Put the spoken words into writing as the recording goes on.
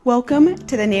Welcome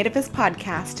to the Nativist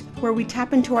Podcast, where we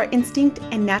tap into our instinct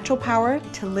and natural power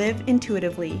to live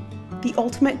intuitively. The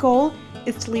ultimate goal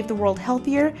is to leave the world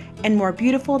healthier and more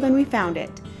beautiful than we found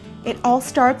it. It all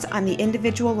starts on the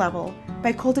individual level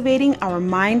by cultivating our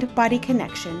mind-body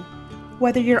connection.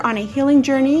 Whether you're on a healing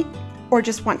journey or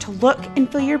just want to look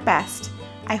and feel your best,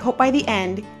 I hope by the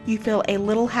end you feel a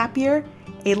little happier,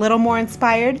 a little more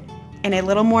inspired, and a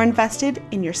little more invested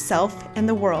in yourself and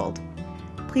the world.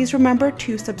 Please remember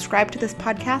to subscribe to this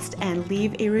podcast and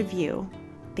leave a review.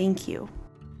 Thank you.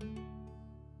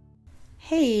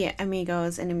 Hey,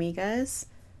 amigos and amigas.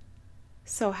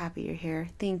 So happy you're here.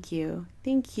 Thank you.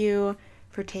 Thank you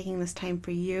for taking this time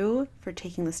for you, for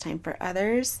taking this time for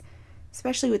others.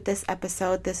 Especially with this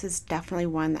episode, this is definitely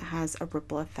one that has a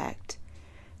ripple effect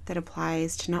that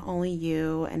applies to not only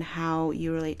you and how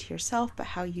you relate to yourself, but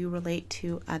how you relate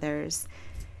to others.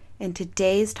 And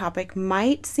today's topic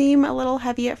might seem a little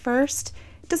heavy at first.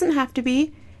 It doesn't have to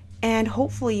be. And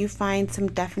hopefully you find some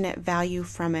definite value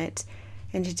from it.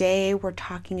 And today we're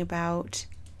talking about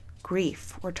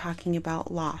grief. We're talking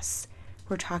about loss.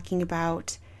 We're talking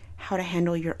about how to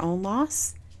handle your own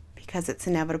loss because it's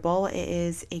inevitable. It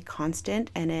is a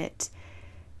constant and it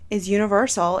is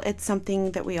universal. It's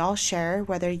something that we all share,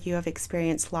 whether you have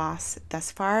experienced loss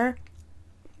thus far.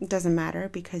 It doesn't matter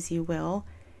because you will.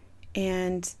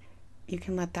 And you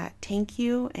can let that tank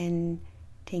you and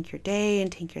tank your day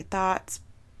and tank your thoughts,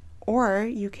 or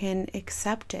you can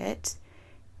accept it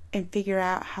and figure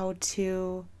out how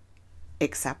to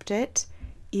accept it,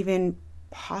 even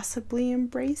possibly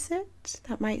embrace it.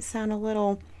 That might sound a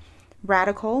little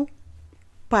radical,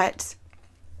 but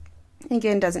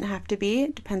again, doesn't have to be.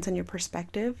 It depends on your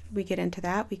perspective. We get into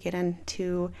that. We get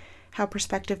into how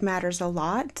perspective matters a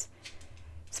lot.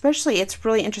 Especially, it's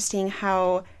really interesting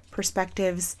how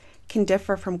perspectives can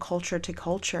differ from culture to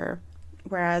culture,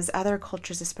 whereas other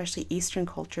cultures, especially Eastern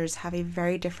cultures, have a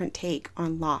very different take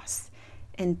on loss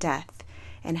and death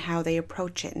and how they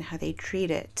approach it and how they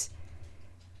treat it.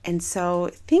 And so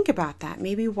think about that.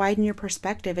 Maybe widen your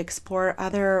perspective, explore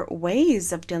other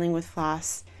ways of dealing with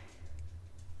loss.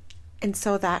 And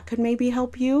so that could maybe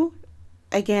help you.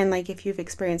 Again, like if you've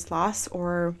experienced loss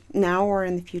or now or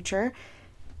in the future.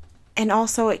 And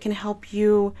also it can help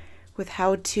you with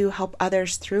how to help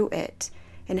others through it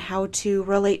and how to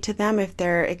relate to them if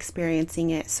they're experiencing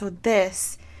it. So in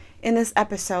this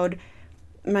episode,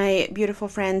 my beautiful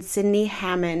friend Sydney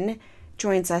Hammond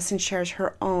joins us and shares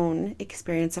her own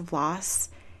experience of loss.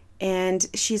 And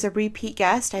she's a repeat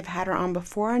guest. I've had her on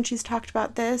before and she's talked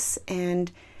about this, and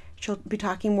she'll be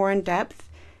talking more in depth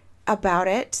about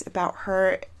it, about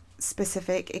her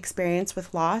specific experience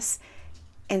with loss.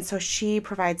 And so she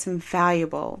provides some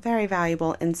valuable, very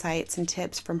valuable insights and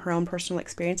tips from her own personal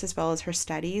experience as well as her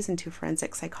studies into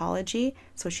forensic psychology.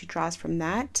 So she draws from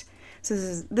that. So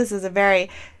this is a very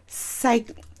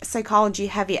psychology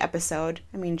heavy episode.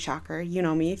 I mean, shocker, you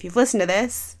know me. If you've listened to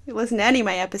this, you listen to any of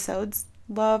my episodes,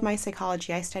 love my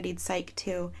psychology. I studied psych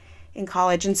too in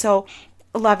college. And so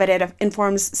love it. It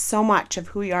informs so much of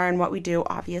who we are and what we do,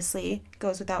 obviously,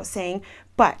 goes without saying.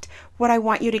 But what I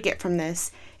want you to get from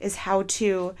this is how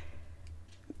to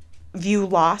view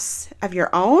loss of your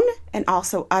own and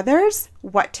also others,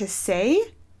 what to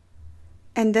say.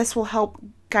 And this will help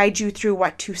guide you through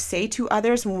what to say to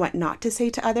others and what not to say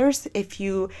to others. If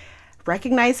you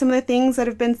recognize some of the things that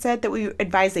have been said that we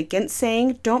advise against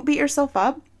saying, don't beat yourself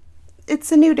up.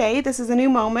 It's a new day. This is a new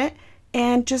moment.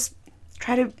 And just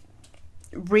try to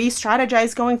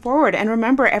re-strategize going forward. And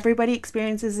remember, everybody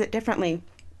experiences it differently.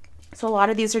 So a lot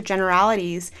of these are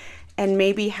generalities, and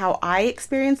maybe how I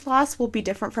experience loss will be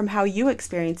different from how you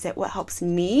experience it. What helps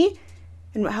me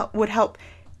and what would help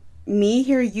me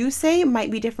hear you say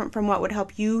might be different from what would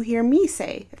help you hear me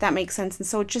say, if that makes sense. And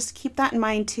so just keep that in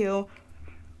mind too.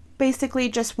 Basically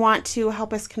just want to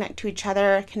help us connect to each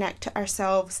other, connect to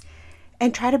ourselves,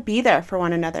 and try to be there for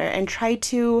one another and try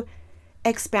to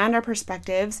expand our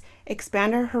perspectives,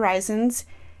 expand our horizons,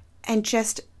 and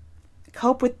just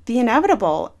cope with the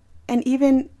inevitable and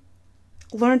even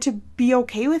learn to be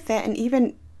okay with it. And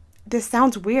even, this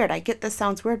sounds weird, I get this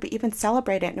sounds weird, but even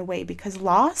celebrate it in a way, because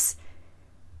loss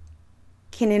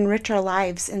can enrich our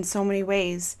lives in so many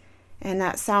ways. And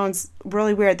that sounds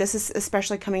really weird. This is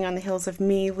especially coming on the heels of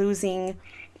me losing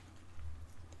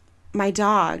my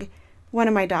dog. One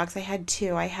of my dogs, I had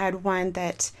two. I had one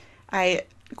that I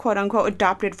quote unquote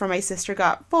adopted from my sister,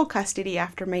 got full custody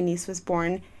after my niece was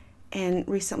born, and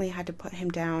recently had to put him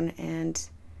down, and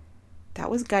that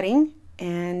was gutting.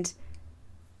 And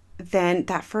then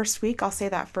that first week,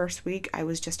 I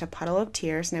was just a puddle of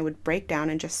tears, and I would break down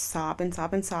and just sob and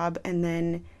sob and sob. And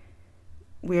then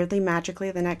weirdly,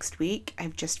 magically, the next week,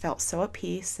 I've just felt so at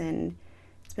peace. And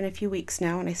it's been a few weeks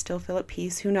now and I still feel at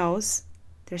peace. Who knows?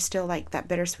 There's still like that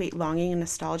bittersweet longing and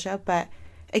nostalgia. But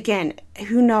again,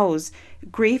 who knows?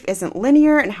 Grief isn't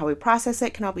linear and how we process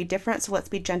it can all be different. So let's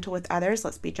be gentle with others.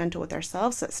 Let's be gentle with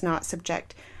ourselves. Let's not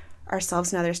subject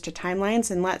ourselves and others to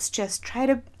timelines. And let's just try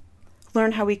to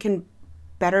learn how we can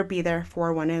better be there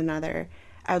for one another.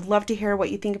 I would love to hear what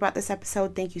you think about this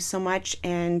episode. Thank you so much.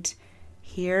 And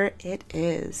here it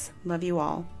is. Love you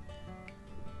all.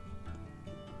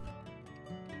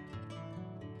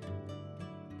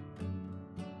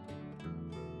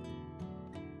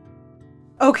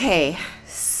 Okay,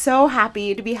 so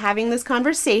happy to be having this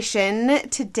conversation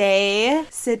today.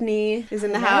 Sydney is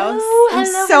in the house.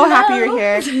 I'm so happy you're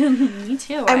here. Me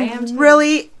too. I am too.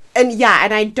 Really, and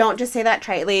I don't just say that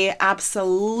tritely.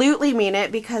 Absolutely mean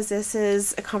it, because this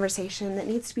is a conversation that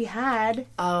needs to be had.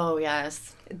 Oh,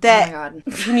 yes. That oh my God.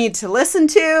 You need to listen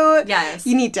to. Yes.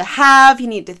 You need to have. You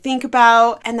need to think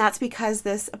about. And that's because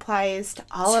this applies to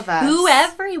all of us. To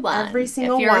everyone. Every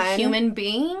single one. If you're a human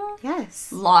being,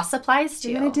 yes, loss applies to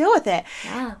you. You're going to deal with it.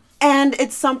 Yeah. And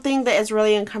it's something that is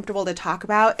really uncomfortable to talk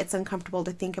about. It's uncomfortable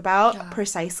to think about,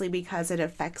 precisely because it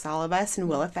affects all of us and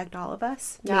will affect all of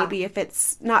us. Yeah. Maybe if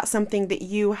it's not something that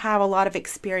you have a lot of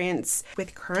experience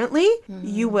with currently,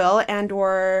 you will, and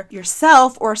or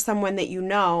yourself or someone that you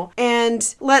know.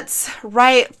 And let's,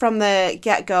 right from the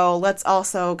get-go, let's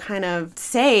also kind of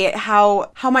say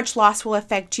how much loss will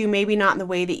affect you, maybe not in the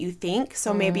way that you think.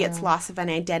 So maybe it's loss of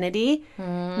an identity.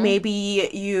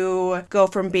 Maybe you go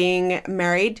from being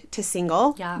married to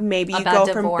single. Yeah. Maybe you go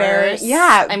from divorce.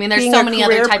 I mean, there's so many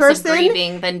other types of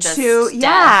grieving than just death.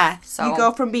 Yeah. So. You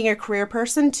go from being a career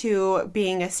person to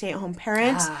being a stay-at-home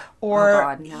parent. Or, oh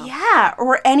God, no. Yeah.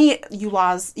 Or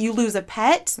you lose a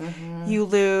pet. You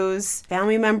lose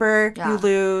family member. You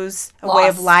lose a way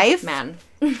of life. Man.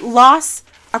 Loss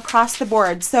across the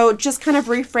board. So just kind of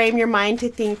reframe your mind to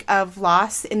think of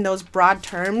loss in those broad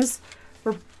terms.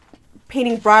 We're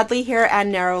painting broadly here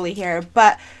and narrowly here,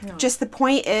 but just the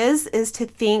point is to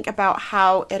think about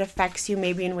how it affects you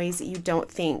maybe in ways that you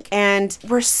don't think. And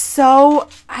we're so,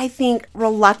 I think,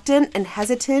 reluctant and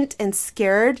hesitant and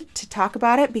scared to talk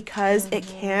about it because it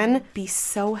can be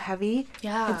so heavy.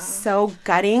 Yeah. It's so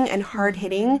gutting and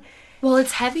hard-hitting. Well,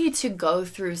 it's heavy to go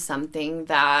through something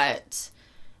that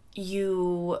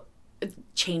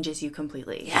changes you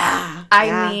completely. Yeah.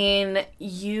 I mean,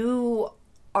 you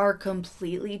are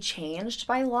completely changed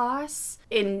by loss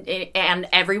and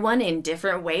everyone in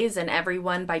different ways and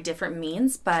everyone by different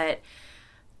means, but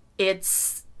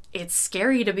it's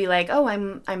scary to be like, oh,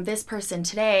 I'm this person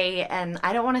today and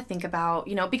I don't want to think about,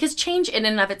 because change in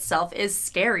and of itself is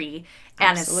scary.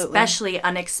 Absolutely. And especially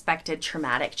unexpected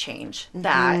traumatic change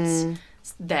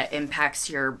that impacts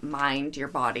your mind, your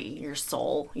body, your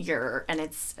soul, and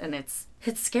it's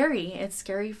scary. It's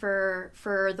scary for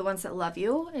the ones that love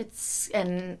you.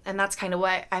 And that's kind of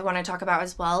what I want to talk about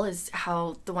as well, is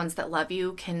how the ones that love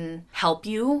you can help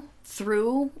you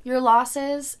through your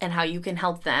losses and how you can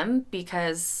help them,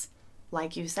 because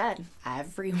like you said,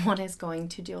 everyone is going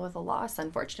to deal with a loss,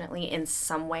 unfortunately, in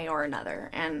some way or another.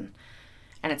 And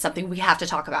it's something we have to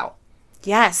talk about.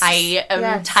 Yes. I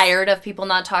am tired of people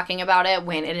not talking about it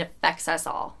when it affects us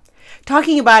all.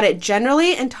 Talking about it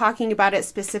generally and talking about it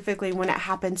specifically when it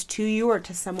happens to you or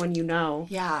to someone you know.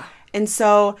 Yeah. And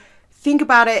so think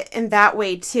about it in that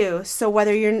way too. So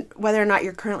whether or not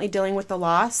you're currently dealing with the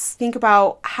loss, think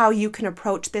about how you can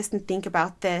approach this and think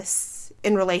about this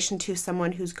in relation to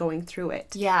someone who's going through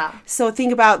it. Yeah. So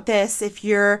think about this if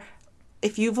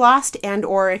you've lost and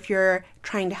or if you're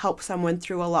trying to help someone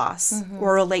through a loss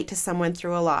or relate to someone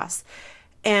through a loss.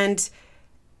 And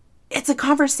it's a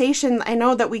conversation. I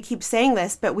know that we keep saying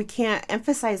this, but we can't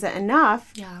emphasize it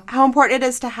enough. Yeah. How important it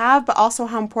is to have, but also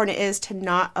how important it is to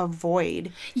not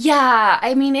avoid. Yeah.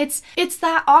 I mean, it's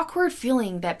that awkward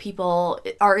feeling that people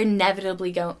are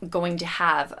inevitably going to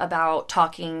have about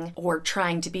talking or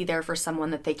trying to be there for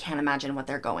someone that they can't imagine what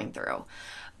they're going through.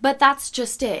 But that's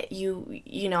just it. You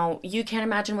can't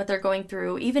imagine what they're going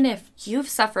through. Even if you've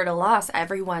suffered a loss,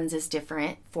 everyone's is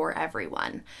different for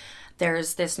everyone.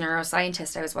 There's this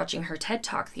neuroscientist, I was watching her TED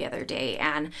Talk the other day,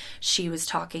 and she was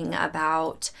talking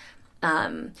about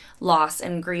loss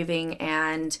and grieving,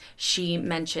 and she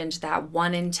mentioned that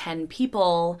 1 in 10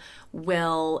 people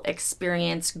will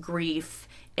experience grief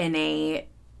in a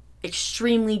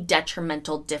extremely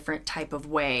detrimental, different type of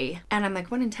way. And I'm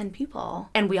like, 1 in 10 people.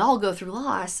 And we all go through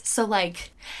loss. So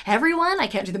like everyone, I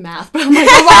can't do the math, but I'm like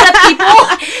a lot of people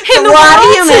in the world. A lot of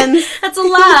humans. That's a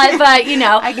lot, but I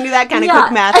can do that kind of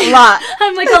quick math. A lot.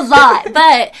 I'm like a lot.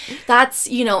 But that's,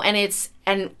 and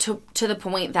And to the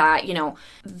point that, you know,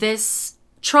 this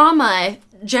trauma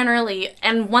generally,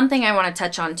 and one thing I want to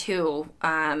touch on too,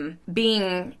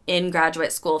 being in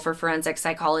graduate school for forensic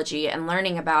psychology and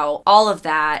learning about all of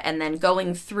that, and then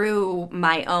going through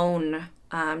my own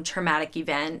traumatic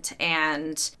event,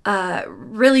 and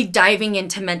really diving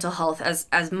into mental health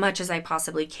as much as I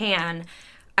possibly can.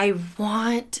 I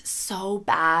want so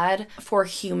bad for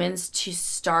humans to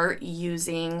start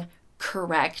using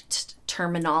correct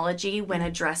terminology when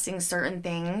addressing certain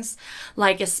things.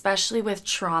 Like, especially with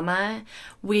trauma,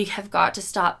 we have got to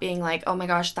stop being like, oh my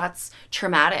gosh, that's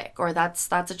traumatic, or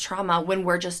that's a trauma, when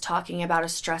we're just talking about a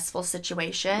stressful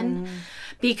situation.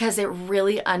 Because it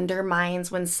really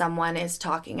undermines when someone is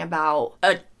talking about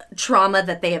a trauma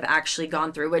that they have actually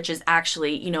gone through, which is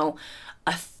actually, you know,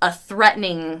 a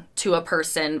threatening to a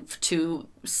person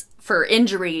for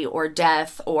injury or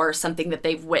death, or something that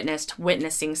they've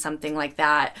witnessing something like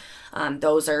that.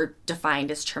 Those are defined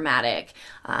as traumatic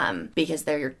because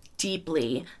they're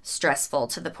deeply stressful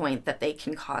to the point that they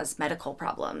can cause medical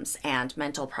problems and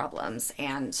mental problems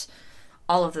and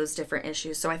all of those different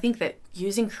issues. So I think that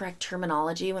using correct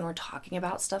terminology when we're talking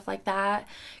about stuff like that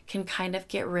can kind of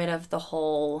get rid of the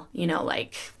whole, you know,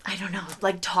 like, I don't know,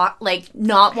 like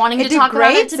not wanting to talk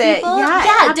about it to people.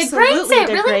 Yeah, degrades it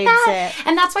really bad. It.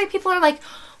 And that's why people are like,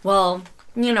 well,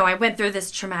 you know, I went through this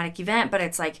traumatic event, but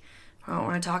it's like, I don't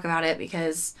want to talk about it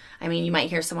because, I mean, you might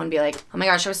hear someone be like, oh my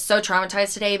gosh, I was so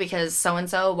traumatized today because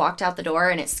so-and-so walked out the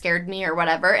door and it scared me or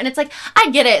whatever. And it's like,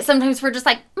 I get it. Sometimes we're just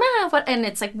like, what? And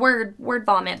it's like word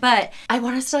vomit. But I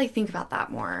want us to like think about that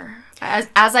more. As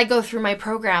I go through my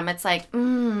program, it's like,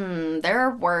 there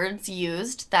are words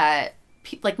used that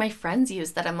like my friends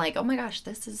use that I'm like, oh my gosh,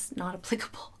 this is not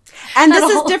applicable. And this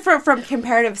is different from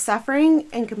comparative suffering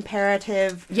and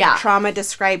comparative trauma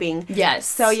describing. Yes.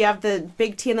 So you have the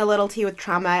big T and the little t with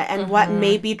trauma, and what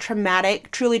may be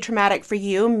traumatic, truly traumatic for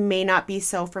you may not be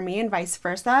so for me, and vice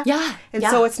versa. Yeah. And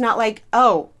so it's not like,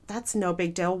 oh, that's no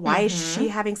big deal. Why is she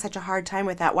having such a hard time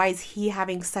with that? Why is he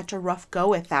having such a rough go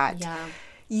with that? Yeah.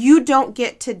 You don't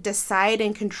get to decide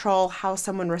and control how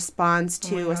someone responds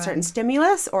to a certain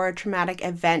stimulus or a traumatic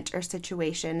event or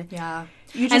situation. Yeah.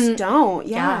 You just don't.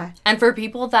 Yeah. And for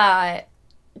people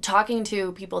talking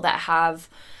to people that have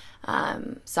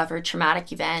suffered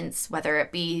traumatic events, whether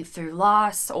it be through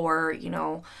loss or, you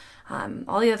know,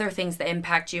 all the other things that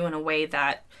impact you in a way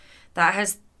that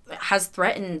has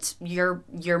threatened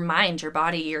your mind, your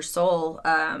body, your soul,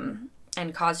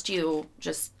 and caused you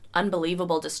just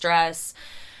unbelievable distress.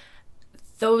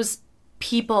 Those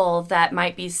people that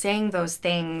might be saying those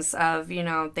things of, you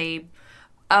know,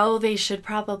 they should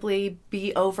probably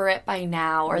be over it by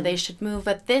now, or they should move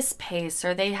at this pace,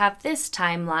 or they have this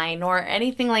timeline, or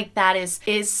anything like that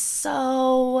is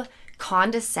so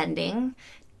condescending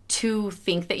to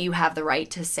think that you have the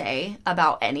right to say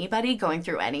about anybody going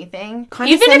through anything.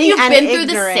 Even if you've been through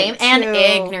the same, and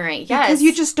ignorant, yes. Because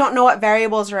you just don't know what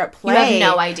variables are at play. You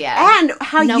have no idea. And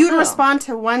how you'd respond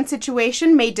to one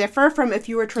situation may differ from if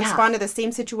you were to respond to the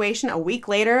same situation a week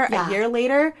later, a year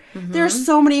later. There's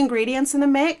so many ingredients in the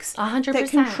mix 100%. that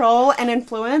control and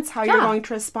influence how you're going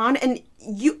to respond. And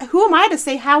who am I to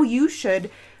say how you should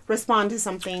respond to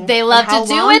something? They love to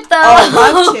do it, though. Oh,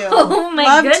 love to. Oh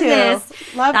my goodness.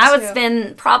 Love to.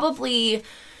 Been probably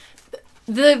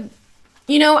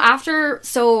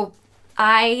so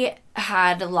I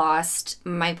had lost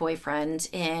my boyfriend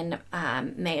in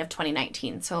May of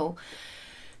 2019. So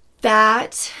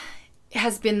that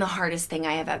has been the hardest thing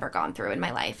I have ever gone through in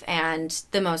my life, and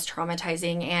the most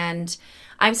traumatizing. And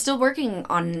I'm still working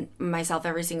on myself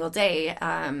every single day.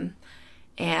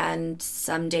 And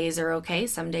some days are okay.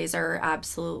 Some days are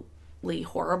absolutely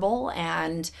horrible.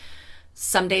 And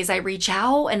some days I reach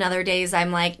out, and other days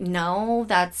I'm like, no,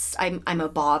 I'm a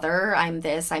bother. I'm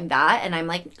this, I'm that. And I'm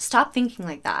like, stop thinking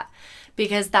like that,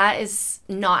 because that is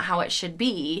not how it should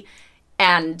be.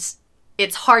 And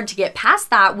it's hard to get past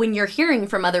that when you're hearing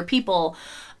from other people,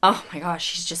 oh my gosh,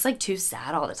 she's just like too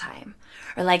sad all the time.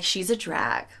 Or like, she's a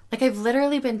drag. Like, I've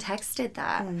literally been texted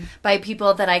that by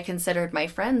people that I considered my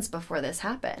friends before this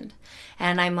happened.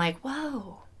 And I'm like,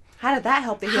 whoa. How did that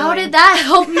help the healing? How did that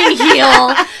help me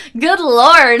heal? Good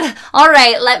Lord. All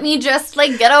right, let me just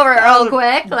like get over it real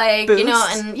quick. Like, boost. You know,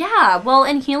 and yeah, well,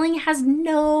 and healing has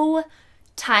no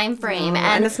time frame.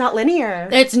 And it's not linear.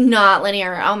 It's not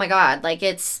linear. Oh my God. Like,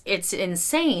 it's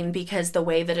insane, because the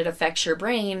way that it affects your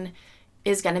brain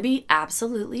is going to be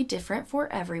absolutely different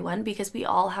for everyone, because we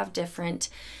all have different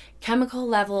chemical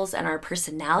levels, and our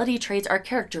personality traits, our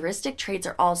characteristic traits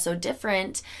are also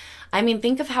different. I mean,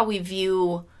 think of how we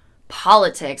view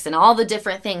politics and all the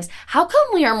different things. How come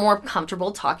we are more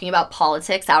comfortable talking about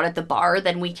politics out at the bar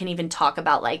than we can even talk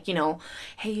about, like, you know,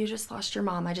 hey, you just lost your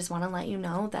mom. I just want to let you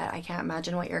know that I can't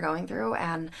imagine what you're going through,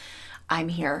 and I'm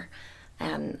here.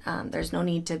 And there's no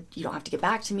need to, you don't have to get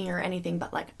back to me or anything,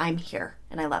 but like, I'm here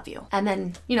and I love you. And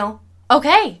then, you know,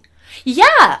 okay.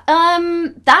 Yeah,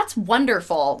 that's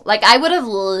wonderful. Like, I would have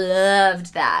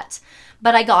loved that.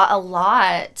 But I got a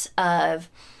lot of,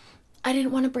 I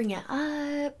didn't want to bring it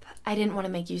up. I didn't want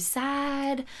to make you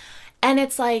sad. And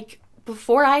it's like,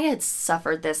 before I had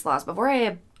suffered this loss, before I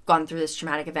had gone through this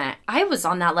traumatic event, I was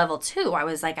on that level too. I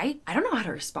was like, I don't know how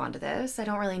to respond to this. I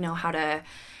don't really know how to.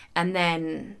 And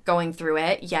then going through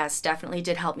it, yes, definitely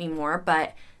did help me more.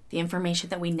 But the information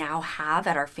that we now have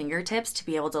at our fingertips to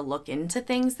be able to look into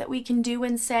things that we can do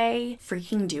and say,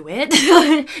 freaking do it.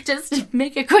 Just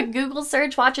make a quick Google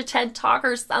search, watch a TED Talk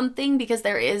or something, because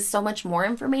there is so much more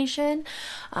information.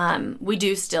 We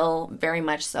do still very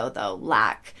much so, though,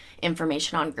 lack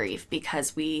information on grief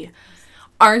because we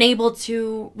aren't able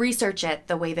to research it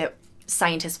the way that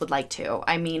scientists would like to.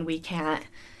 I mean, we can't,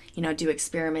 you know, do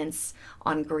experiments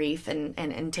on grief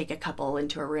and take a couple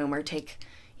into a room or take,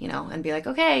 you know, and be like,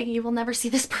 okay, you will never see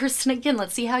this person again.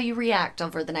 Let's see how you react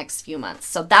over the next few months.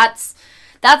 So that's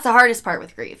the hardest part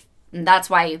with grief. And that's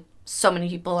why so many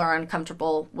people are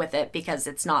uncomfortable with it, because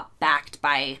it's not backed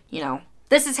by, you know,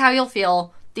 this is how you'll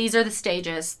feel. These are the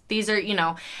stages. These are, you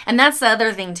know, and that's the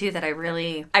other thing too that I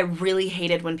really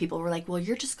hated when people were like, well,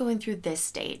 you're just going through this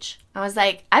stage. I was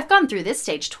like, I've gone through this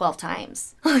stage 12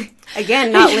 times.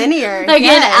 Again, not linear. Again,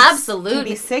 yes. Absolutely. Can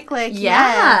be cyclic. Yeah,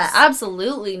 yes.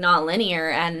 Absolutely not linear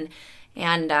and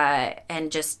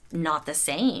just not the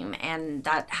same. And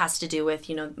that has to do with,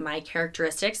 you know, my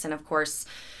characteristics and of course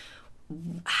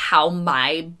how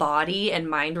my body and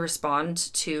mind respond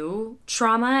to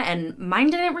trauma, and mine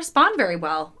didn't respond very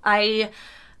well. I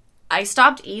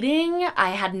stopped eating. I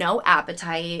had no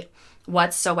appetite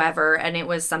whatsoever, and it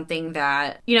was something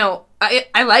that, you know,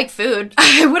 I like food.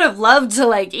 I would have loved to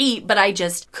like eat, but I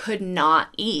just could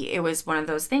not eat. It was one of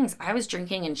those things. I was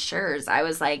drinking Ensures. I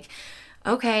was like,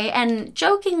 okay. And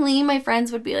jokingly, my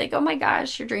friends would be like, oh my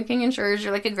gosh, you're drinking Ensures.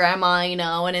 You're like a grandma, you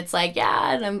know? And it's like,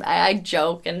 yeah. And I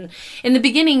joke. And in the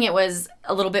beginning, it was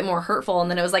a little bit more hurtful. And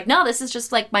then it was like, no, this is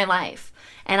just like my life.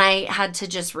 And I had to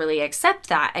just really accept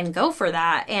that and go for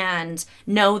that and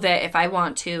know that if I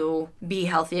want to be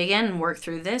healthy again and work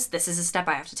through this, this is a step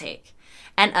I have to take.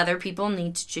 And other people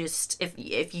need to just,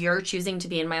 if you're choosing to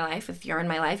be in my life, if you're in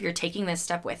my life, you're taking this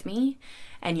step with me.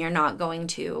 And you're not going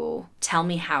to tell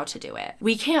me how to do it.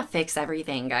 We can't fix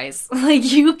everything, guys. Like,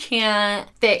 you can't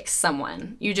fix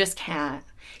someone. You just can't.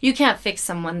 You can't fix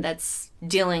someone that's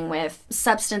dealing with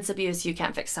substance abuse. You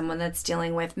can't fix someone that's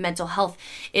dealing with mental health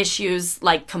issues,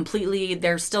 like completely.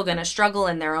 They're still going to struggle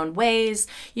in their own ways.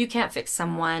 You can't fix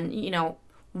someone, you know,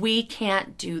 we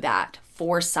can't do that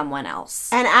for someone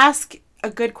else. And a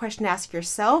good question to ask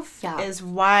yourself is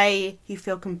why you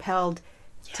feel compelled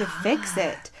to fix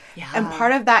it. Yeah. And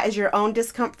part of that is your own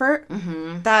discomfort.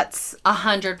 Mm-hmm. That's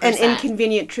 100% an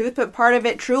inconvenient truth. But part of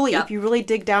it, truly, if you really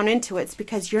dig down into it, it's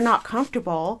because you're not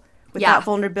comfortable with that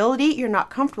vulnerability. You're not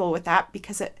comfortable with that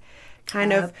because it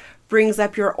kind of brings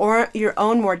up your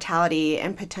own mortality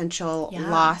and potential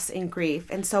loss and grief.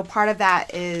 And so part of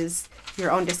that is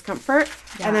your own discomfort.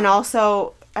 Yeah. And then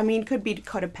also, I mean, could be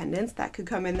codependence. That could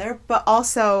come in there. But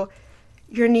also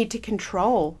your need to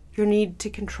control. Your need to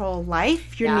control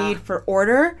life, your need for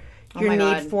order, your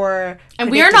need for and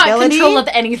we are not in control of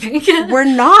anything. We're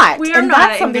not. And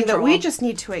that's something that we just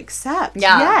need to accept.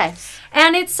 Yeah. Yes.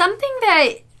 And it's something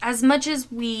that as much as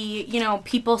we, you know,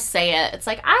 people say it, it's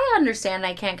like, I understand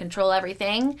I can't control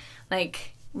everything.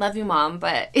 Like, love you, Mom,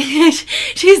 but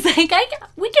she's like,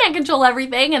 we can't control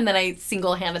everything. And then I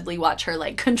single-handedly watch her,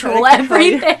 like, control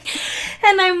everything.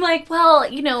 And I'm like,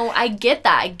 well, you know, I get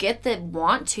that. I get the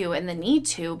want to and the need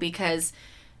to, because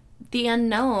the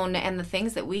unknown and the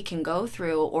things that we can go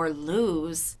through or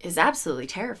lose is absolutely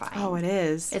terrifying. Oh, it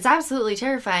is. It's absolutely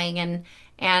terrifying.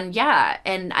 And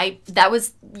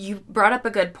you brought up a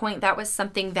good point. That was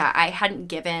something that I hadn't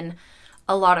given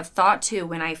a lot of thought to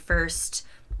when I first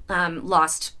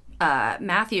lost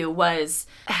Matthew, was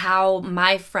how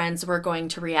my friends were going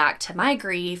to react to my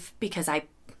grief, because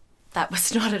that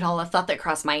was not at all a thought that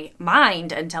crossed my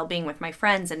mind until being with my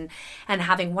friends and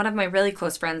having one of my really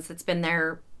close friends that's been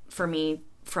there for me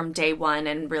from day one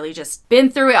and really just been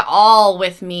through it all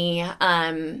with me,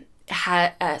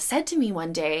 said to me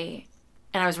one day,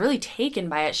 and I was really taken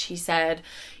by it. She said,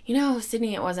 you know,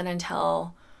 Sydney, it wasn't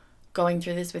until going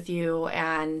through this with you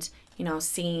and, you know,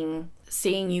 seeing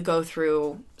you go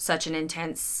through such an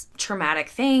intense traumatic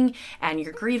thing and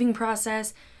your grieving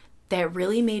process, that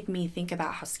really made me think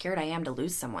about how scared I am to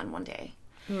lose someone one day.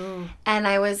 Mm. And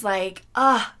I was like,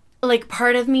 like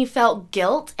part of me felt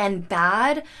guilt and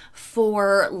bad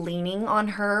for leaning on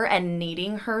her and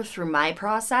needing her through my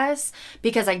process,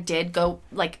 because I did go,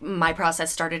 like, my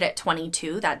process started at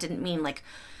 22. That didn't mean, like,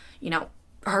 you know,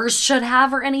 hers should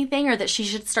have or anything, or that she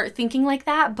should start thinking like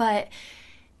that. But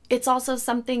it's also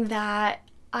something that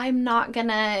I'm not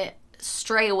gonna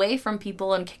stray away from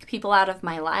people and kick people out of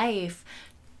my life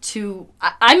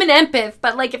I'm an empath,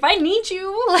 but, like, if I need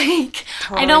you, like,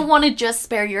 totally. I don't want to just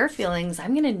spare your feelings.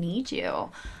 I'm going to need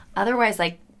you. Otherwise,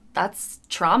 like, that's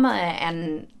trauma,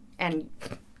 and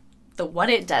what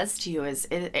it does to you is,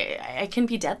 it can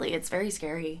be deadly. It's very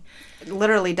scary.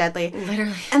 Literally deadly.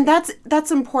 Literally. And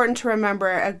that's important to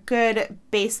remember. A good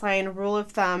baseline rule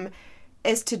of thumb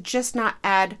is to just not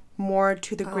add more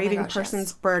to the grieving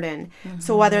person's burden. Mm-hmm.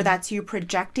 So whether that's you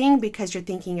projecting because you're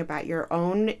thinking about your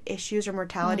own issues or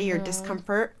mortality or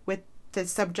discomfort with the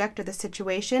subject or the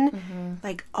situation,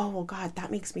 like, oh, well, God,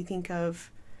 that makes me think of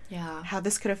how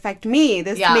this could affect me.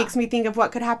 This makes me think of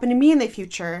what could happen to me in the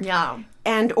future. Yeah.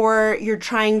 And or you're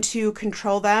trying to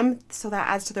control them, so that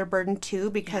adds to their burden too,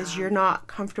 because you're not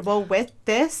comfortable with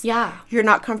this. Yeah. You're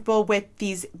not comfortable with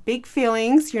these big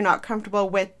feelings. You're not comfortable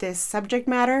with this subject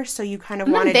matter, so you kind of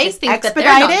want to just expedite it. They think that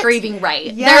they're not grieving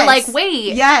right. Yes. They're like,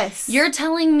 wait. Yes. You're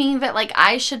telling me that, like,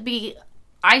 I should be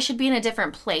in a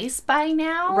different place by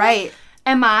now? Right.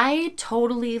 Am I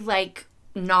totally, like,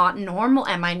 not normal?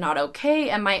 Am I not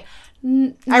okay? Am I...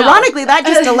 No. Ironically, that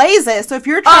just delays it. So if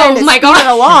you're trying to speed it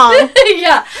along...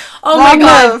 yeah. Oh my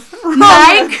God.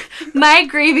 My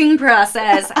grieving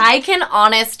process, I can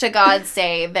honest to God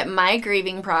say that my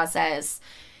grieving process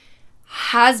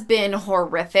has been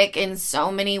horrific in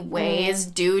so many ways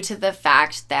due to the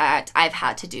fact that I've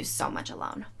had to do so much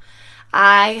alone.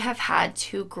 I have had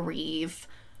to grieve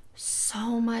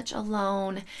so much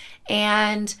alone.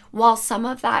 And while some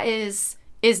of that is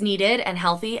needed and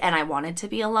healthy, and I wanted to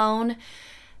be alone,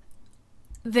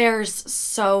 there's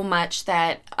so much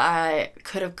that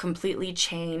could have completely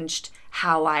changed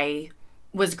how I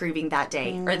was grieving that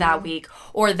day or that week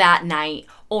or that night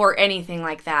or anything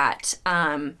like that,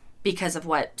 because of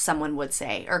what someone would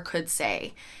say or could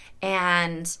say.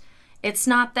 And it's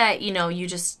not that, you know, you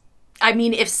just... I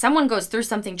mean, if someone goes through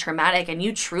something traumatic and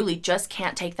you truly just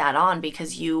can't take that on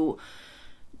because you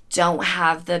don't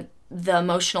have the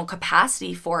emotional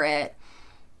capacity for it,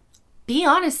 be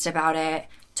honest about it,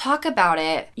 talk about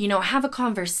it, you know, have a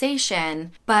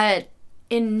conversation, but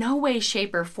in no way,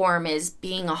 shape, or form is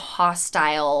being a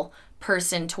hostile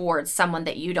person towards someone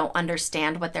that you don't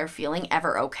understand what they're feeling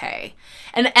ever okay,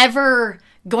 and ever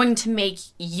going to make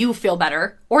you feel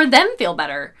better or them feel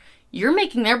better. You're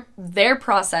making their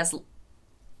process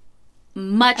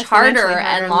much harder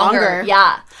and longer.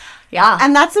 Yeah.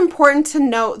 And that's important to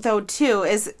note, though, too,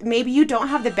 is maybe you don't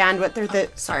have the bandwidth or the...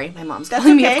 Sorry, my mom's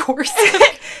calling me, of course.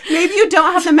 Maybe you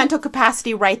don't have the mental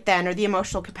capacity right then or the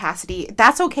emotional capacity.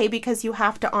 That's okay, because you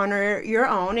have to honor your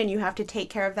own and you have to take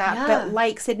care of that. Yeah. But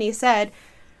like Sydney said,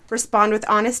 respond with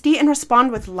honesty and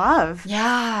respond with love.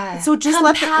 Yeah. So just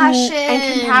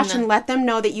compassion. Let them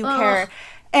know that you care.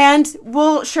 And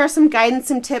we'll share some guidance,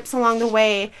 some tips along the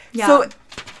way. Yeah. So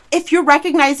if you're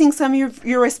recognizing some of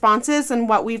your responses and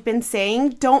what we've been saying,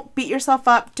 don't beat yourself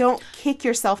up. Don't kick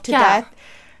yourself to death.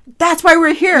 That's why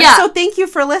we're here. Yeah. So thank you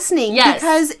for listening. Yes.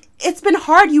 Because it's been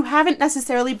hard. You haven't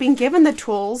necessarily been given the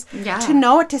tools to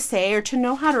know what to say or to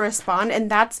know how to respond.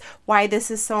 And that's why this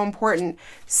is so important.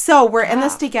 So we're in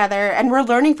this together and we're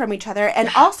learning from each other. And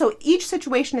also each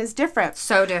situation is different.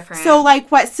 So different. So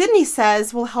like what Sydney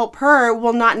says will help her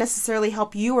will not necessarily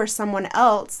help you or someone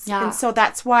else. Yeah. And so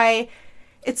that's why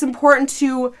it's important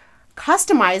to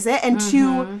customize it and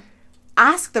to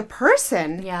ask the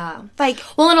person. Yeah. Like,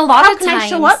 well, and a lot of times, how can I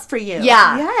show up for you?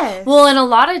 Yeah. Yes. Well, and a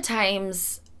lot of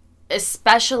times,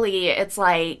 especially, it's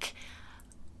like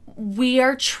when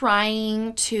we're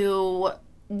trying to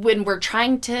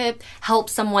help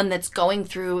someone that's going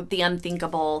through the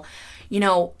unthinkable, you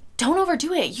know, don't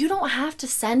overdo it. You don't have to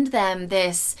send them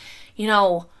this, you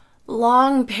know,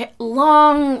 long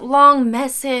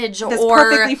message this or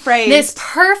perfectly phrased, this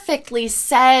perfectly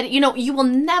said. You know, you will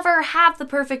never have the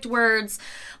perfect words.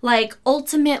 Like,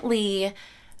 ultimately,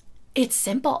 it's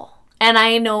simple. And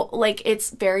I know, like,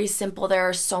 it's very simple. There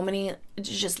are so many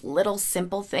just little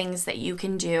simple things that you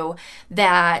can do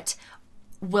that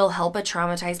will help a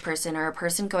traumatized person or a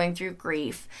person going through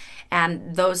grief.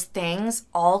 And those things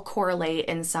all correlate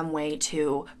in some way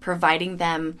to providing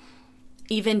them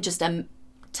even just a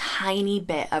tiny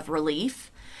bit of relief,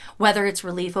 whether it's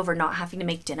relief over not having to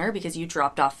make dinner because you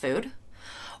dropped off food,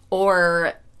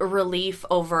 or relief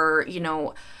over, you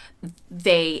know,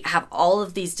 they have all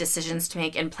of these decisions to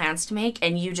make and plans to make,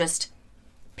 and you just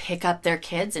pick up their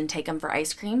kids and take them for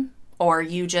ice cream. Or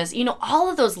you just, all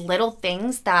of those little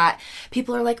things that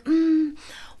people are like,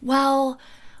 well,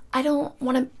 I don't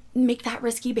want to make that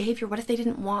risky behavior. What if they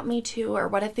didn't want me to? Or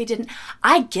what if they didn't?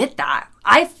 I get that.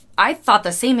 I thought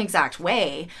the same exact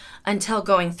way until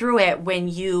going through it, when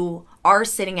you are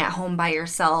sitting at home by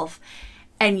yourself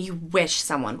and you wish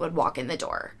someone would walk in the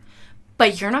door,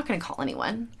 but you're not going to call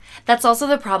anyone. That's also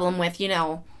the problem with,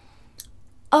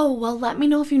 oh, well, let me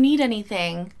know if you need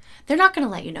anything. They're not going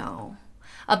to let you know.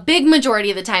 A big majority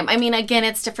of the time. I mean, again,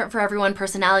 it's different for everyone.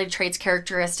 Personality traits,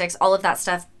 characteristics, all of that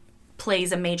stuff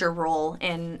plays a major role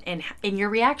in your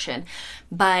reaction.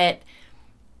 But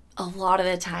a lot of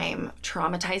the time,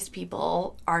 traumatized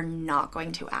people are not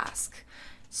going to ask.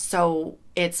 So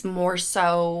it's more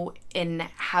so in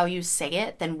how you say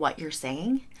it than what you're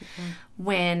saying. Mm-hmm.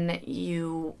 When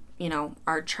you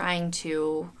are trying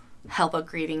to help a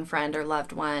grieving friend or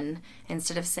loved one,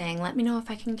 instead of saying, let me know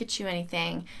if I can get you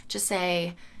anything, just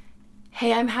say,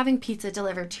 hey, I'm having pizza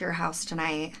delivered to your house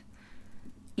tonight.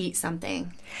 Eat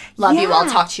something. Love you. I'll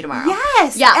talk to you tomorrow.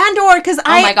 Yes. Yeah. And or, because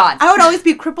my God. I would always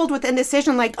be crippled with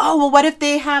indecision, like, oh, well, what if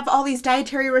they have all these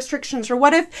dietary restrictions? Or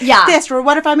what if this? Or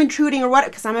what if I'm intruding? Or what?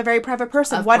 Because I'm a very private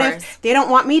person. Of what course. if they don't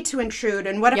want me to intrude?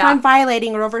 And what if I'm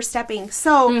violating or overstepping?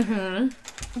 So,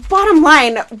 bottom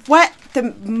line, what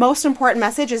the most important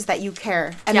message is that you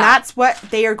care. And that's what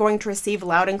they are going to receive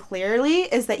loud and clearly,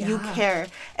 is that you care.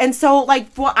 And so,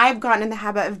 like, what I've gotten in the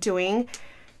habit of doing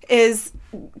is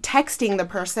texting the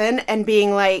person and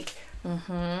being like,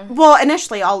 well,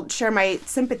 initially I'll share my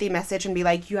sympathy message and be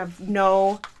like, you have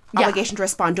no obligation to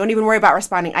respond. Don't even worry about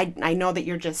responding. I know that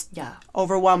you're just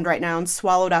overwhelmed right now and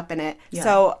swallowed up in it.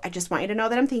 So I just want you to know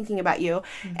that I'm thinking about you.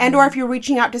 And or if you're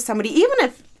reaching out to somebody, even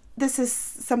if this is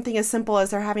something as simple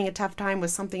as they're having a tough time with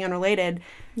something unrelated.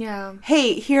 Yeah.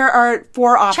 Hey, here are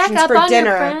 4 options for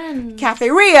dinner. Cafe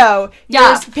Rio.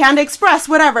 Here's Panda Express,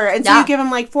 whatever. And so you give them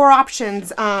like 4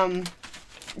 options.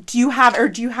 Do you have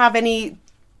anything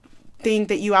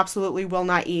that you absolutely will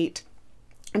not eat?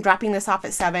 I'm dropping this off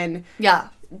at 7. Yeah.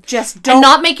 Just don't. And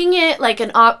not making it like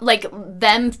like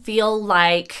them feel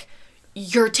like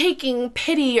you're taking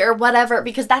pity or whatever,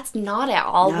 because that's not at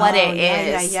all what it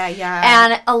is. Yeah.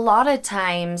 And a lot of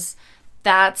times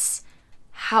that's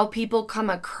how people come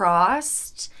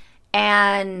across,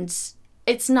 and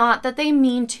it's not that they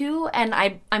mean to. And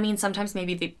I mean, sometimes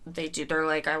maybe they do. They're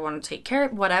like, I want to take care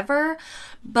of whatever.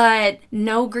 But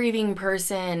no grieving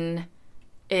person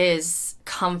is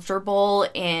comfortable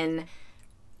in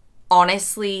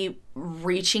honestly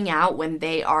reaching out when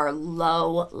they are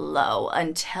low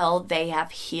until they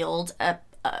have healed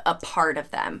a part of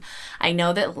them. I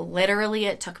know that literally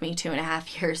it took me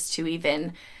 2.5 years to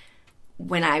even,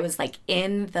 when I was like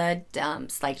in the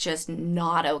dumps, like just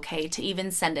not okay, to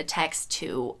even send a text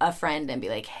to a friend and be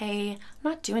like, hey,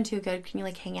 I'm not doing too good. Can you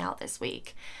like hang out this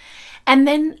week? And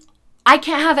then I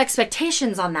can't have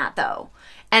expectations on that though.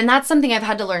 And that's something I've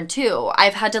had to learn too.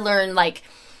 I've had to learn like,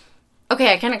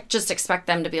 okay, I can't just expect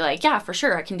them to be like, yeah, for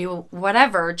sure, I can do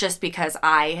whatever, just because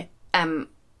I'm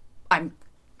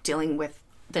dealing with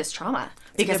this trauma,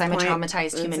 because I'm a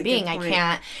traumatized human being. I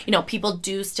can't, people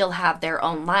do still have their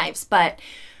own lives, but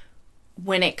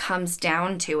when it comes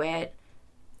down to it,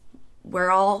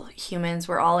 we're all humans.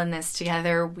 We're all in this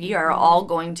together. We are all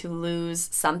going to lose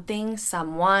something,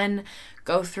 someone,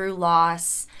 go through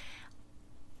loss.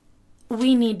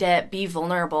 We need to be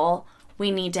vulnerable. We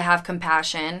need to have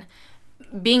compassion.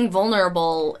 Being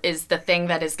vulnerable is the thing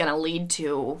that is going to lead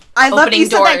to I love you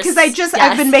said that, because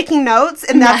I've been making notes,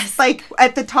 and that's like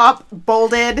at the top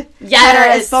bolded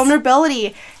letter is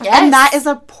vulnerability. And that is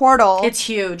a portal. It's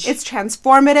huge. It's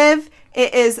transformative.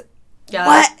 It is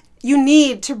what you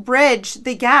need to bridge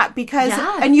the gap, because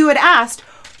and you had asked,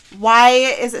 why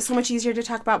is it so much easier to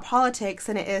talk about politics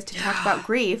than it is to talk about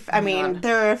grief? I mean,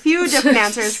 there are a few different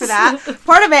answers for that.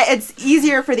 Part of it, it's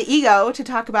easier for the ego to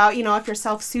talk about, if you're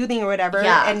self-soothing or whatever.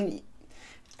 Yeah. And,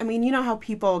 I mean, you know how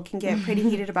people can get pretty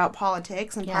heated about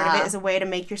politics, and part of it is a way to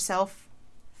make yourself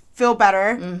feel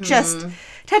better. Just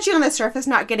touching on the surface,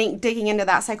 not digging into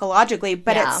that psychologically,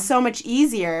 but it's so much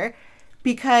easier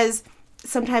because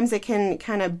sometimes it can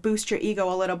kind of boost your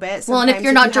ego a little bit. Sometimes and if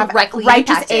you're not directly righteous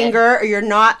impacted. Anger, or you're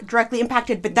not directly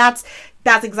impacted, but that's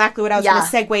exactly what I was going to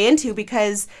segue into,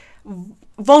 because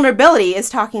vulnerability is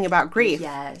talking about grief.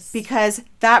 Yes. Because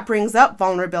that brings up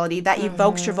vulnerability, that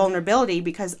evokes your vulnerability,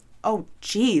 because, oh,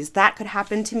 geez, that could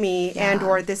happen to me, and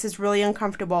or this is really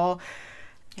uncomfortable.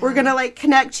 We're going to like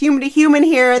connect human to human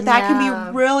here. That can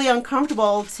be really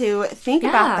uncomfortable to think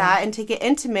about that, and to get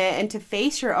intimate and to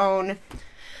face your own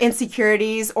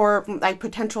insecurities or like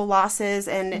potential losses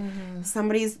and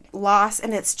somebody's loss,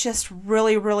 and it's just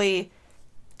really, really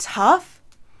tough,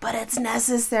 but it's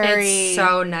necessary. It's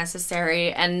so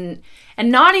necessary. And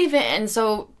not even, and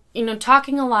so, you know,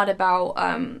 talking a lot about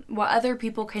what other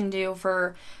people can do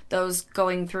for those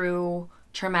going through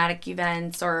traumatic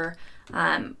events, or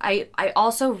I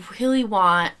also really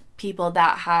want people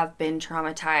that have been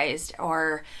traumatized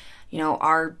or, you know,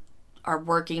 are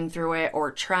working through it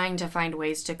or trying to find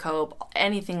ways to cope,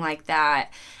 anything like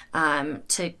that,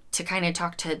 to kind of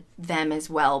talk to them as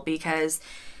well, because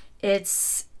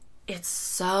it's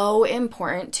so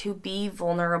important to be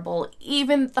vulnerable,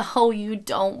 even though you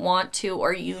don't want to,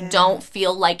 or you don't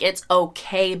feel like it's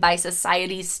okay by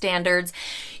society's standards.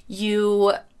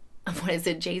 What is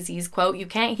it, Jay-Z's quote? You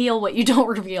can't heal what you don't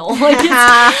reveal. Like,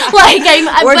 it's,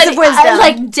 like words of wisdom.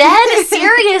 Like, dead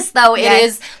serious though. It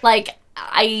is like,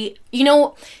 you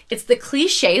know, it's the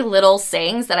cliche little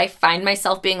sayings that I find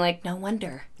myself being like, no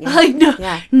wonder. Yeah.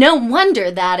 Like, no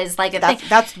wonder that is like a thing.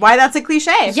 That's why that's a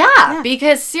cliche. Yeah,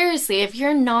 because seriously, if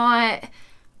you're not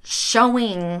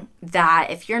showing that,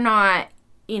 if you're not,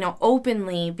 you know,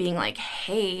 openly being like,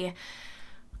 hey,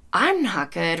 I'm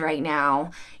not good right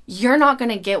now, you're not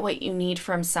going to get what you need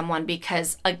from someone,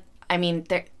 because, I mean,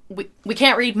 we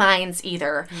can't read minds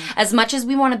either. As much as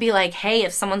we want to be like, hey,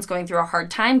 if someone's going through a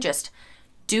hard time, just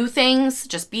do things,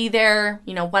 just be there,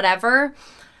 you know, whatever.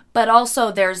 But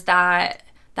also there's that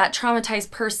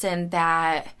traumatized person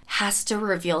that has to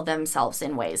reveal themselves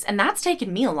in ways. And that's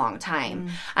taken me a long time.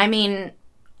 I mean,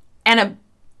 and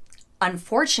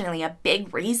unfortunately, a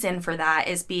big reason for that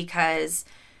is because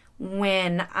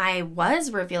when I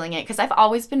was revealing it, because I've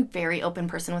always been very open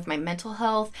person with my mental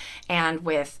health and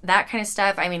with that kind of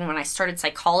stuff. I mean, when I started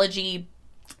psychology,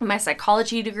 my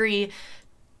psychology degree,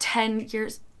 10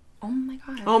 years... Oh my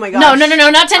god. Oh my gosh. No,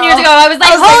 not 10 years ago. I was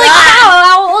like, holy cow,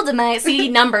 how old am I? See,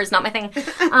 numbers, not my thing.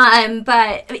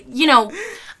 But, you know,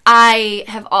 I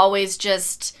have always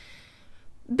just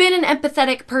been an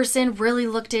empathetic person, really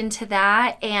looked into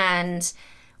that. And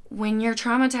when you're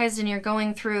traumatized and you're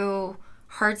going through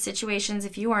hard situations,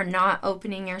 if you are not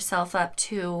opening yourself up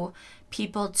to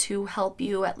people to help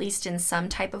you, at least in some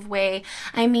type of way,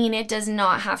 I mean, it does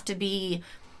not have to be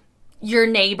your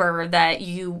neighbor that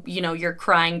you know, you're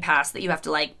crying past, that you have to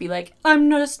like be like,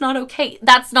 I'm just not okay.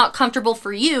 That's not comfortable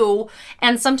for you.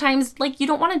 And sometimes like you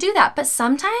don't want to do that, but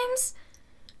sometimes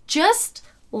just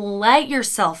let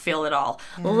yourself feel it all.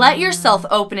 Let yourself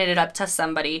open it up to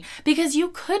somebody, because you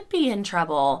could be in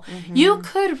trouble. You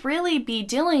could really be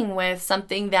dealing with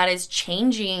something that is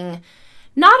changing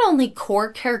not only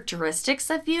core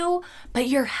characteristics of you, but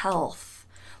your health.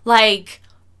 Like,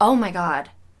 oh my God,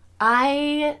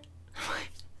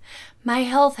 my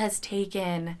health has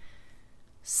taken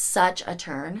such a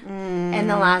turn in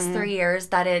the last 3 years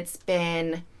that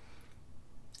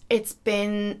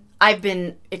I've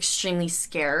been extremely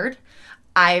scared.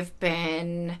 I've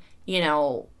been, you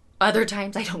know, other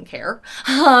times I don't care.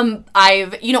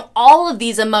 I've, you know, all of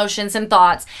these emotions and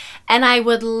thoughts, and I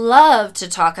would love to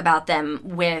talk about them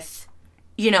with,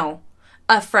 you know,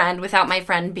 a friend, without my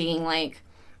friend being like,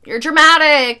 you're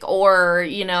dramatic, or,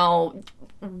 you know,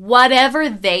 whatever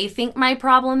they think my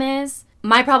problem is.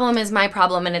 My problem is my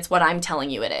problem, and it's what I'm telling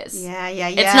you it is. Yeah.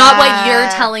 It's not what you're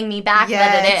telling me back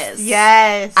that it is.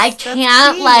 Yes. I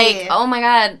can't, like, oh my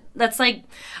God, that's like,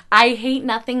 I hate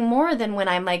nothing more than when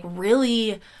I'm like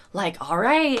really like, all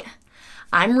right,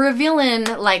 I'm revealing,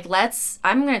 like,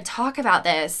 I'm going to talk about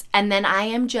this. And then I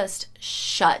am just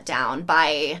shut down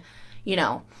by, you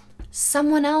know,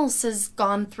 someone else has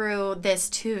gone through this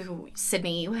too,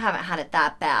 Sydney. You haven't had it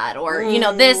that bad. Or, you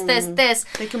know, this.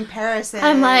 The comparison.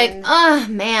 I'm like, oh,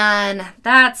 man,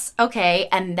 that's okay.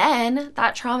 And then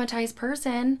that traumatized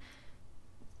person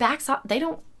backs off. They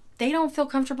don't feel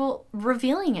comfortable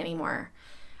revealing anymore.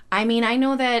 I mean, I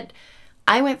know that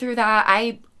I went through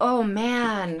that. Oh,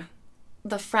 man,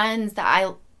 the friends that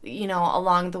I, you know,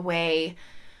 along the way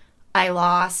I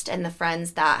lost, and the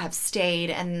friends that have stayed,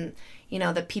 and, you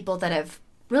know, the people that have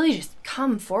really just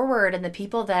come forward, and the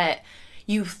people that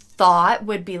you thought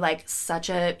would be like such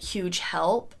a huge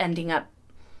help ending up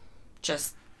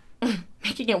just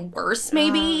making it worse,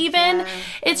 maybe even. Yeah.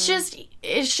 It's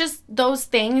just those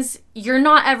things you're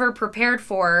not ever prepared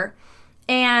for,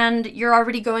 and you're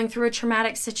already going through a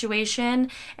traumatic situation.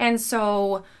 And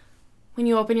so when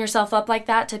you open yourself up like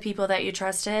that to people that you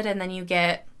trusted, and then you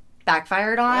get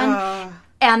backfired on,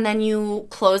 and then you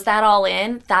close that all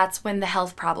in, that's when the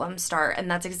health problems start.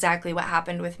 And that's exactly what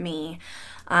happened with me.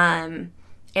 In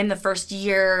the first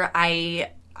year,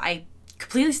 I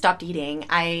completely stopped eating.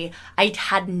 I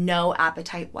had no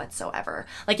appetite whatsoever.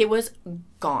 Like, it was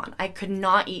gone. I could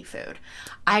not eat food.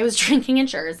 I was drinking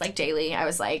Ensures, like, daily. I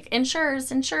was like,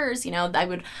 Ensures, you know. I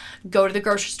would go to the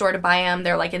grocery store to buy them.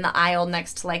 They're, like, in the aisle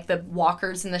next to, like, the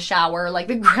walkers in the shower, like,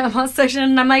 the grandma section.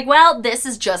 And I'm like, well, this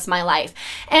is just my life.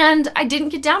 And I didn't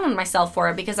get down on myself for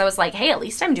it because I was like, hey, at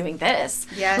least I'm doing this.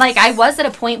 Yes. Like, I was at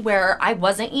a point where I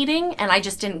wasn't eating and I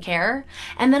just didn't care.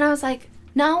 And then I was like,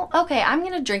 no, okay, I'm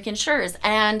going to drink Ensures.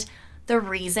 And the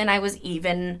reason I was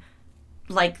even,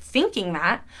 like, thinking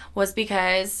that was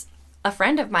because a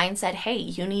friend of mine said, hey,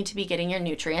 you need to be getting your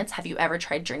nutrients. Have you ever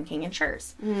tried drinking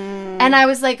Ensures? And I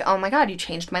was like, oh my God, you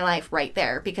changed my life right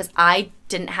there, because I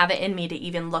didn't have it in me to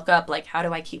even look up, like, how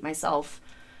do I keep myself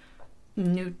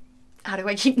how do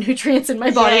I keep nutrients in my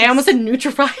body? Yes. I almost said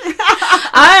nutrified.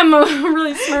 I'm a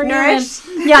really smart nourished.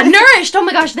 Yeah, nourished. Oh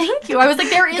my gosh, thank you. I was like,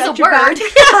 there is a word.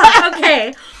 Yeah,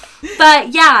 okay.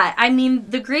 But yeah, I mean,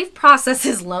 the grief process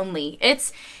is lonely.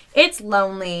 It's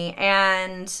lonely,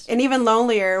 and even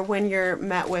lonelier when you're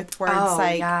met with words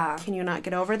can you not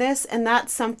get over this? And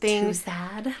that's something too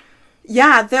sad.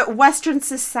 Yeah, that Western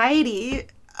society,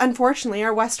 unfortunately,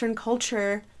 our Western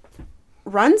culture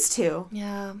runs to.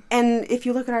 Yeah. And if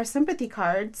you look at our sympathy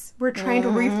cards, we're trying to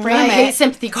reframe I it hate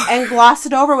sympathy cards. and gloss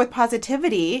it over with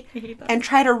positivity and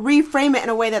try to reframe it in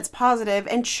a way that's positive.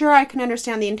 And sure, I can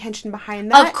understand the intention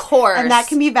behind that. Of course. And that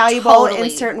can be valuable in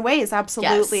certain ways,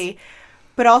 absolutely. Yes.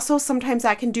 But also sometimes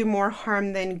that can do more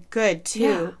harm than good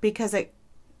too, because it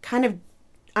kind of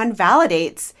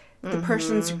unvalidates the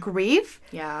person's grief,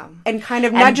 and kind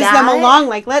of nudges them along,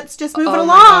 like, let's just move it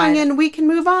along, and we can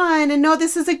move on, and no,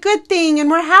 this is a good thing,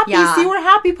 and we're happy. See, we're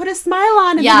happy. Put a smile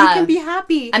on, and then we can be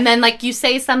happy. And then, like, you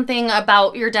say something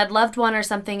about your dead loved one or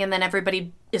something, and then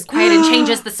everybody is quiet and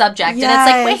changes the subject, and it's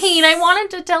like, wait, I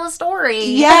wanted to tell a story.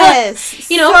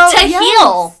 Yes, you know, to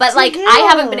heal, but like, I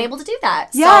haven't been able to do that.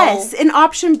 Yes, and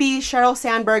option B, Sheryl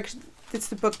Sandberg. It's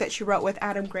the book that she wrote with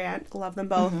Adam Grant. Love them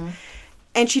both.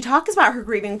 And she talks about her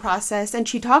grieving process, and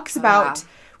she talks about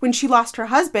when she lost her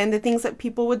husband, the things that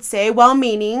people would say,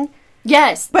 well-meaning.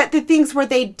 Yes. But the things where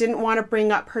they didn't want to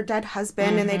bring up her dead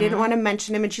husband, and they didn't want to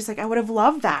mention him, and she's like, I would have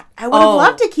loved that. I would have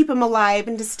loved to keep him alive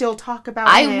and to still talk about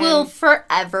him. I will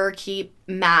forever keep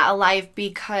Matt alive,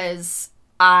 because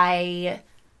I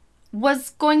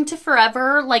was going to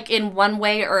forever, like, in one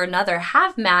way or another,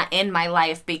 have Matt in my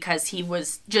life, because he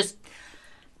was just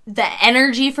the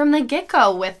energy from the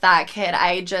get-go with that kid.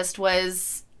 I just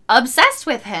was obsessed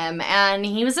with him, and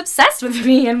he was obsessed with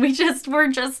me, and we just were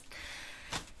just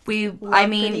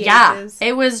ages.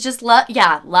 It was just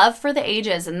love for the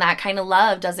ages, and that kind of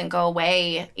love doesn't go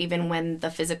away even when the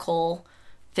physical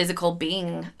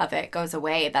being of it goes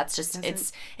away. That's just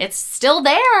it's still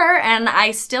there, and I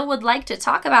still would like to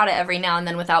talk about it every now and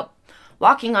then without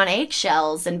walking on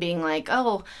eggshells and being like,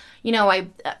 oh, you know,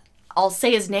 I'll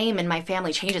say his name, and my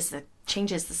family changes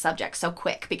the subject so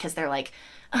quick, because they're like,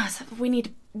 so we need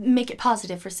to make it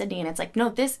positive for Sydney. And it's like, no,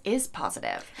 this is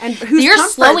positive. And you're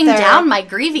slowing down my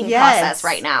grieving process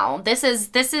right now. This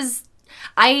is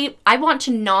I want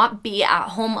to not be at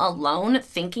home alone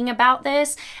thinking about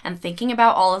this and thinking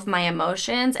about all of my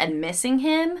emotions and missing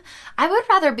him. I would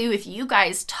rather be with you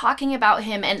guys talking about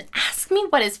him, and ask me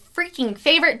what his freaking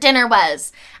favorite dinner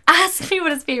was. Ask me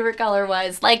what his favorite color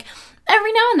was. Like,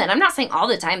 every now and then. I'm not saying all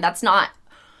the time. That's not,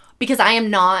 because I am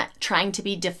not trying to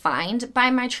be defined by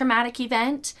my traumatic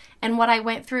event and what I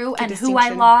went through and who I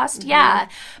lost. Yeah.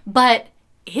 But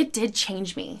it did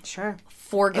change me. Sure.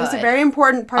 For good. It was a very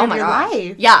important part of your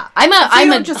life. Yeah. I'm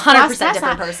a 100%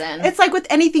 different person. It's like with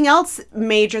anything else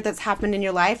major that's happened in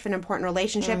your life, an important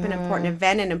relationship, an important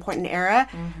event, an important era.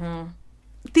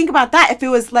 Think about that. If it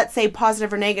was, let's say,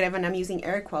 positive or negative, and I'm using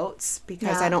air quotes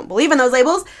because I don't believe in those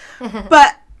labels,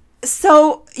 but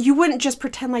so you wouldn't just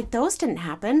pretend like those didn't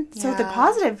happen. So the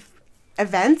positive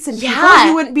events and people,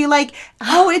 you wouldn't be like,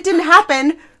 oh, it didn't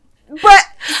happen. But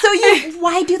so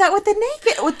why do that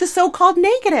with the so-called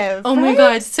negative? Oh my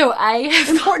God. So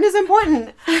important is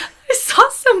important. I saw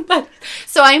somebody.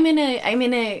 So I'm in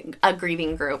a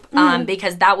grieving group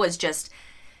because that was just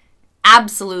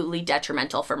absolutely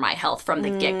detrimental for my health from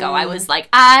the get-go. I was like,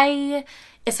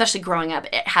 especially growing up,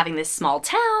 having this small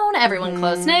town, everyone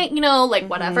close-knit, you know, like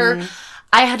whatever.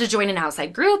 I had to join an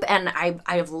outside group, and I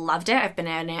have loved it. I've been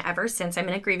in it ever since. I'm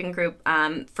in a grieving group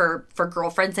for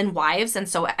girlfriends and wives, and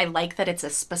so I like that it's a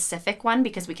specific one,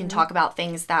 because we can talk about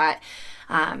things that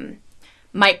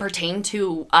might pertain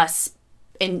to us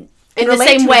in the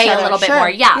same way a little bit more.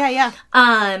 Yeah.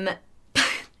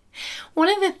 One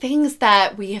of the things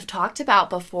that we have talked about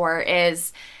before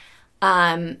is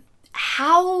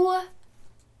how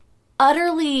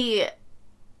utterly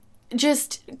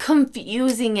just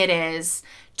confusing it is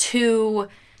to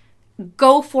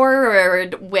go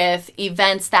forward with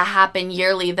events that happen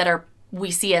yearly that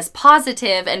we see as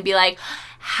positive and be like,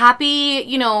 happy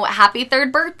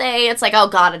third birthday. It's like, oh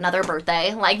God, another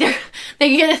birthday. Like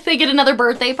they get another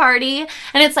birthday party.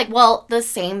 And it's like, well, the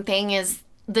same thing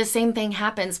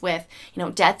happens with,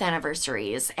 death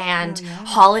anniversaries and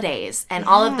holidays and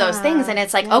all of those things. And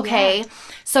it's like, okay,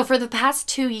 so for the past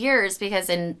 2 years, because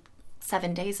in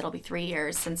 7 days, it'll be 3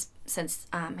 years since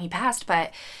he passed,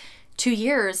 but 2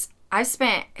 years, I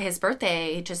spent his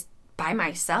birthday just by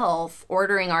myself,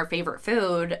 ordering our favorite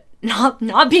food,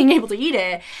 not being able to eat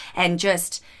it, and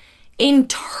just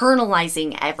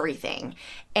internalizing everything.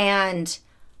 And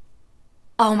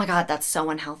oh my God, that's so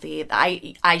unhealthy.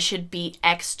 I should be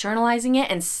externalizing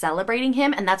it and celebrating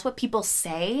him. And that's what people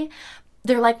say.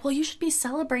 They're like, well, you should be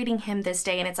celebrating him this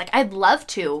day. And it's like, I'd love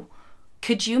to.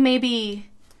 Could you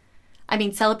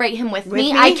celebrate him with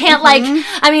me? I can't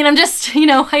I'm just,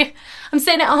 I'm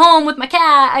sitting at home with my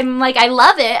cat. I'm like, I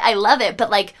love it.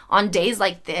 But like on days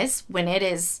like this, when it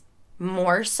is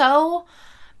more so,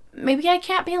 maybe I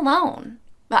can't be alone.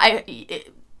 But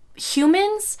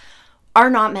humans are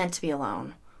not meant to be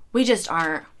alone. We just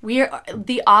aren't. We are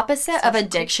the opposite of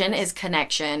addiction is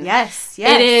connection. Yes.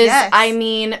 It is.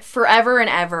 Yes. Forever and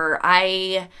ever.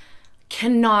 I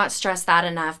cannot stress that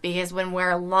enough, because when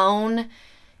we're alone,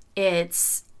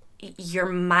 it's your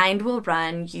mind will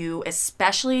run you,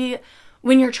 especially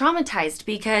when you're traumatized,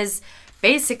 because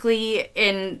basically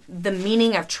in the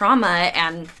meaning of trauma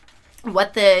and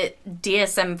what the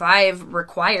DSM-5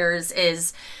 requires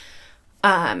is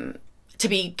to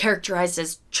be characterized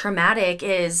as traumatic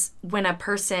is when a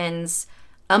person's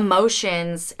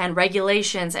emotions and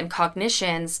regulations and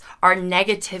cognitions are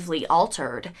negatively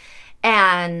altered.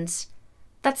 And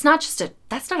that's not a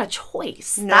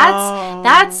choice. No.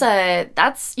 That's like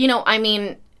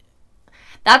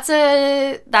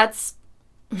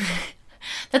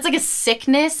a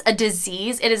sickness, a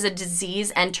disease. It is a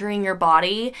disease entering your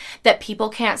body that people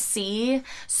can't see.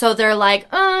 So they're like,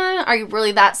 are you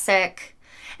really that sick?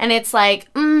 And it's like,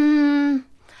 I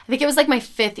think it was like my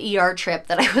 5th ER trip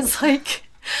that I was like,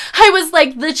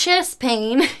 the chest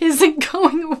pain isn't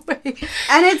going away.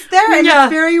 And it's there, and it's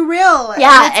very real.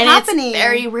 Yeah, and it's happening. It's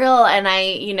very real. And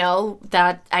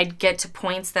that I'd get to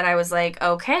points that I was like,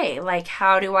 okay, like,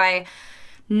 how do I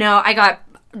know? I got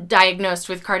diagnosed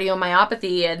with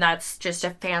cardiomyopathy, and that's just a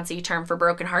fancy term for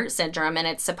broken heart syndrome. And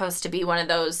it's supposed to be one of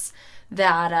those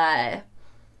that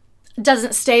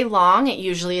doesn't stay long. It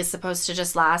usually is supposed to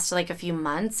just last like a few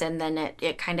months, and then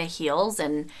it kind of heals.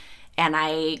 And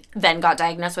I then got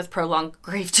diagnosed with prolonged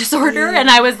grief disorder, and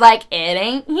I was like, it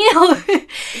ain't healed.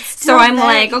 So I'm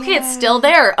like, okay, it's still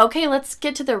there. Okay, let's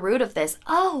get to the root of this.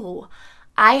 Oh,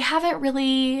 I haven't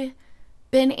really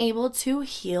been able to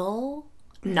heal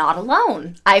not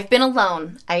alone. I've been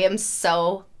alone. I am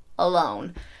so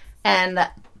alone. And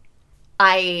that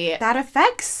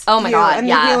affects oh my God, and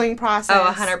the healing process.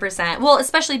 Oh, 100%. Well,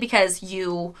 especially because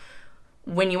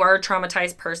when you are a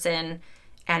traumatized person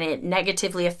and it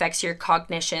negatively affects your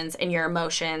cognitions and your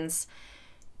emotions,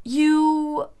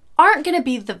 you aren't going to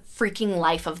be the freaking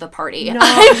life of the party. No,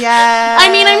 yeah.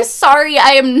 I'm sorry.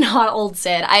 I am not old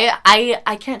Sid.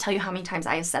 I can't tell you how many times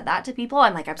I have said that to people.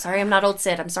 I'm like, I'm sorry I'm not old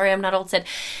Sid. I'm sorry I'm not old Sid.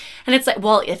 And it's like,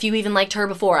 well, if you even liked her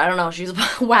before, I don't know. She was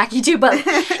wacky too. But,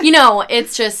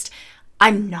 it's just,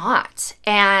 I'm not.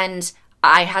 And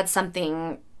I had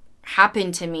something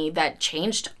happen to me that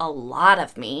changed a lot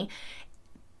of me,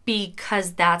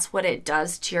 because that's what it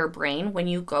does to your brain when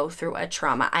you go through a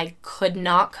trauma. I could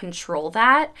not control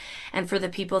that. And for the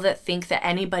people that think that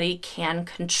anybody can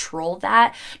control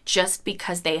that just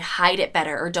because they hide it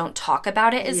better or don't talk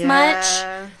about it as much,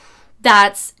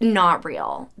 that's not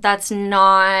real. It's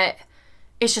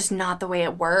just not the way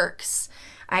it works.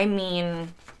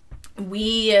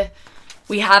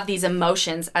 We have these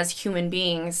emotions as human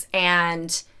beings,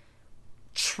 and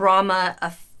trauma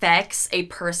affects a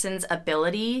person's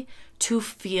ability to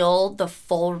feel the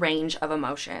full range of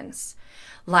emotions.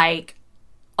 Like,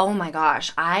 oh my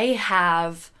gosh, I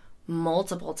have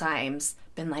multiple times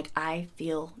been like, I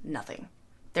feel nothing.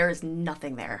 There is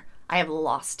nothing there. I have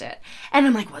lost it. And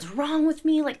I'm like, what's wrong with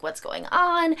me? Like, what's going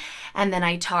on? And then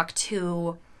I talk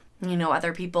to,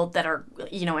 other people that are,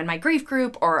 in my grief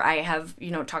group, or I have,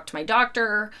 talked to my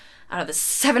doctor out of the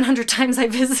 700 times I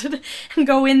visit and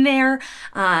go in there.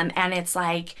 And it's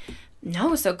like,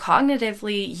 no, so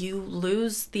cognitively you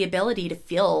lose the ability to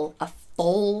feel a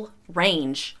full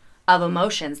range of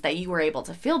emotions that you were able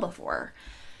to feel before.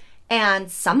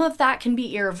 And some of that can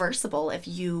be irreversible if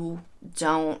you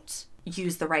don't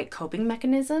use the right coping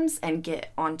mechanisms and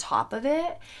get on top of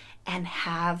it. and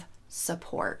have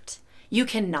support. You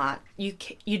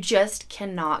just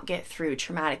cannot get through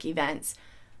traumatic events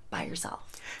by yourself.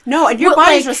 No, and your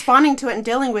body's responding to it and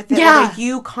dealing with it, whether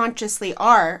you consciously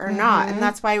are or not. And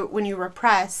that's why when you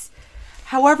repress,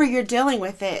 however you're dealing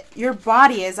with it, your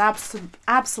body is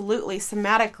absolutely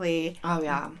somatically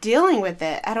dealing with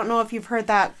it. I don't know if you've heard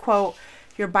that quote,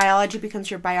 your biology becomes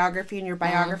your biography and your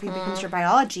biography becomes your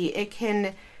biology. It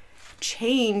can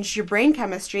change your brain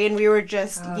chemistry, and we were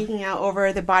just geeking out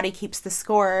over The Body Keeps the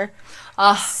Score.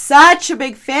 Such a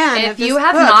big fan of this book. If you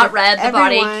have not read The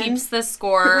Body Keeps the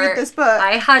Score, read this book.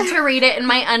 I had to read it in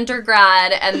my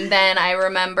undergrad, and then I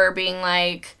remember being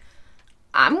like,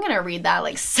 I'm going to read that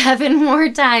like 7 more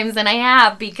times than I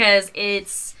have, because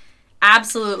it's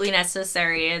absolutely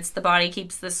necessary. It's The Body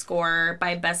Keeps the Score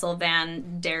by Bessel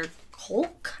van der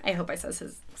Kolk. I hope I said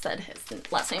his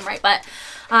last name right, but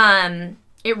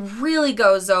it really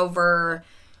goes over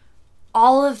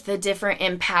all of the different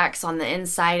impacts on the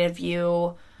inside of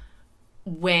you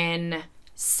when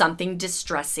something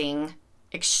distressing,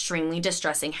 extremely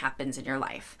distressing happens in your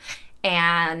life.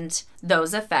 And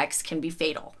those effects can be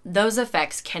fatal. Those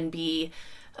effects can be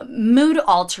mood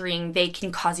altering. They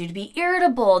can cause you to be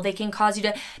irritable. They can cause you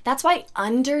to... That's why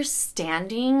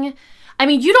understanding... I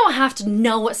mean, you don't have to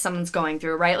know what someone's going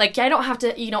through, right? Like, I don't have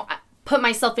to, put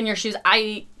myself in your shoes.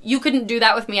 You couldn't do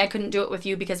that with me. I couldn't do it with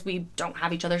you because we don't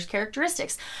have each other's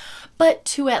characteristics. But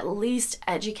to at least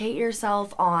educate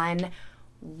yourself on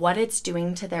what it's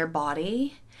doing to their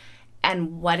body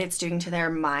and what it's doing to their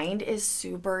mind is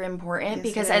super important. Yes,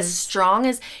 because as strong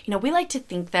as, we like to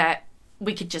think that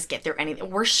we could just get through anything.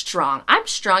 We're strong. I'm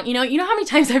strong. You know how many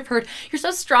times I've heard, you're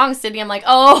so strong, Sydney. I'm like,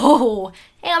 oh,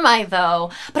 am I though?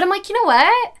 But I'm like, you know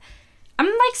what? I'm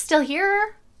like still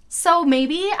here. So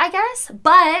maybe, I guess,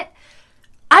 but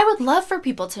I would love for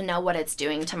people to know what it's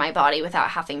doing to my body without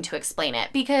having to explain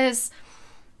it, because,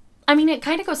 I mean, it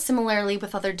kind of goes similarly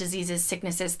with other diseases,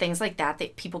 sicknesses, things like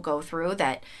that people go through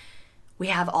that we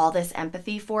have all this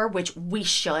empathy for, which we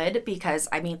should, because,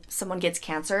 I mean, someone gets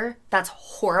cancer, that's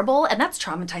horrible, and that's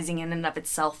traumatizing in and of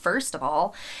itself, first of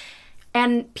all,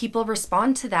 and people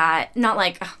respond to that, not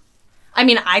like... I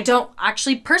mean, I don't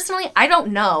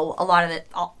know a lot of it,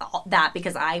 all that,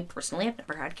 because I personally have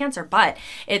never had cancer, but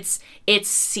it's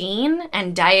seen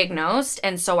and diagnosed,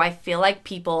 and so I feel like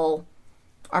people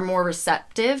are more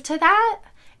receptive to that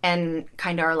and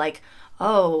kind of are like,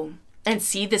 oh, and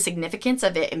see the significance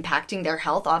of it impacting their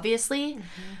health, obviously.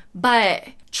 Mm-hmm. But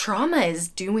trauma is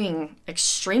doing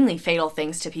extremely fatal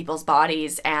things to people's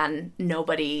bodies, and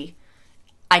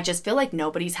I just feel like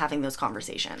nobody's having those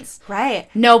conversations. Right.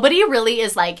 Nobody really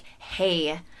is like,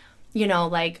 hey,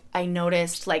 like, I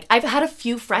noticed, like, I've had a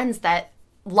few friends that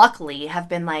luckily have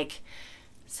been like,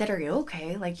 Sid, are you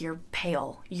okay? Like, you're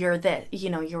pale. You're this,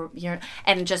 you're,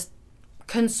 and just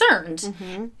concerned.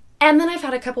 Mm-hmm. And then I've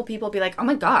had a couple people be like, oh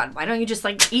my God, why don't you just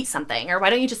like eat something? Or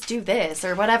why don't you just do this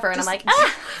or whatever? And I'm like,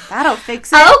 that'll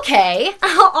fix it. Okay.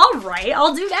 All right.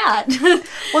 I'll do that.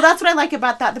 Well, that's what I like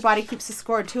about that. The Body Keeps the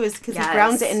Score too, is because he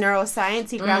grounds it in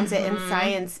neuroscience. He grounds it in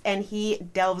science, and he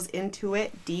delves into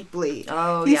it deeply.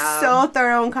 Oh, He's so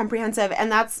thorough and comprehensive.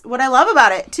 And that's what I love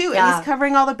about it too. Yeah. And he's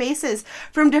covering all the bases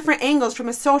from different angles, from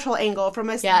a social angle, from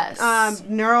a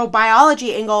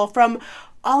neurobiology angle, from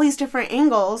all these different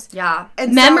angles. Yeah.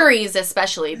 And memories,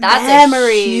 especially. That's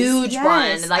a huge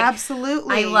one. Like,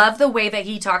 absolutely. I love the way that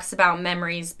he talks about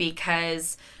memories,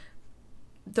 because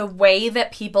the way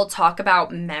that people talk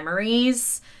about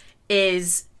memories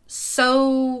is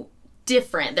so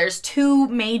different. There's 2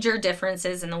 major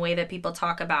differences in the way that people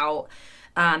talk about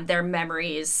their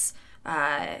memories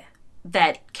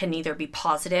that can either be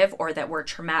positive or that were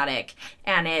traumatic.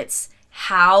 And it's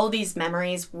how these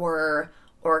memories were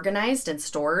organized and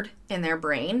stored in their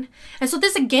brain. And so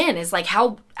this again is like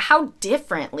how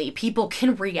differently people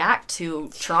can react to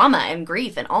trauma and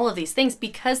grief and all of these things,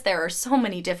 because there are so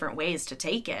many different ways to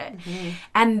take it. Mm-hmm.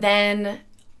 And then,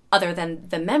 other than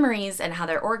the memories and how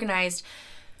they're organized,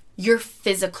 your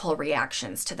physical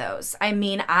reactions to those. I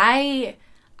mean, I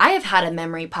have had a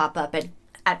memory pop up and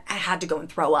I had to go and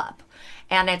throw up.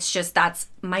 And it's just, that's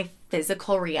my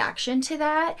physical reaction to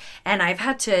that. And I've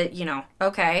had to,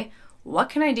 okay, what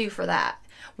can I do for that?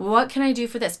 What can I do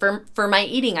for this? For my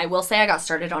eating, I will say I got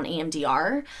started on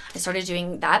EMDR. I started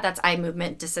doing that. That's eye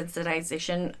movement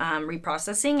desensitization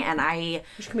reprocessing. And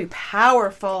which can be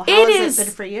powerful. How has it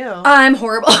been for you? I'm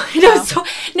horrible.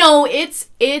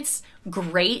 It's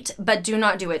great, but do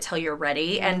not do it till you're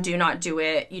ready. Mm-hmm. And do not do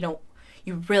it, you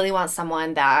really want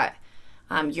someone that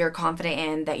you're confident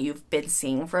in, that you've been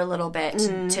seeing for a little bit,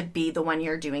 to be the one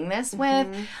you're doing this with.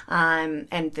 And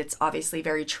it's obviously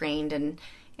very trained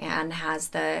and has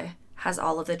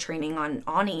all of the training on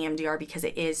EMDR, because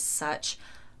it is such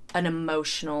an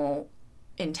emotional,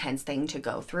 intense thing to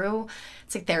go through.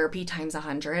 It's like therapy times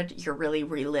 100. You're really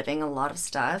reliving a lot of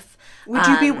stuff. Would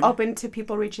you be open to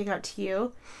people reaching out to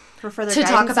you for further to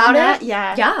guidance talk about on that? it?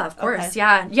 Yeah, of course.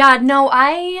 Okay. Yeah. No,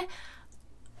 I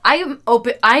am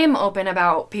open. I am open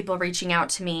about people reaching out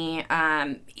to me,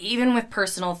 even with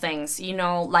personal things. You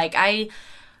know, like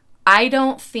I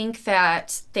don't think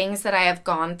that things that I have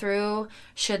gone through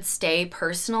should stay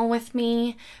personal with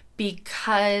me,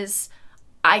 because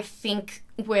I think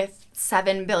with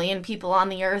 7 billion people on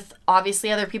the earth,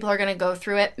 obviously other people are going to go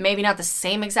through it. Maybe not the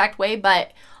same exact way,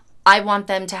 but I want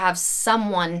them to have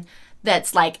someone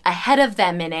that's like ahead of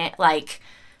them in it, like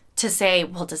to say,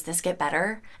 well, does this get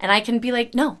better? And I can be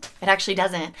like, no, it actually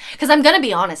doesn't. Because I'm going to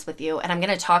be honest with you, and I'm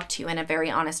going to talk to you in a very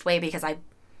honest way, because I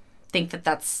think that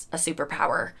that's a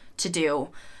superpower to do.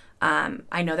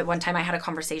 I know that one time I had a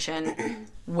conversation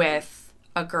with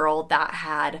a girl that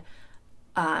had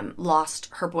lost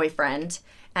her boyfriend,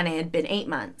 and it had been 8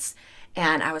 months.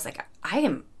 And I was like, I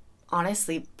am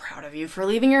honestly proud of you for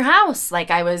leaving your house. Like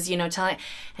I was, telling,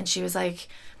 and she was like,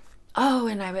 oh,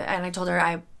 and I told her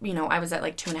I was at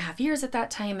like 2.5 years at that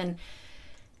time.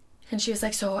 And she was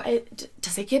like, so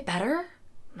does it get better?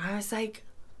 And I was like,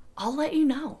 I'll let you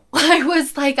know. I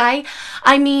was like,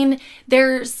 I mean,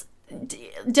 there's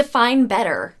define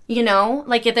better,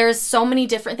 like there's so many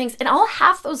different things, and I'll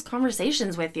have those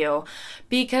conversations with you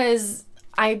because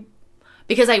I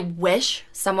wish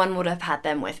someone would have had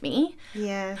them with me.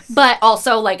 Yes. But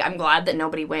also, like, I'm glad that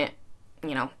nobody went,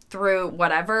 through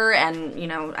whatever, and,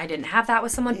 I didn't have that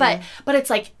with someone. Yeah. But it's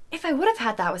like, if I would have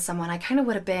had that with someone, I kind of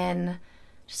would have been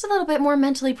just a little bit more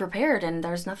mentally prepared, and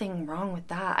there's nothing wrong with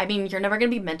that. I mean, you're never going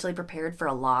to be mentally prepared for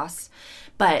a loss,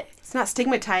 but it's not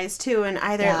stigmatized too, and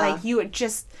either like you would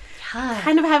just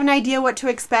kind of have an idea what to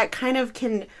expect, kind of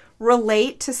can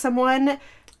relate to someone,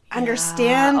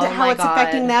 understand how it's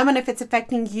affecting them, and if it's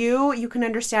affecting you, you can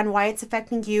understand why it's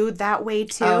affecting you that way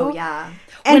too. Oh yeah.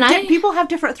 And people have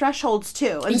different thresholds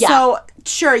too. And so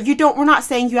sure, we're not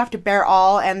saying you have to bear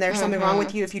all and there's something wrong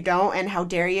with you if you don't, and how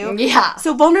dare you. Yeah.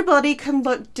 So vulnerability can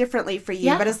look differently for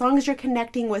you, but as long as you're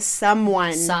connecting with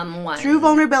someone through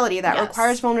vulnerability, that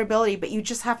requires vulnerability, but you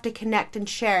just have to connect and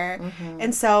share.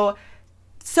 And so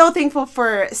thankful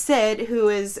for Sid, who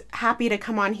is happy to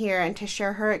come on here and to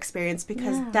share her experience,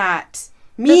 because that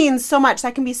means so much.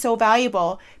 That can be so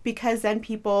valuable, because then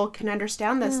people can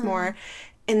understand this more.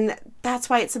 And that's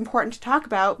why it's important to talk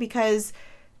about, because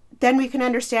then we can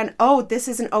understand, oh, this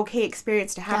is an okay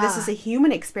experience to have. This is a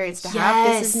human experience to have.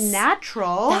 This is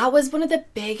natural. That was one of the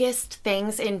biggest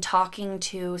things in talking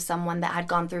to someone that had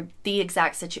gone through the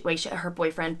exact situation, her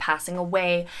boyfriend passing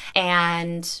away.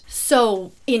 And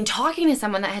so in talking to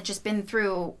someone that had just been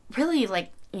through really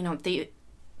like, the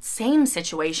same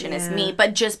situation as me,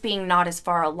 but just being not as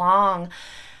far along,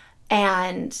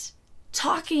 and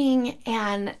talking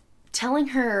and telling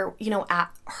her, at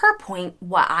her point,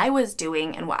 what I was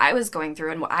doing and what I was going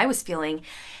through and what I was feeling,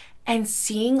 and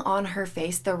seeing on her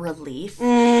face the relief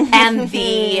and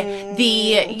the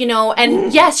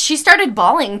and yes, she started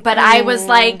bawling, but I was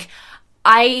like,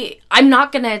 I'm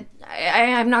not gonna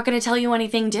tell you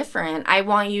anything different. I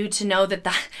want you to know that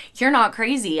you're not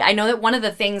crazy. I know that one of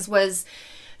the things was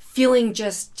feeling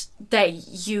just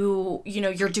that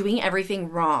you're doing everything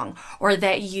wrong, or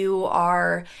that you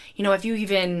are, if you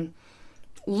even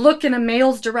look in a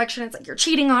male's direction, it's like you're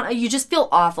cheating on. You just feel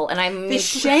awful, and the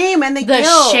shame and the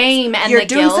guilt. Shame and you're the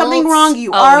doing guilt. something wrong.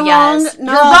 You are wrong.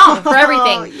 No. You're wrong for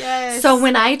everything. Yes. So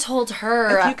when I told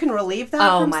her, if you can relieve that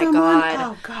from someone,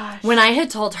 oh gosh. When I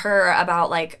had told her about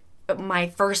like my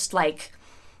first like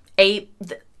 8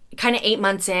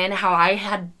 months in, how I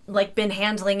had like been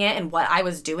handling it and what I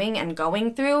was doing and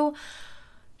going through,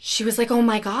 she was like, oh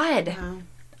my God. Yeah.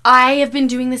 I have been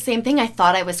doing the same thing. I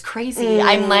thought I was crazy.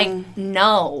 I'm like,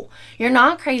 no, you're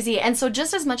not crazy. And so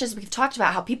just as much as we've talked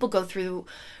about how people go through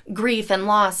grief and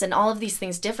loss and all of these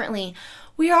things differently,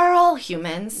 we are all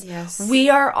humans. Yes. We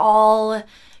are all,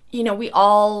 we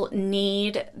all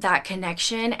need that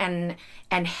connection and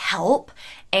help.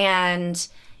 And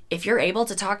if you're able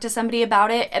to talk to somebody about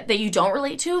it that you don't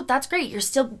relate to, that's great. You're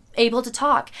still able to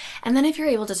talk. And then if you're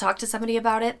able to talk to somebody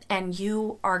about it and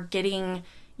you are getting,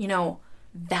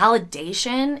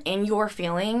 validation in your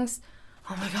feelings,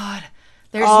 oh my God,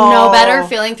 there's no better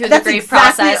feeling through the grief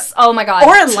process. Oh my God.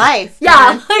 Or in life.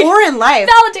 Yeah. Or in life.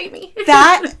 Validate me.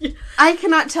 That, I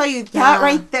cannot tell you, that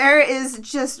right there is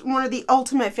just one of the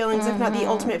ultimate feelings, if not the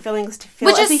ultimate feelings to feel.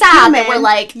 Which is as a sad human. that we're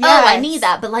like, I need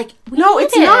that, but like,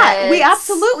 it's not. We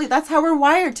absolutely, that's how we're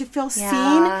wired, to feel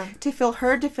seen, to feel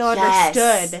heard, to feel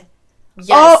understood.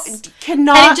 Yes.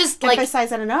 Cannot and it just, emphasize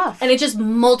that enough. And it just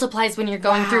multiplies when you're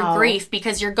going through grief,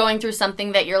 because you're going through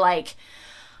something that you're like,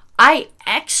 I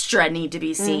extra need to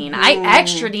be seen. I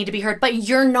extra need to be heard. But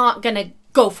you're not going to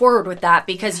go forward with that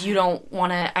because you don't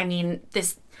want to, I mean,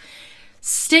 this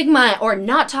stigma or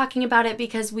not talking about it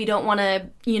because we don't want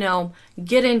to,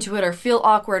 get into it or feel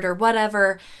awkward or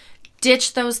whatever.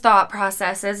 Ditch those thought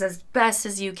processes as best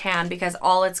as you can, because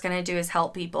all it's going to do is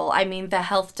help people. I mean, the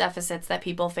health deficits that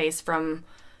people face from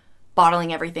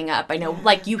bottling everything up. I know,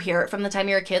 you hear it from the time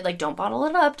you're a kid, don't bottle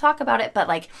it up, talk about it.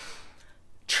 But,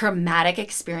 traumatic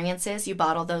experiences, you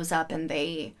bottle those up and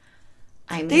they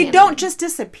don't just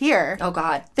disappear. Oh,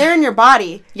 God. They're in your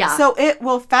body. Yeah. So it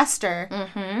will fester.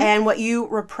 Mm-hmm. And what you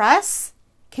repress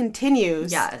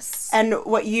continues. Yes. And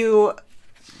what you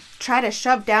try to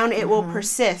shove down, it will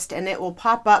persist, and it will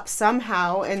pop up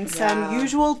somehow in some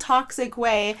usual toxic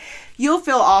way. You'll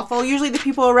feel awful. Usually the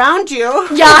people around you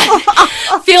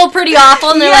feel pretty awful,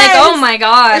 and they're like, oh my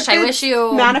gosh, I wish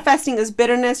you... Manifesting as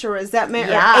bitterness or resentment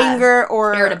or anger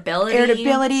or...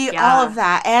 Irritability, all of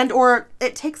that. And or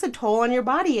it takes a toll on your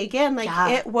body. Again,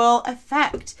 it will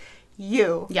affect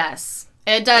you. Yes.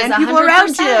 It does, and 100%. People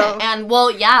around you. And,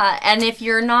 and if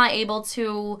you're not able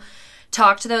to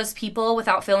talk to those people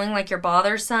without feeling like you're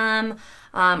bothersome,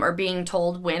 or being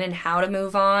told when and how to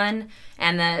move on,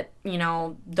 and that,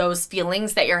 those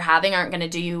feelings that you're having aren't going to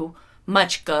do you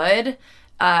much good.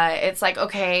 It's like,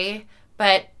 okay,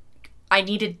 but I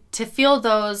needed to feel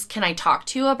those. Can I talk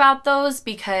to you about those?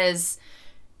 Because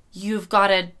you've got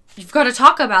to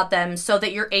talk about them so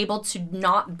that you're able to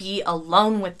not be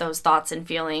alone with those thoughts and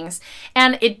feelings.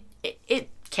 And it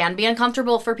can be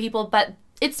uncomfortable for people, but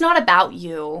it's not about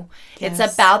you. Yes.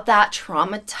 It's about that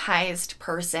traumatized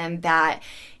person that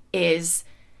is,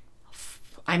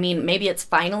 maybe it's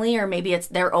finally, or maybe it's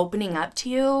they're opening up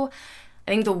to you.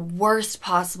 I think the worst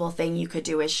possible thing you could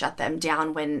do is shut them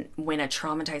down when a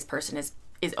traumatized person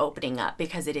is opening up,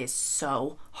 because it is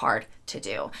so hard to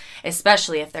do,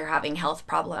 especially if they're having health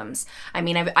problems. I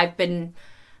mean, I've been...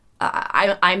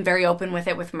 I'm very open with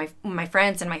it with my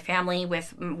friends and my family,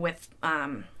 with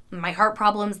my heart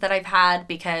problems that I've had,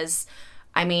 because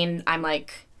I'm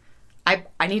like,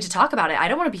 I need to talk about it. I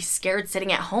don't want to be scared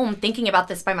sitting at home thinking about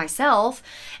this by myself.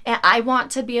 And I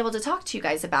want to be able to talk to you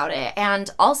guys about it. And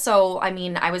also,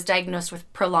 I was diagnosed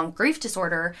with prolonged grief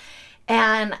disorder.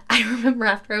 And I remember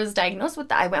after I was diagnosed with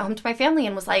that, I went home to my family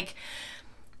and was like,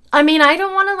 I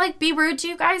don't want to be rude to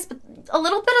you guys, but a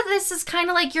little bit of this is kind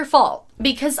of your fault,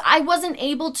 because I wasn't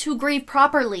able to grieve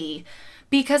properly.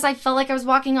 Because I felt like I was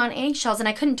walking on eggshells and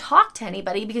I couldn't talk to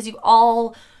anybody, because you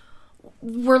all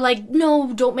were like,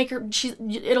 no, don't make her,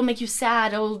 it'll make you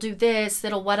sad, it'll do this,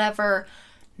 it'll whatever.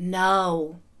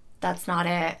 No, that's not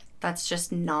it. That's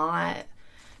just not,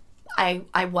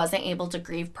 I wasn't able to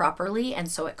grieve properly, and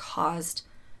so it caused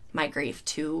my grief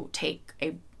to take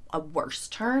a worse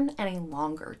turn and a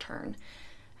longer turn.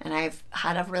 And I've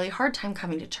had a really hard time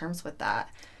coming to terms with that.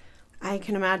 I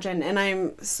can imagine, and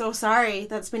I'm so sorry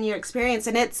that's been your experience.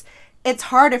 And it's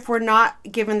hard if we're not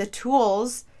given the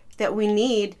tools that we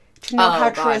need to know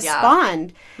how to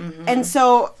respond. Yeah. Mm-hmm. And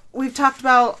so we've talked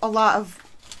about a lot of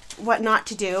what not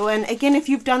to do. And again, if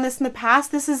you've done this in the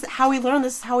past, this is how we learn.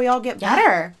 This is how we all get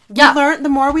better. Yeah. The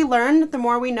more we learn, the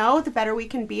more we know, the better we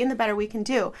can be and the better we can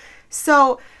do.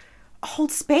 So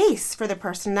hold space for the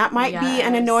person. That might be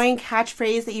an annoying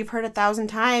catchphrase that you've heard 1,000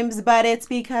 times, but it's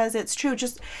because it's true.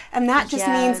 And that just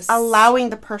means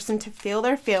allowing the person to feel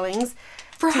their feelings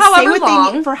for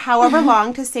however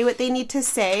long, to say what they need to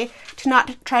say, to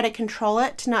not try to control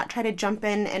it, to not try to jump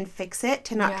in and fix it,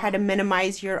 to not try to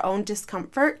minimize your own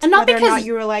discomfort, and not whether or not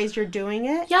you realize you're doing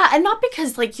it. Yeah, and not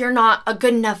because you're not a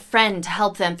good enough friend to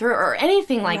help them through or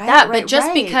anything like that, but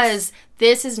just because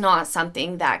this is not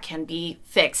something that can be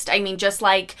fixed. Just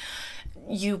like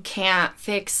you can't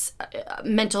fix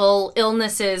mental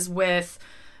illnesses with,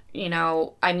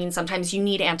 sometimes you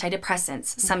need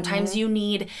antidepressants. Sometimes you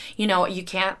need, you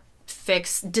can't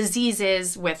fix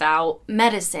diseases without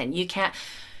medicine. You can't.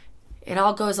 It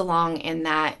all goes along in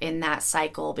that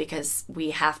cycle, because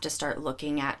we have to start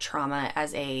looking at trauma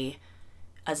as a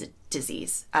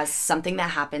disease, as something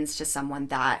that happens to someone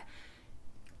that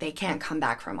they can't come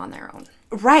back from on their own.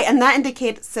 Right, and that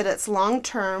indicates that it's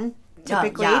long-term,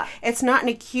 typically. It's not an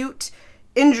acute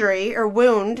injury or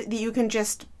wound that you can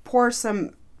just pour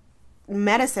some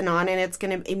medicine on and it's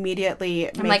going to immediately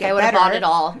make it better. I would have bought it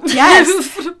all.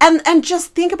 Yes. And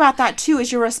just think about that, too,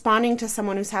 as you're responding to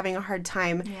someone who's having a hard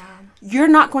time. Yeah. You're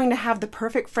not going to have the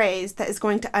perfect phrase that is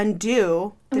going to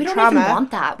undo the trauma. We don't even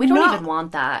want that. We don't even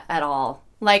want that at all.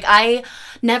 Like, I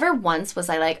never once was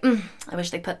I like, I wish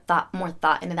they put more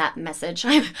thought into that message.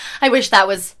 I wish that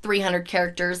was 300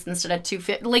 characters instead of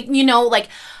 250. Like, you know, like,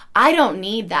 I don't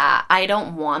need that. I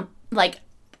don't want, like,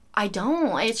 I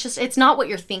don't. It's just, it's not what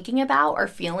you're thinking about or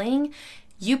feeling.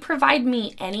 You provide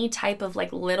me any type of,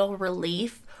 like, little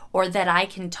relief or that I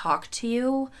can talk to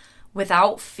you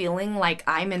without feeling like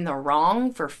I'm in the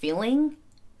wrong for feeling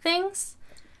things.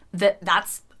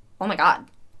 That's, oh my God.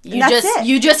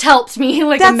 You just helped me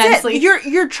like that's immensely.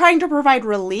 You're trying to provide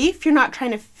relief. You're not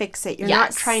trying to fix it. You're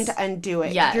not trying to undo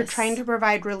it. Yes. You're trying to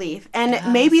provide relief. And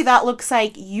maybe that looks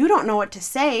like you don't know what to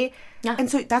say. Yeah. And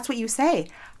so that's what you say.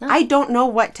 Yeah. I don't know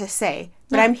what to say,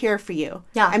 but I'm here for you.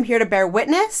 Yeah. I'm here to bear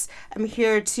witness. I'm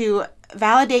here to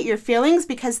validate your feelings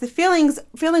because the feelings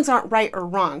aren't right or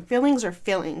wrong. Feelings are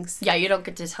feelings. Yeah, you don't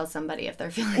get to tell somebody if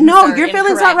their feelings No, are your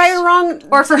feelings aren't right or wrong.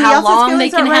 Or for how long they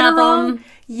can have them.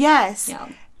 Yes. Yeah.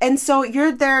 And so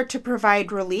you're there to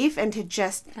provide relief and to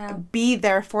just be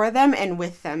there for them and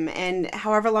with them and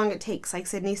however long it takes, like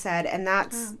Sydney said. And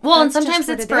that's and sometimes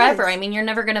it's forever. I mean, you're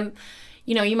never going to,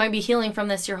 you know, you might be healing from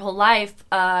this your whole life,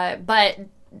 but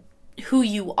who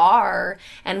you are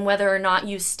and whether or not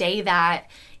you stay that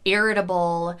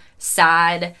irritable,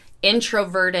 sad,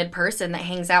 introverted person that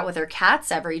hangs out with her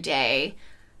cats every day,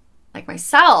 like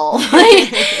myself,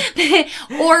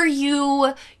 or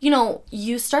you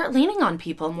start leaning on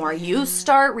people more. You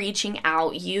start reaching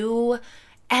out.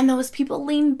 And those people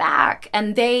lean back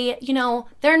and they, you know,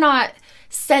 they're not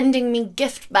sending me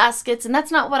gift baskets and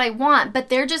that's not what I want, but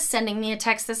they're just sending me a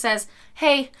text that says,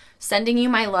 hey, sending you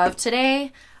my love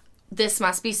today. This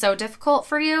must be so difficult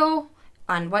for you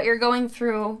on what you're going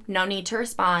through. No need to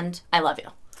respond. I love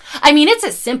you. I mean, it's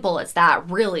as simple as that,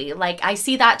 really. Like, I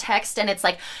see that text and it's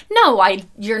like, no,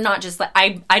 you're not just like,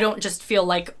 I don't just feel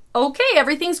like, okay,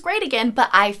 everything's great again, but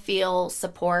I feel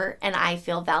support and I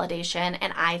feel validation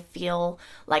and I feel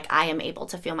like I am able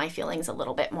to feel my feelings a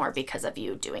little bit more because of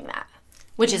you doing that,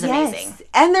 which is amazing.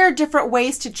 And there are different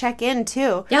ways to check in,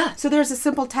 too. Yeah. So there's a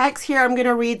simple text here. I'm going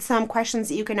to read some questions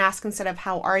that you can ask instead of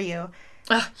how are you?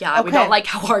 We don't like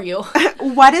how are you?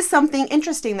 What is something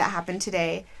interesting that happened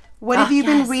today? What have you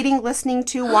been reading, listening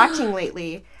to, watching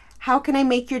lately? How can I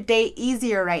make your day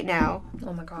easier right now?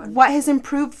 Oh my God. What has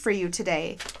improved for you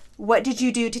today? What did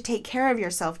you do to take care of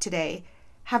yourself today?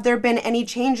 Have there been any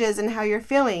changes in how you're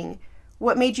feeling?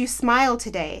 What made you smile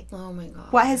today? Oh my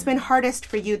God. What has been hardest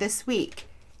for you this week?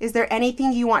 Is there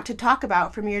anything you want to talk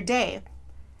about from your day?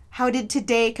 How did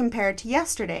today compare to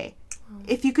yesterday?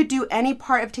 If you could do any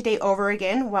part of today over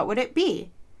again, what would it be?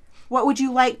 What would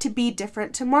you like to be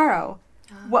different tomorrow?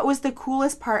 What was the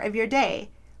coolest part of your day?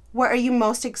 What are you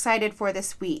most excited for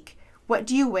this week? What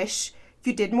do you wish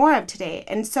you did more of today?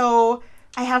 And so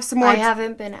I have some more. I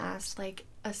haven't been asked like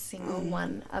a single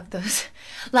one of those.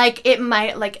 Like it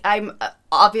might, like I'm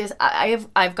obvious.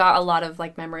 I've got a lot of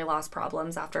like memory loss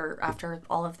problems after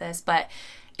all of this, but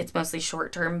it's mostly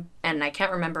short term and I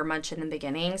can't remember much in the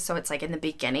beginning. So it's like in the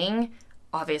beginning,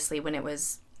 obviously when it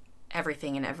was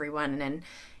everything and everyone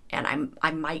and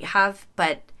I might have,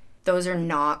 but those are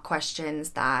not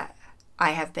questions that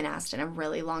I have been asked in a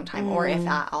really long time, or if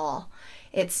at all.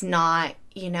 It's not,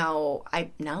 you know,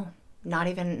 not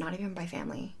even by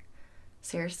family.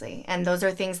 Seriously. And those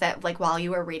are things that, like, while you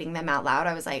were reading them out loud,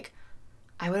 I was like,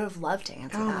 I would have loved to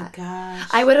answer that. Oh, my gosh.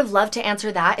 I would have loved to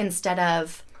answer that instead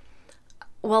of,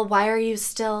 well, why are you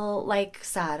still, like,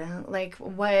 sad? Like,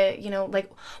 what, you know,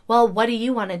 like, well, what do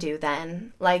you want to do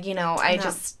then? Like, you know, I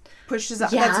just... pushes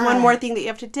up. Yeah. That's one more thing that you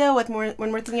have to deal with, one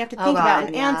more thing you have to think about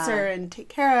and answer and take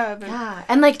care of.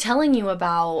 And like telling you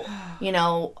about, you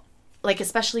know, like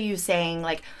especially you saying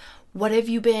like, what have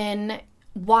you been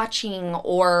watching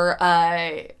or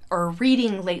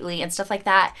reading lately and stuff like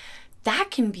that.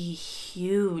 That can be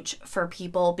huge for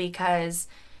people because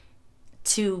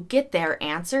to get their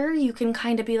answer, you can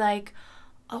kind of be like,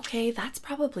 okay, that's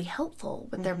probably helpful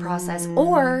with their process.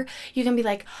 Or you can be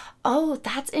like, oh,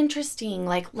 that's interesting.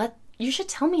 Like, you should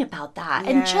tell me about that.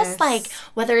 Yes. And just like,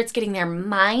 whether it's getting their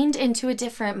mind into a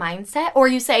different mindset or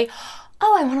you say,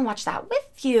 oh, I want to watch that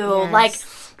with you. Yes.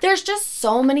 Like, there's just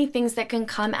so many things that can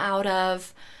come out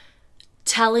of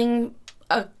telling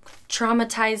a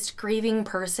traumatized, grieving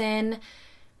person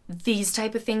these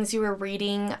type of things you were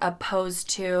reading opposed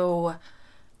to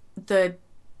the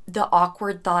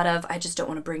awkward thought of, I just don't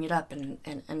want to bring it up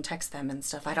and text them and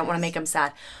stuff. I don't want to make them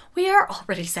sad. We are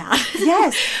already sad.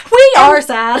 Yes. We are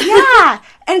sad. Yeah.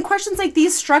 And questions like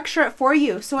these structure it for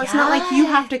you. So it's not like you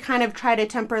have to kind of try to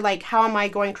temper, like, how am I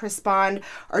going to respond?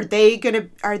 Are they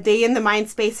in the mind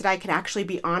space that I can actually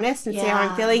be honest and say how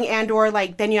I'm feeling? And or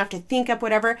like, then you have to think up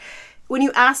whatever. when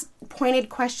you ask pointed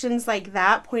questions like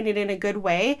that, pointed in a good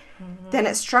way, then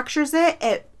it structures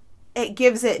it. It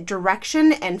gives it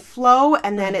direction and flow,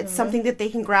 and then it's something that they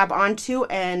can grab onto,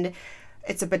 and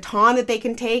it's a baton that they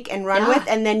can take and run with,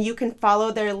 and then you can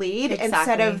follow their lead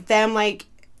instead of them like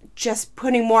just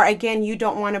putting more. Again, you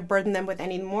don't want to burden them with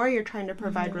any more. You're trying to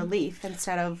provide relief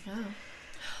instead of...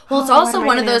 Well, it's also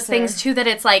one of those things, too, that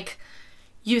it's like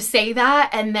you say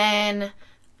that, and then...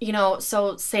 You know,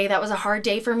 so say that was a hard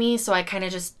day for me, so I kind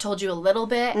of just told you a little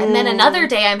bit. And then another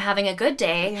day I'm having a good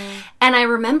day. Yeah. And I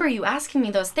remember you asking me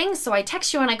those things, so I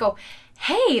text you and I go,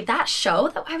 hey, that show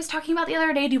that I was talking about the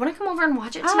other day, do you want to come over and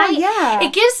watch it tonight? Yeah.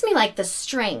 It gives me, like, the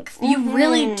strength. You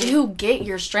really do get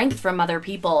your strength from other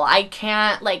people. I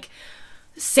can't, like,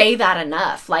 say that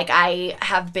enough. Like, I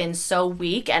have been so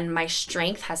weak, and my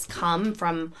strength has come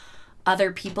from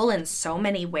other people in so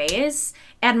many ways.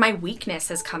 And my weakness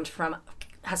has came from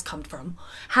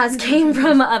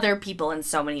other people in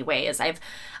so many ways.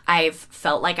 I've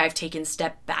felt like I've taken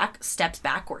steps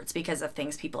backwards because of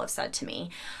things people have said to me.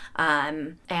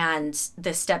 And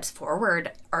the steps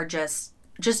forward are just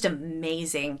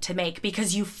amazing to make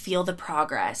because you feel the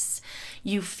progress.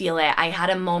 You feel it. I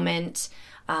had a moment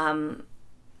a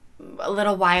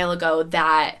little while ago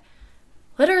that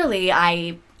literally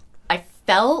I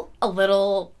felt a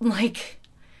little like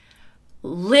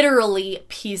literally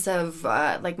piece of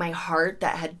like my heart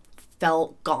that had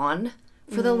felt gone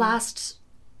for the last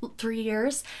 3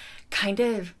 years kind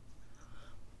of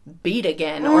beat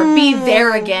again or be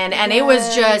there again, and it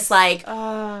was just like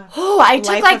I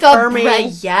took like affirming. A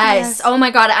breath. Yes. Oh my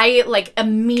God, I like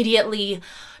immediately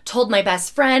told my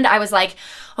best friend. I was like,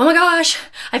 oh my gosh,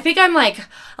 I think I'm like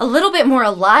a little bit more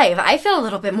alive. I feel a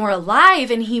little bit more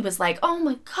alive. And he was like, oh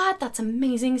my God, that's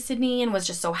amazing, Sydney, and was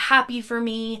just so happy for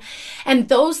me. And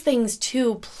those things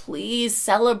too, please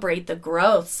celebrate the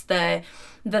growths, the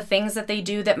things that they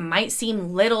do that might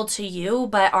seem little to you,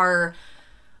 but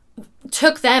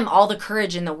took them all the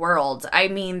courage in the world. I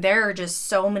mean, there are just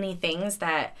so many things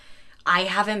that I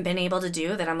haven't been able to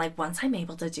do that I'm like, once I'm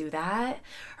able to do that,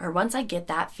 or once I get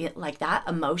that feel like that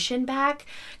emotion back,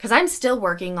 because I'm still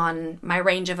working on my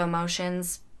range of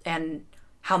emotions and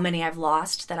how many I've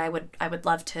lost that I would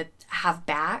love to have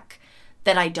back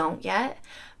that I don't yet,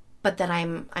 but that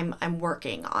I'm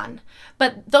working on.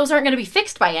 But those aren't going to be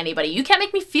fixed by anybody. You can't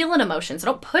make me feel an emotion, so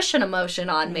don't push an emotion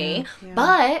on me. Yeah.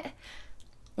 But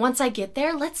once I get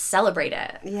there, let's celebrate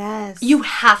it. Yes. You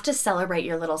have to celebrate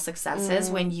your little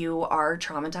successes when you are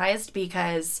traumatized,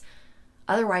 because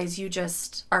otherwise you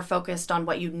just are focused on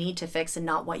what you need to fix and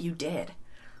not what you did.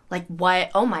 Like,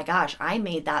 oh my gosh, I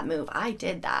made that move. I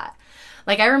did that.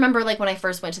 Like, I remember, like, when I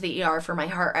first went to the ER for my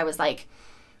heart, I was like,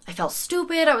 I felt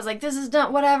stupid. I was like, this is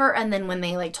not whatever. And then when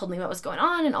they, like, told me what was going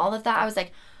on and all of that, I was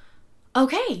like,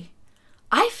 okay,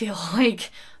 I feel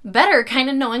like better kind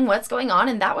of knowing what's going on.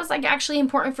 And that was like actually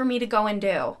important for me to go and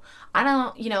do. I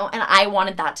don't, and I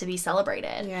wanted that to be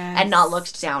celebrated and not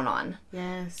looked down on.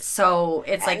 Yes. So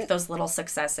it's like those little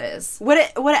successes. Would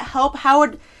it help? How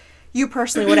would you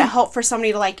personally, would it help for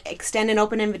somebody to like extend an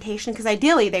open invitation? Because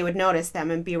ideally they would notice them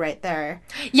and be right there.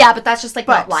 Yeah, but that's just like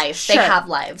not life. Sure. They have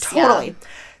lives. Totally. Yeah.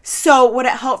 So would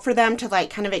it help for them to like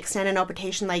kind of extend an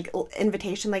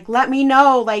invitation, like let me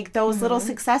know like those little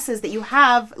successes that you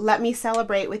have, let me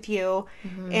celebrate with you,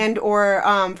 and or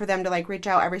for them to like reach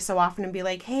out every so often and be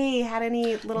like, hey, had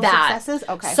any little successes?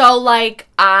 Okay. So like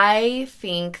I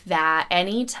think that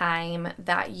anytime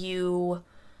that you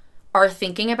are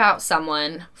thinking about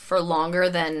someone for longer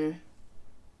than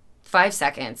 5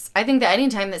 seconds. I think that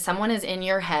anytime that someone is in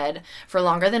your head for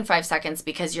longer than 5 seconds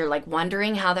because you're like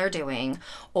wondering how they're doing,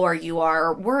 or you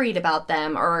are worried about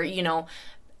them, or,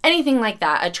 anything like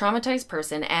that, a traumatized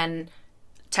person, and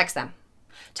text them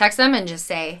and just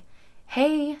say,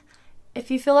 hey,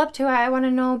 if you feel up to it, I want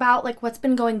to know about like what's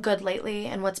been going good lately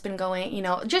and what's been going,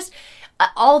 just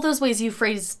all those ways you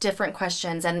phrase different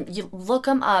questions, and you look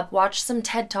them up, watch some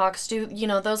TED Talks, do,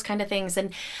 those kind of things.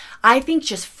 And I think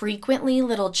just frequently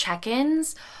little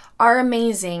check-ins are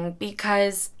amazing,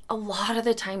 because a lot of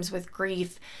the times with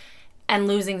grief and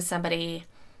losing somebody,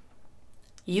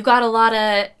 you got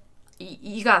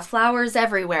flowers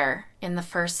everywhere in the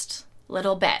first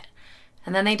little bit,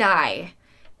 and then they die,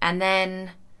 and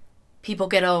then people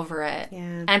get over it,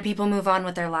 and people move on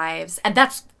with their lives, and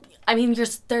that's,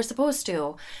 they're supposed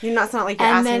to. It's not like you're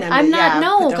asking them. I'm not.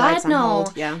 No, put their lives God, no. on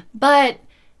hold. Yeah. But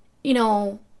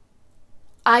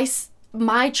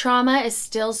my trauma is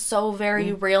still so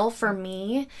very real for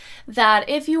me that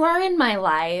if you are in my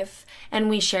life and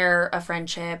we share a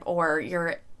friendship or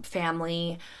your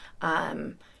family,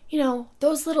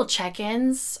 those little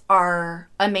check-ins are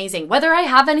amazing, whether I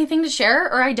have anything to share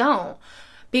or I don't,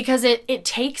 because it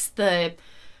takes the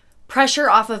pressure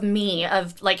off of me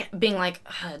of like being like,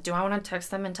 do I want to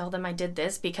text them and tell them I did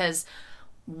this? Because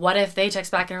what if they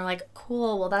text back and are like,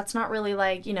 cool, well, that's not really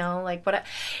like, like what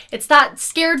it's that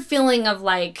scared feeling of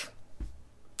like,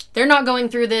 they're not going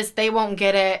through this, they won't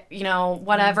get it,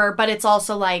 whatever. But it's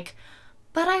also like,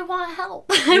 but I want help.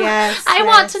 I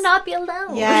want to not be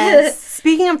alone. Yes.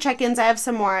 Speaking of check-ins, I have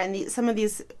some more, and some of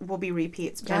these will be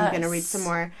repeats, but I'm going to read some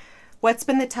more. What's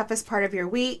been the toughest part of your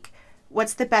week?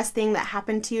 What's the best thing that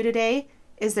happened to you today?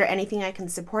 Is there anything I can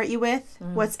support you with?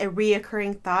 What's a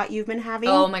reoccurring thought you've been having?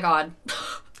 Oh my God.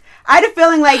 I had a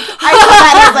feeling like,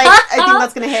 I think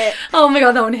that's going to hit. Oh my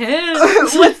God, that one hit.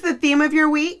 What's the theme of your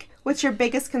week? What's your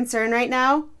biggest concern right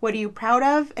now? What are you proud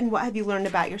of? And what have you learned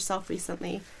about yourself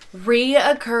recently?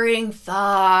 Reoccurring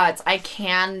thoughts. I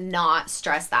cannot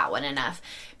stress that one enough,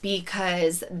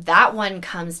 because that one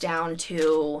comes down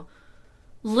to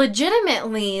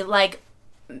legitimately like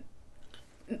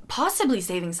possibly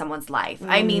saving someone's life.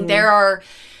 I mean,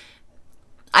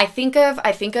 I think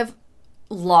of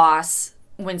loss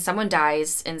when someone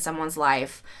dies in someone's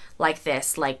life like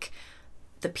this, like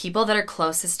the people that are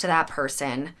closest to that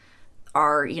person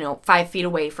are, 5 feet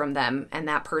away from them, and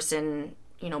that person,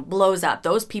 blows up.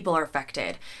 Those people are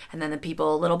affected. And then the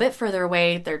people a little bit further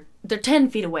away, they're 10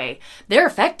 feet away. They're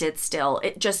affected still.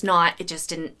 It just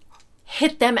didn't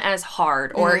hit them as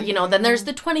hard. Or, then there's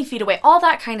the 20 feet away, all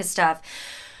that kind of stuff.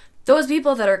 Those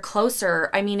people that are closer,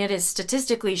 I mean, it is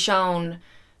statistically shown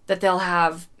that they'll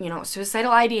have,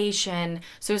 suicidal ideation,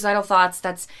 suicidal thoughts.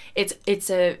 It's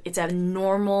a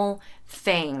normal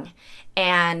thing.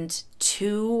 And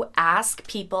to ask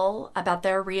people about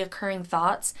their reoccurring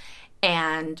thoughts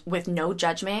and with no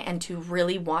judgment, and to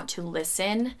really want to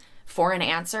listen for an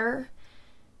answer,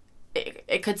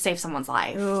 it could save someone's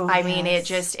life. Ooh, I mean,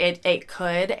 it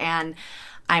could. And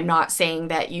I'm not saying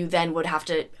that you then would have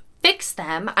to fix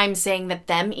them. I'm saying that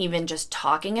them even just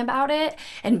talking about it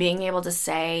and being able to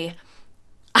say,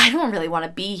 I don't really want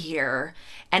to be here,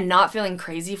 and not feeling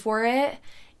crazy for it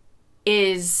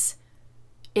is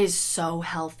so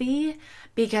healthy,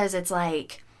 because it's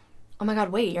like, oh my God,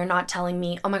 wait, you're not telling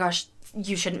me, oh my gosh,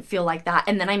 you shouldn't feel like that.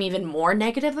 And then I'm even more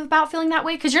negative about feeling that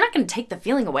way, because you're not going to take the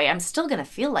feeling away. I'm still going to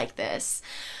feel like this.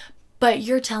 But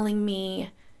you're telling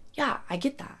me, yeah, I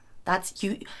get that. That's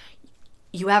you.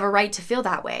 You have a right to feel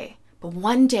that way. But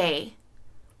one day,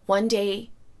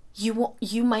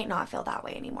 you might not feel that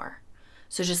way anymore.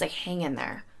 So just like hang in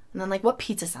there. And then like, what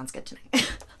pizza sounds good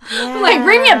tonight? Yeah. Like,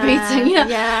 bring me a pizza,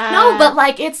 Yeah. No, but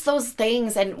like, it's those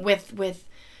things. And with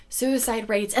suicide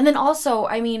rates. And then also,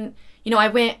 I mean, I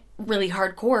went really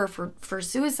hardcore for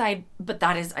suicide, but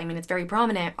that is, I mean, it's very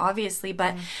prominent, obviously,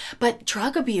 but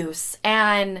drug abuse.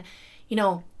 And,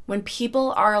 when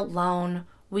people are alone,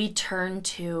 we turn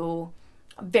to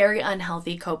very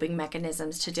unhealthy coping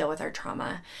mechanisms to deal with our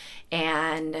trauma.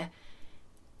 And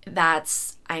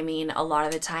that's, I mean, a lot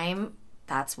of the time,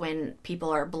 that's when people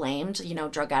are blamed.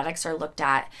 Drug addicts are looked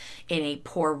at in a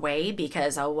poor way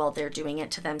because, oh, well, they're doing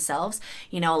it to themselves.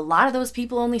 A lot of those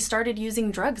people only started using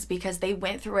drugs because they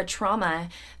went through a trauma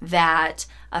that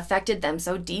affected them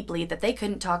so deeply that they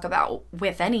couldn't talk about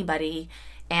with anybody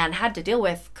and had to deal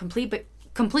with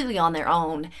completely on their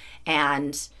own.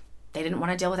 And they didn't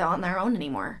want to deal with it on their own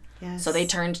anymore. Yes. So they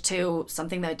turned to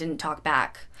something that didn't talk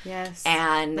back. Yes.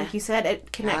 And like you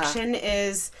said, connection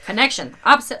is... Connection.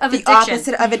 Opposite of addiction. The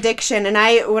opposite of addiction.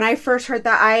 And when I first heard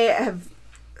that,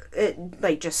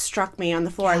 it just struck me on the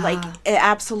floor. Yeah. Like, it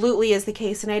absolutely is the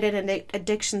case. And I did an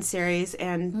addiction series,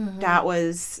 and that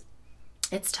was...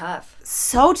 It's tough.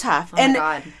 So tough. Oh, my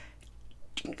God.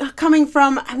 Coming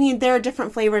from, I mean, there are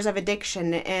different flavors of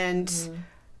addiction, and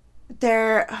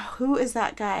who is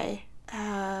that guy?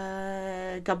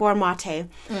 Gabor Mate,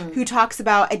 who talks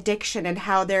about addiction and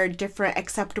how there are different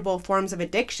acceptable forms of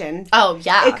addiction. Oh,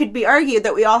 yeah. It could be argued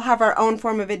that we all have our own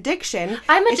form of addiction.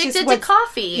 I'm addicted to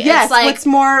coffee. Yes, it's like, what's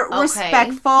more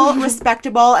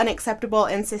respectable, and acceptable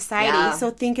in society. Yeah. So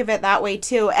think of it that way,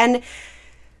 too. And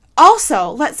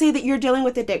also, let's say that you're dealing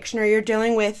with addiction, or you're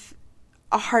dealing with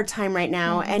a hard time right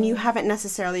now, and you haven't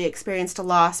necessarily experienced a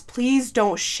loss. Please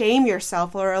don't shame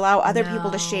yourself or allow other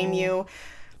people to shame you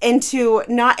into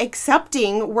not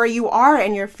accepting where you are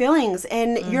and your feelings.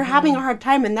 And you're having a hard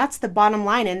time, and that's the bottom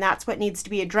line, and that's what needs to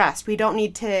be addressed. We don't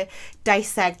need to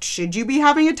dissect, should you be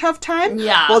having a tough time?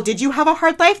 Yeah. Well, did you have a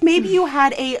hard life? Maybe you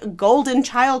had a golden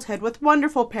childhood with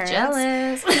wonderful parents.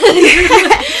 Jealous.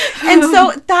 And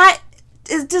so that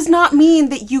it does not mean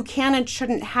that you can and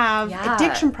shouldn't have Yeah.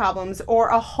 addiction problems or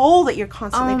a hole that you're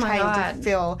constantly Oh my trying God. to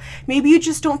fill. Maybe you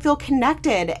just don't feel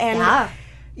connected and Yeah.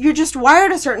 you're just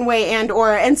wired a certain way and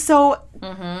so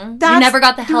that's You never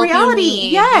got the help reality. you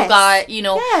need. Yes. You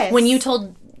got, Yes. when you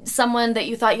told someone that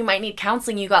you thought you might need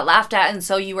counseling, you got laughed at, and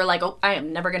so you were like, oh, I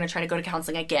am never going to try to go to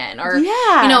counseling again. Or,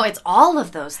 Yeah. it's all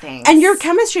of those things. And your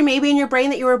chemistry maybe in your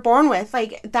brain that you were born with,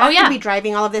 like, that yeah. could be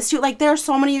driving all of this too. Like, there are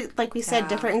so many, like we said, Yeah.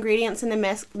 different ingredients in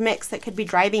the mix that could be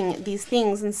driving these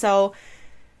things. And so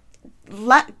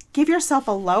give yourself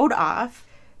a load off.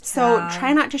 So Yeah.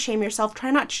 try not to shame yourself. Try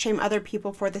not to shame other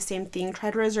people for the same thing. Try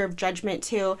to reserve judgment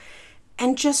too.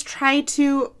 And just try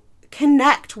to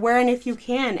connect where and if you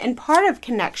can. And part of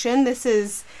connection, this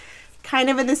is kind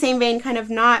of in the same vein, kind of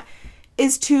not,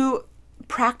 is to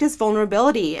practice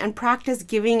vulnerability and practice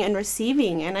giving and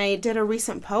receiving. And I did a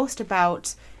recent post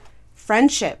about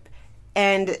friendship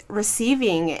and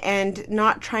receiving and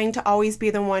not trying to always be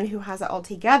the one who has it all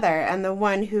together and the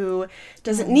one who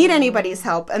doesn't need anybody's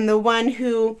help and the one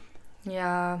who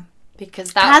Yeah.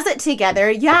 Because has it together.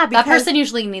 Yeah, because that person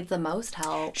usually needs the most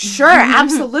help. Sure,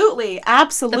 absolutely. The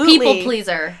Absolutely. people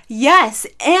pleaser. Yes.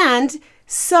 And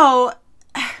so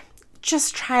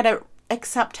just try to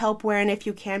accept help where and if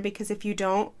you can, because if you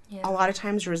don't, a lot of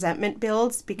times resentment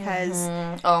builds because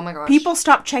Oh my gosh. people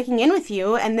stop checking in with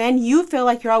you and then you feel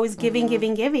like you're always giving.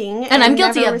 And I'm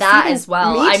guilty never of that receiving. as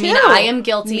well. Me I mean, too. I am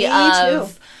guilty Me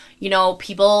of, too.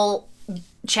 people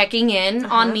checking in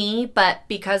on me, but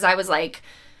because I was like,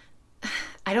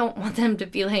 I don't want them to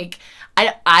be like,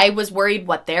 I was worried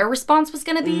what their response was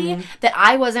going to be, that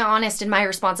I wasn't honest in my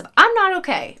response of, I'm not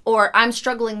okay, or I'm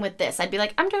struggling with this. I'd be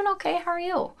like, I'm doing okay, how are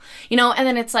you? And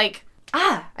then it's like,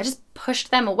 I just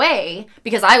pushed them away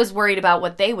because I was worried about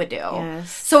what they would do. Yes.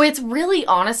 So it's really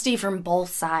honesty from both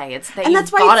sides that And you've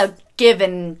that's why got to give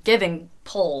and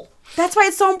pull. That's why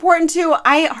it's so important too.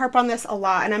 I harp on this a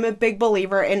lot and I'm a big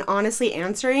believer in honestly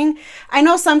answering. I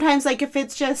know sometimes like if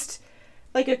it's just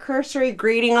like a cursory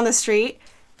greeting on the street,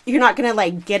 you're not going to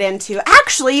like get into,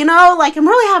 actually, like I'm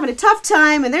really having a tough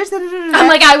time and there's I'm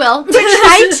like, I will. But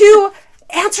try to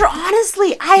answer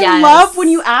honestly. I Yes. love when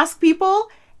you ask people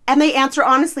and they answer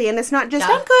honestly and it's not just,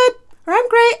 Yeah. I'm good or I'm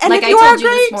great. And Like if I you told are you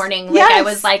great, this morning, like yes. I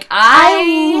was like,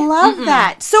 I love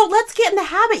that. So let's get in the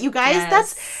habit, you guys.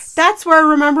 Yes. That's where,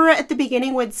 remember at the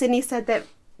beginning when Sydney said that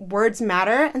words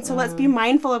matter. And so let's be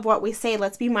mindful of what we say.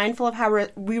 Let's be mindful of how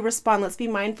we respond. Let's be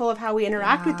mindful of how we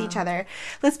interact with each other.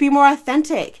 Let's be more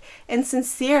authentic and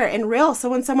sincere and real. So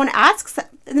when someone asks,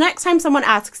 the next time someone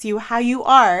asks you how you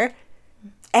are,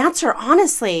 answer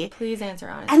honestly. Please answer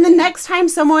honestly. And the next time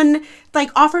someone like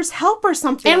offers help or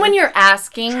something. And when you're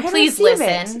asking, try to please receive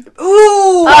listen. it.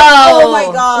 Ooh. Oh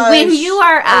my gosh. When you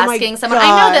are Oh my asking someone, I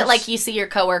know that gosh. like you see your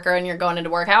coworker and you're going into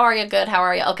work, how are you? Good, how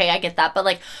are you? Okay, I get that. But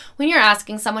like when you're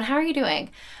asking someone, how are you doing?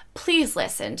 Please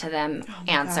listen to them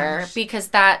answer gosh. because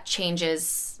that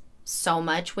changes so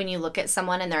much when you look at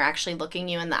someone and they're actually looking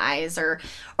you in the eyes or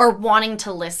wanting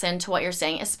to listen to what you're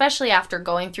saying, especially after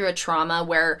going through a trauma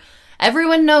where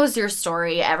everyone knows your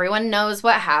story. Everyone knows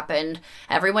what happened.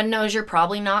 Everyone knows you're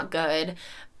probably not good.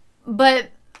 But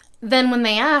then when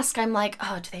they ask, I'm like,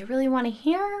 oh, do they really want to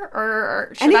hear? Or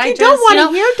should And if I you just, don't want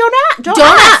to hear, don't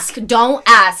ask. Don't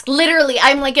ask. Literally,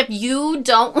 I'm like, if you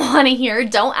don't want to hear,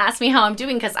 don't ask me how I'm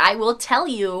doing because I will tell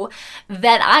you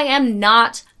that I am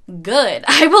not good.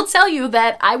 I will tell you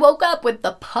that I woke up with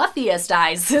the puffiest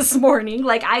eyes this morning.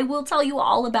 Like, I will tell you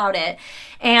all about it.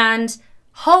 And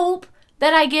hope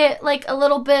that I get like a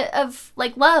little bit of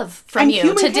like love from And you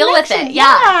human to deal with connection. it.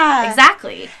 Yeah, Yeah.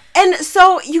 exactly. And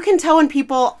so you can tell when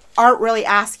people aren't really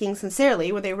asking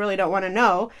sincerely, when they really don't want to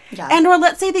know. Yeah. And or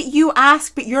let's say that you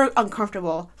ask, but you're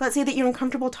uncomfortable. Let's say that you're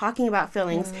uncomfortable talking about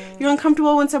feelings. You're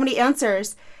uncomfortable when somebody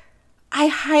answers. I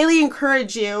highly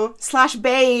encourage you /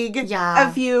 beg Yeah.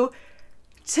 of you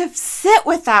to sit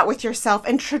with that with yourself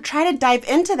and to try to dive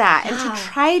into that and to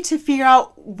try to figure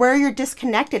out where you're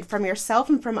disconnected from yourself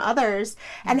and from others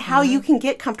and how you can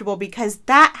get comfortable, because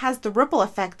that has the ripple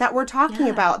effect that we're talking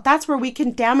about. That's where we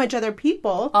can damage other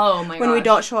people. Oh my when we gosh.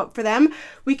 don't show up for them.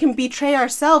 We can betray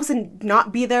ourselves and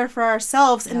not be there for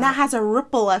ourselves, and that has a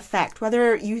ripple effect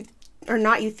whether you or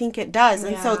not you think it does.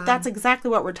 And so Yeah. that's exactly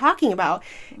what we're talking about,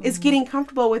 is getting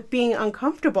comfortable with being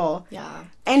uncomfortable. Yeah.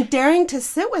 And daring to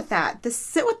sit with that, to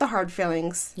sit with the hard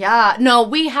feelings. Yeah, no,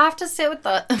 we have to sit with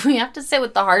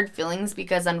the hard feelings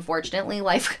because unfortunately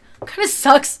life kind of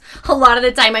sucks a lot of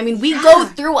the time. I mean, we go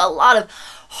through a lot of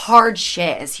hard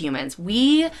shit as humans.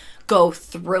 We go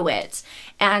through it.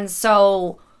 And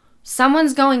so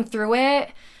someone's going through it.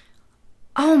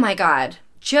 Oh my God.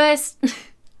 Just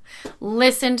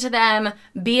listen to them,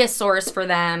 be a source for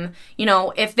them. You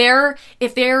know, if they're,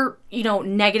 you know,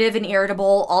 negative and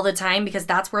irritable all the time because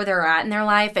that's where they're at in their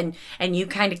life, and you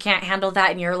kind of can't handle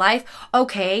that in your life,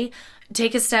 okay,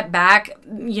 take a step back,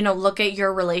 you know, look at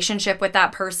your relationship with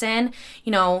that person,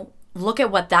 you know, look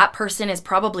at what that person is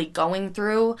probably going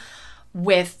through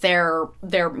with their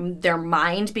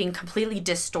mind being completely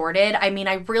distorted. I mean,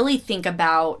 I really think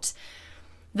about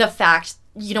the fact,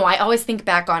 you know, I always think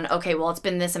back on, okay, well, it's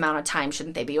been this amount of time.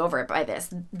 Shouldn't they be over it by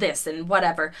this and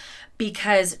whatever?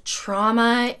 Because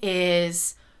trauma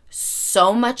is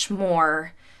so much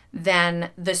more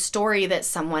than the story that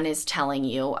someone is telling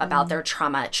you about their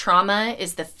trauma. Trauma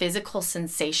is the physical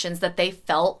sensations that they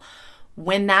felt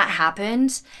when that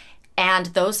happened, and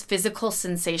those physical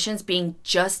sensations being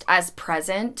just as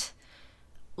present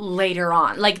later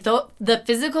on. Like the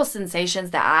physical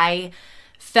sensations that I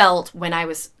felt when I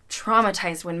was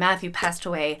traumatized when Matthew passed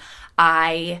away,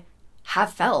 I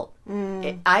have felt.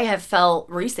 I have felt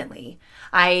recently.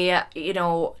 I, you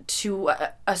know, to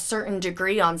a certain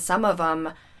degree on some of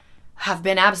them have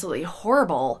been absolutely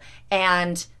horrible.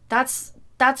 And that's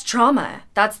trauma.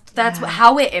 That's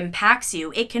how it impacts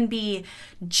you. It can be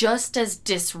just as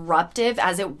disruptive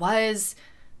as it was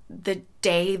the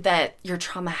day that your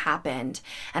trauma happened.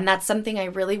 And that's something I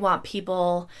really want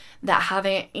people that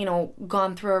haven't, you know,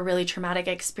 gone through a really traumatic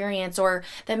experience, or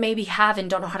that maybe have and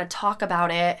don't know how to talk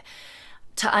about it,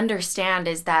 to understand,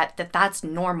 is that's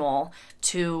normal.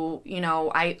 To, you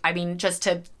know, I mean, just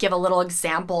to give a little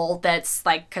example that's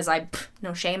like, because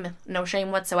no shame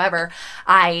whatsoever,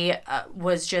 I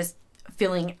was just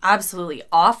feeling absolutely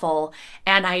awful,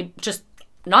 and I just,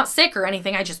 not sick or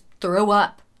anything, I just threw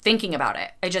up thinking about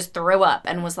it. I just threw up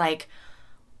and was like,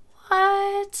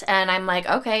 what? And I'm like,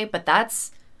 okay, but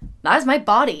that's my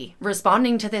body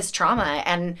responding to this trauma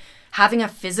and having a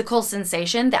physical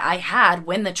sensation that I had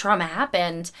when the trauma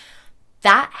happened.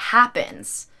 That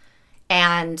happens.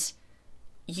 And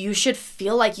you should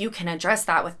feel like you can address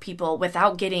that with people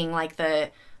without getting like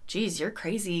the, geez, you're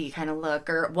crazy kind of look,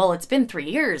 or, well, it's been 3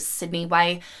 years, Sydney,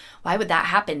 why would that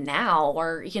happen now?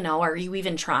 Or, you know, are you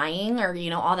even trying? Or, you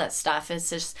know, all that stuff.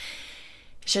 It's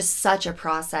just such a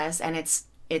process, and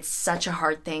it's such a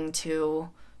hard thing to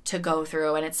go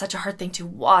through, and it's such a hard thing to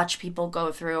watch people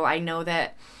go through. I know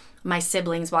that my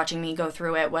siblings watching me go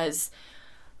through it was,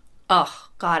 oh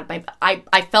God,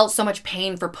 I felt so much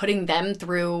pain for putting them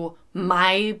through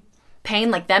my pain,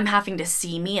 like them having to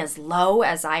see me as low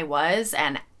as I was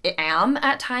and am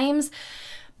at times.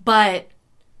 But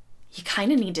you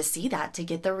kind of need to see that to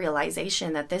get the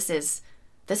realization that this is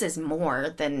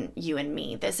more than you and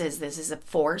me. This is a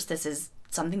force. This is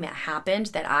something that happened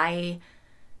that I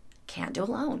can't do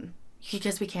alone,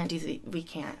 because we can't do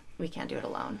it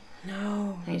alone.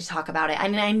 No. I need to talk about it. I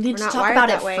mean, I need to talk about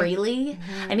it freely.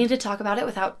 Mm-hmm. I need to talk about it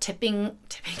without tiptoeing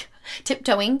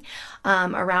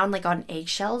around like on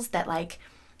eggshells, that like,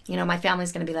 you know, my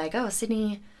family's going to be like, oh,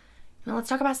 Sydney, you know, let's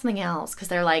talk about something else. Because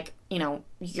they're like, you know,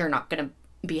 you're not going to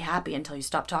be happy until you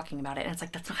stop talking about it. And it's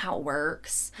like, that's not how it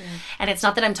works. Yeah. And it's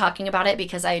not that I'm talking about it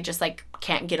because I just like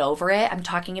can't get over it. I'm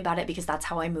talking about it because that's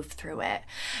how I moved through it.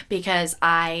 Because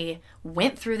I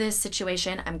went through this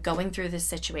situation. I'm going through this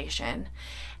situation.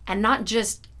 And not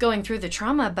just going through the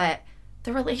trauma, but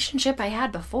the relationship I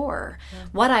had before. Yeah.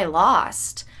 What I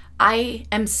lost. I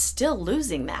am still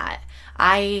losing that.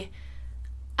 I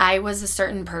was a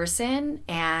certain person,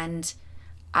 and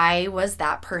I was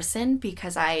that person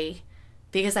because I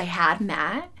had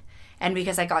Matt, and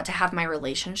because I got to have my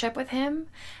relationship with him,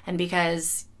 and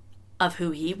because of who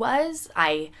he was,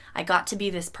 I got to be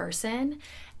this person.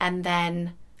 And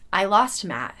then I lost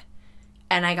Matt,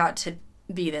 and I got to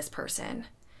be this person,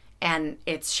 and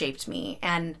it's shaped me.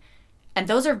 And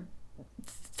those are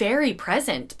very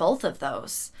present, both of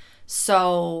those.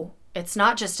 So it's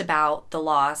not just about the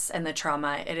loss and the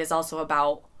trauma. It is also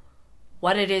about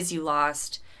what it is you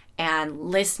lost, and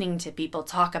listening to people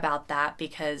talk about that,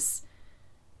 because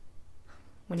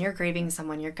when you're grieving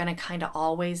someone, you're going to kind of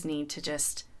always need to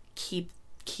just keep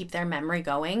their memory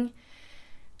going.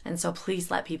 And so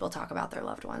please let people talk about their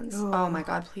loved ones. Oh my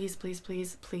God, please, please,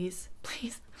 please, please,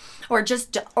 please. Or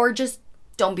just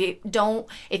don't,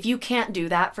 if you can't do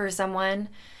that for someone,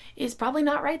 it's probably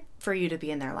not right for you to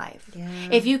be in their life. Yeah.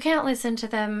 If you can't listen to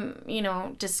them, you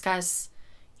know, discuss,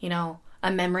 you know, a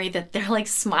memory that they're like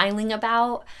smiling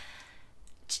about,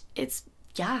 it's,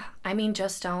 yeah, I mean,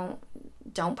 just don't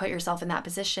put yourself in that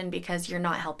position, because you're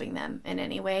not helping them in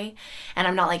any way. And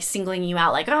I'm not like singling you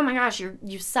out like, oh my gosh,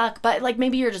 you suck, but like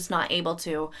maybe you're just not able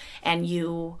to, and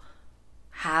you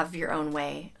have your own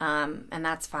way, and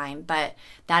that's fine. But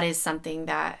that is something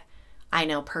that I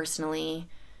know personally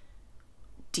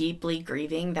deeply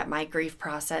grieving that my grief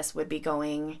process would be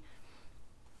going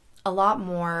a lot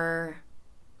more,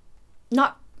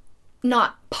 not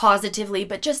positively,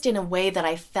 but just in a way that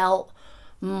I felt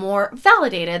more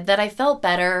validated, that I felt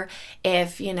better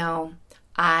if, you know,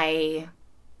 I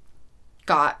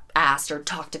got asked or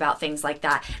talked about things like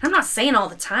that. And I'm not saying all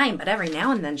the time, but every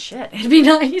now and then, shit, it'd be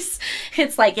nice.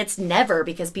 It's like, it's never,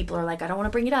 because people are like, I don't want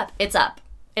to bring it up. It's up.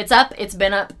 It's up. It's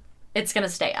been up. It's going to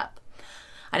stay up.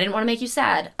 I didn't want to make you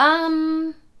sad.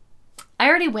 I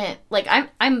already went. Like,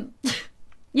 I'm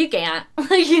you can't.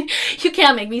 You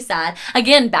can't make me sad.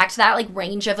 Again, back to that, like,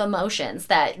 range of emotions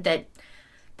that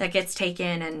gets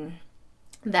taken and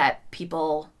that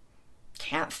people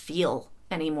can't feel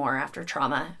anymore after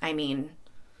trauma. I mean,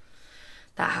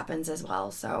 that happens as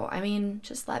well. So, I mean,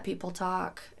 just let people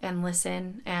talk and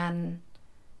listen and,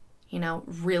 you know,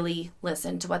 really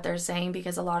listen to what they're saying,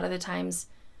 because a lot of the times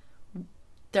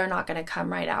they're not going to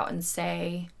come right out and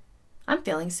say, I'm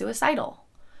feeling suicidal.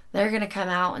 They're going to come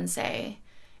out and say,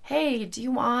 hey, do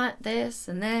you want this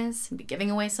and this? And be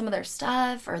giving away some of their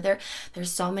stuff. Or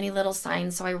there's so many little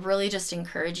signs. So I really just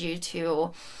encourage you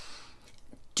to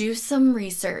do some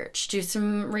research. Do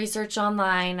some research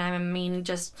online. I mean,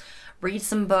 just read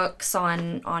some books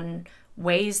on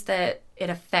ways that it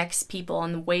affects people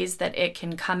and ways that it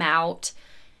can come out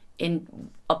in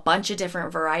a bunch of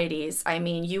different varieties. I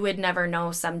mean, you would never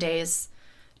know. Some days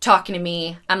talking to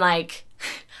me, I'm like,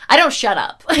 I don't shut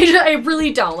up. I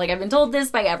really don't. Like, I've been told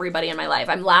this by everybody in my life.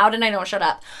 I'm loud and I don't shut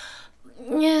up.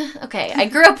 Yeah, okay. I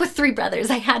grew up with 3 brothers.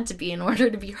 I had to be in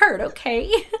order to be heard,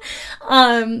 okay?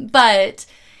 But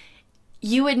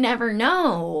you would never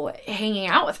know hanging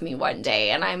out with me one day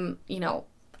and I'm, you know,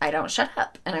 I don't shut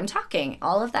up and I'm talking,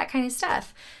 all of that kind of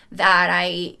stuff, that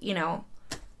I, you know,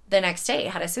 the next day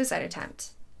had a suicide attempt,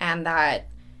 and that,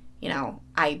 you know,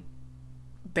 I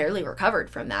barely recovered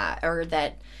from that, or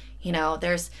that, you know,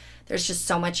 there's just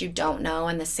so much you don't know.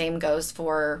 And the same goes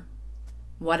for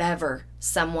whatever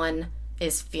someone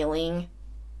is feeling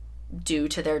due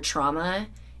to their trauma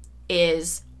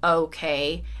is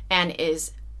okay and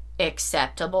is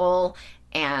acceptable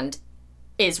and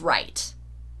is right.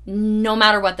 No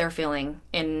matter what they're feeling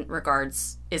in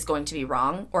regards is going to be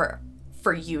wrong, or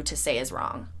for you to say is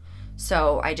wrong.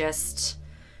 So I just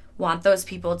want those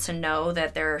people to know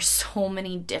that there are so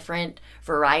many different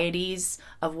varieties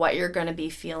of what you're going to be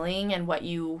feeling and what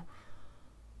you're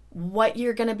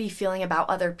going to be feeling about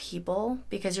other people,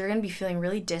 because you're going to be feeling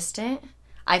really distant.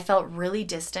 I felt really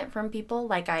distant from people.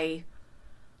 Like, I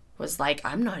was like,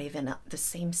 I'm not even the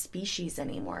same species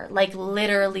anymore. Like,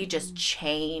 literally just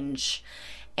change.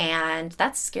 And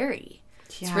that's scary.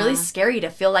 Yeah. It's really scary to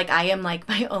feel like I am like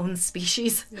my own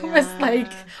species. Yeah. I was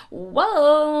like,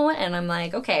 whoa. And I'm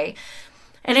like, okay.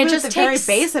 And it just takes the very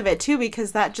base of it too,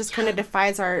 because that just kind of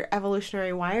defies our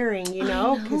evolutionary wiring, you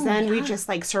know? Because then we just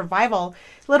like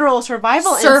literal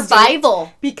survival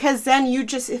instinct, because then you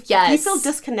just, if you feel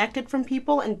disconnected from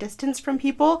people and distanced from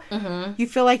people, you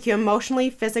feel like you emotionally,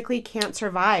 physically can't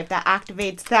survive. That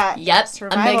activates that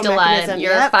survival amygdala, mechanism.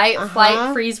 Your fight,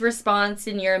 flight, freeze response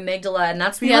in your amygdala. And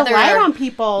that's the other. You rely on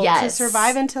people to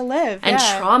survive and to live. And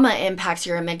trauma impacts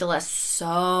your amygdala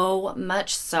so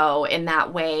much so in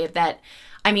that way that,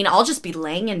 I mean, I'll just be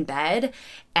laying in bed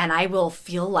and I will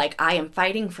feel like I am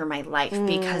fighting for my life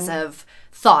because of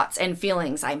thoughts and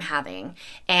feelings I'm having.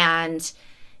 And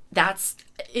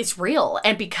it's real.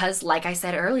 And because, like I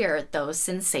said earlier, those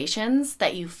sensations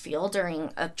that you feel during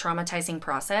a traumatizing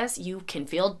process, you can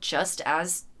feel just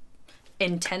as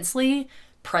intensely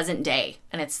present day.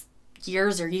 And it's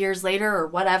years or years later or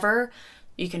whatever,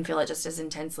 you can feel it just as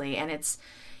intensely. And it's,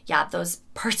 those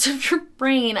parts of your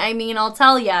brain, I mean, I'll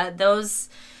tell you, those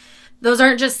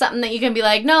aren't just something that you can be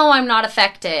like, no, I'm not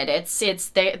affected.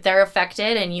 They're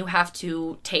affected, and you have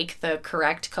to take the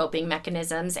correct coping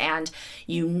mechanisms, and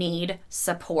you need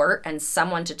support and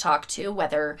someone to talk to,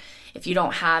 whether if you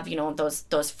don't have, you know,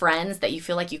 those friends that you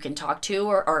feel like you can talk to,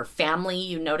 or family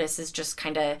you notice is just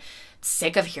kind of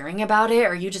sick of hearing about it,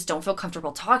 or you just don't feel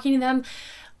comfortable talking to them.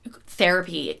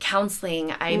 Therapy,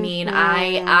 counseling. I mean,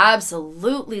 I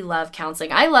absolutely love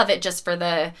counseling. I love it just for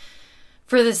the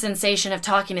sensation of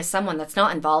talking to someone that's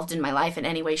not involved in my life in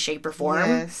any way, shape, or form.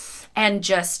 Yes. And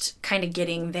just kind of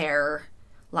getting there,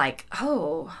 like,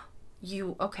 oh,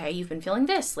 you've been feeling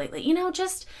this lately. You know,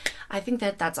 just, I think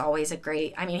that's always a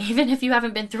great, I mean, even if you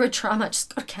haven't been through a trauma,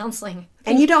 just go to counseling.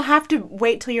 And you don't have to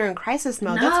wait till you're in crisis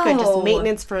mode. No. That's good. Just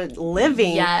maintenance for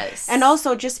living. Yes. And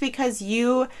also, just because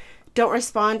you don't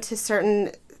respond to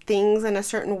certain things in a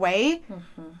certain way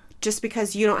just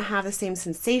because you don't have the same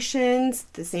sensations,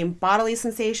 the same bodily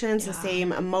sensations, the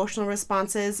same emotional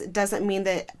responses, doesn't mean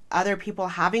that other people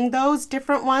having those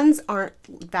different ones aren't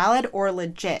valid or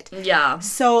legit. Yeah.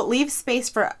 So leave space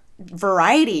for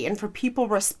variety and for people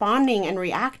responding and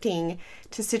reacting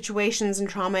to situations and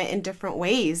trauma in different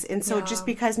ways. And so just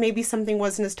because maybe something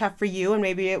wasn't as tough for you and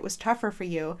maybe it was tougher for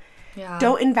you,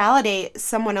 don't invalidate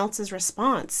someone else's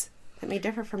response that may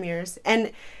differ from yours.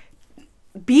 And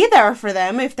be there for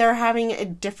them if they're having a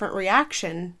different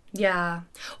reaction. Yeah.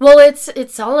 Well,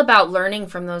 it's all about learning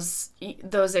from those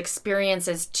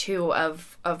experiences too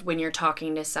of when you're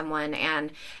talking to someone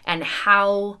and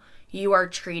how you are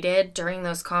treated during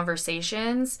those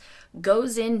conversations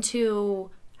goes into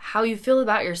how you feel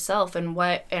about yourself and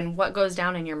what goes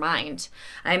down in your mind.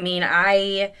 I mean,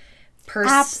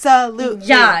 absolutely.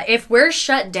 Yeah, if we're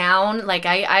shut down, like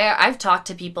I've talked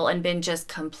to people and been just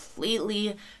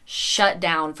completely shut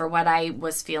down for what I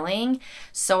was feeling.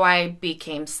 So I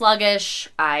became sluggish.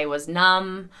 I was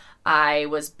numb. I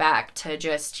was back to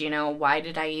just, why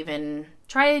did I even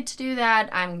try to do that?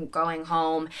 I'm going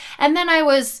home. And then I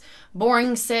was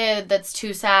boring Sid that's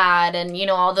too sad and,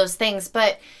 all those things.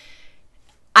 But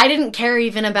I didn't care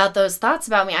even about those thoughts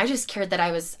about me. I just cared that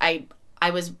I was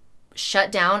shut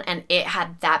down and it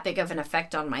had that big of an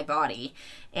effect on my body.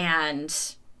 And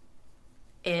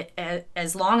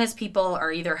as long as people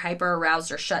are either hyper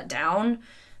aroused or shut down,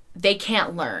 they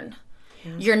can't learn.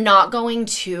 Yeah. You're not going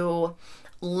to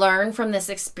learn from this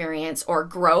experience or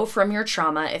grow from your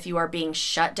trauma if you are being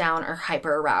shut down or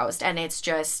hyper aroused. And it's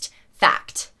just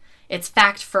fact. It's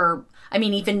fact for,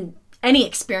 even any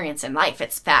experience in life,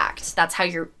 it's fact. That's how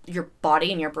your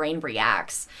body and your brain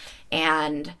reacts.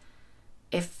 And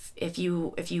if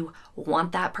you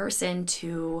want that person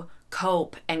to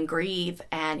cope and grieve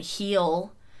and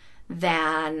heal,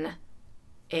 then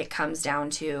it comes down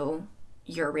to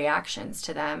your reactions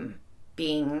to them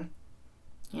being,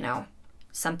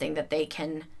 something that they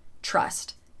can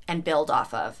trust and build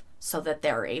off of so that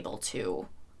they're able to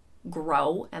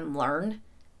grow and learn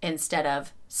instead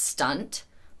of stunt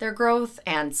their growth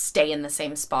and stay in the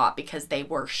same spot because they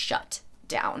were shut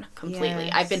down completely.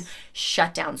 Yes. I've been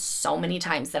shut down so many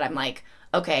times that I'm like,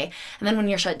 okay. And then when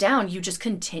you're shut down, you just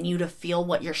continue to feel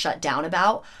what you're shut down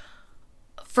about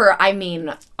for,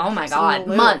 oh my God,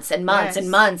 months and months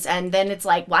and months. And then it's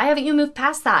like, why haven't you moved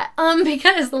past that?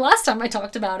 Because the last time I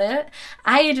talked about it,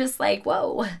 I just like,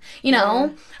 whoa,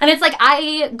 and it's like,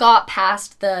 I got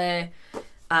past the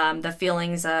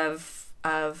feelings of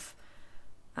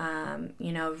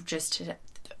just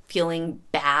feeling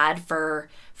bad for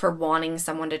wanting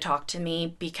someone to talk to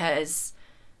me because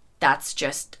that's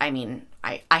just, I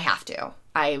have to.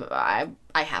 I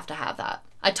have to have that.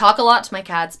 I talk a lot to my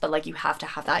cats, but you have to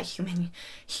have that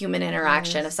human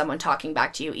interaction of someone talking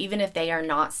back to you, even if they are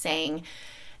not saying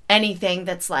anything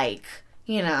that's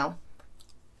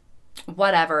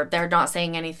whatever. They're not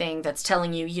saying anything that's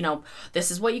telling you,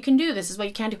 this is what you can do, this is what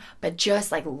you can't do, but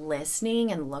just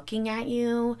listening and looking at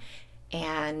you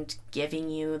and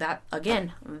giving you that,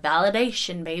 again,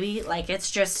 validation, baby. It's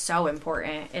just so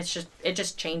important. It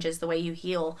just changes the way you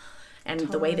heal and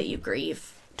the way that you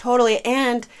grieve. Totally.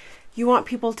 And you want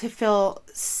people to feel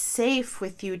safe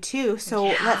with you too. So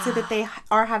let's say that they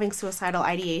are having suicidal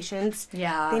ideations.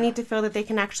 Yeah. They need to feel that they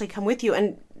can actually come with you.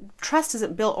 And trust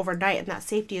isn't built overnight, and that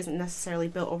safety isn't necessarily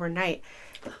built overnight.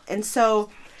 And so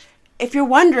if you're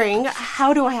wondering,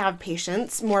 how do I have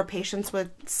more patience with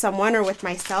someone or with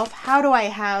myself? How do I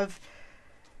have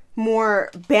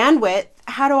more bandwidth?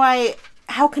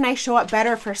 How can I show up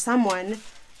better for someone?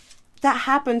 That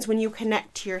happens when you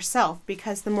connect to yourself,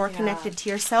 because the more connected to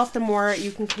yourself, the more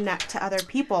you can connect to other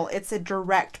people. It's a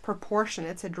direct proportion.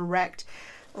 It's a direct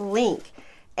link.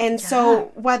 And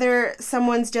so whether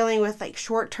someone's dealing with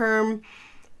short-term,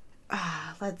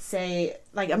 let's say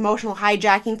emotional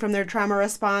hijacking from their trauma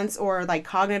response or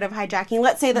cognitive hijacking,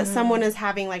 let's say that someone is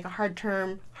having a hard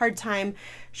time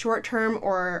short-term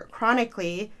or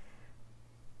chronically.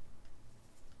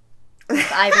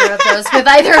 With either of those that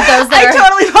I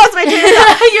totally lost my train of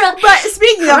thought. But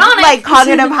speaking of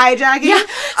cognitive hijacking,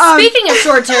 speaking of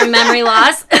short-term memory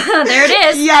loss, there it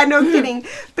is. Yeah, no kidding.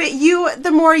 But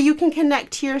the more you can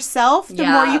connect to yourself, the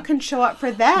more you can show up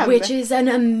for them. Which is an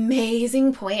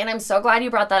amazing point, and I'm so glad you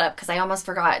brought that up because I almost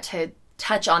forgot to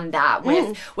touch on that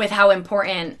with how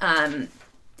important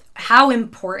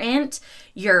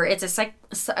it's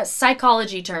a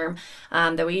psychology term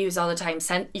that we use all the time,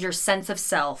 your sense of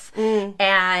self.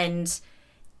 And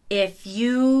if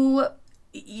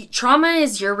trauma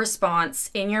is your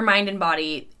response in your mind and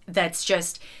body that's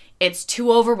just, it's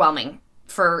too overwhelming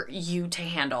for you to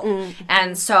handle.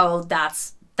 And so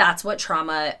that's what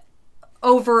trauma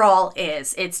overall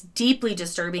is. It's deeply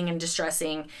disturbing and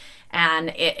distressing,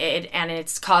 and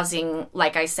it's causing,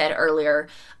 like I said earlier,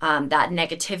 that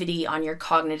negativity on your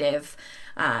cognitive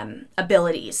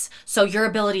abilities. So your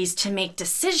abilities to make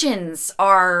decisions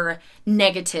are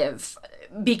negative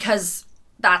because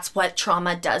that's what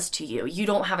trauma does to you. You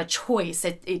don't have a choice.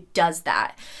 It does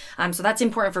that. So that's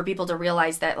important for people to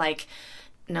realize that, like,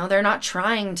 no, they're not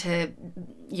trying to,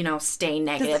 stay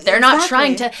negative. They're not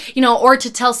trying to, or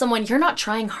to tell someone, you're not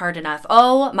trying hard enough.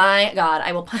 Oh my God,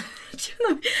 I will punch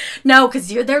them. No, because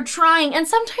they're trying. And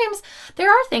sometimes there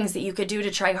are things that you could do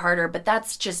to try harder, but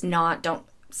that's just not, don't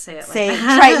say it like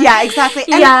that. Try, yeah, exactly.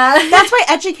 And that's why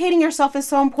educating yourself is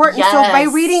so important. Yes. So by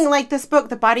reading like this book,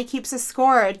 The Body Keeps a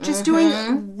Score, just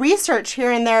doing research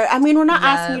here and there. I mean, we're not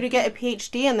asking you to get a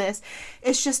PhD in this.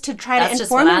 It's just to try to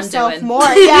inform yourself more.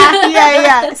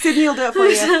 Yeah. Sydney will do it for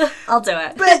you. I'll do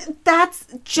it. But that's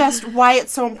just why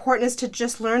it's so important, is to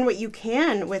just learn what you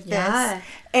can with this.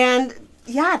 And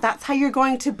that's how you're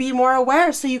going to be more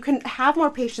aware, so you can have more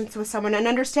patience with someone and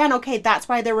understand, okay, that's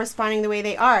why they're responding the way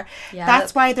they are. Yeah.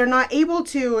 That's why they're not able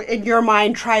to, in your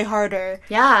mind, try harder.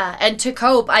 Yeah, and to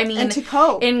cope. I mean,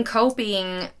 cope. In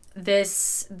coping,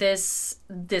 this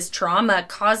trauma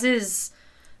causes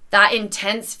that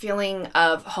intense feeling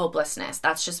of hopelessness.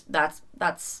 That's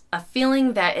a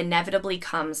feeling that inevitably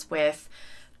comes with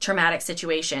traumatic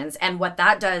situations. And what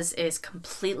that does is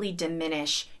completely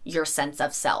diminish your sense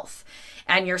of self.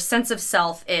 And your sense of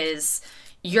self is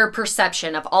your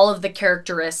perception of all of the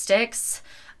characteristics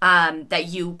that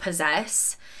you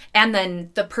possess, and then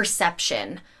the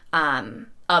perception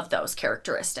of those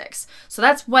characteristics. So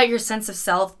that's what your sense of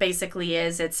self basically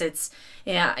is. It's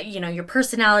your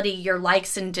personality, your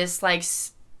likes and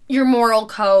dislikes, your moral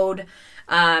code,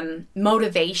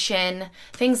 motivation,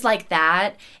 things like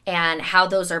that, and how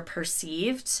those are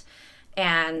perceived.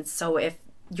 And so if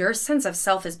your sense of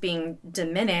self is being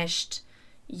diminished,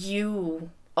 you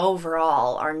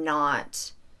overall you're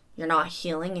not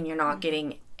healing, and you're not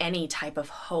getting any type of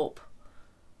hope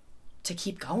to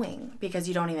keep going, because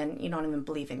you don't even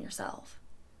believe in yourself.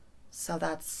 So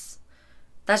that's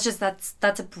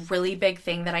a really big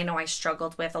thing that I know I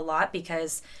struggled with a lot,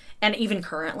 because, and even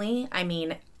currently, I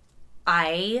mean,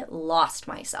 I lost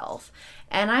myself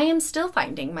and I am still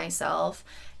finding myself,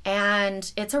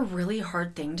 and it's a really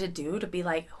hard thing to do, to be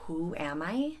like, who am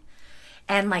I?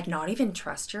 And like not even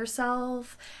trust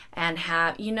yourself, and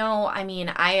have,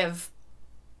 I have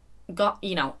got,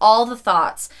 all the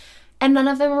thoughts, and none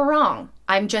of them are wrong.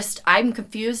 I'm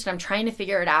confused, and I'm trying to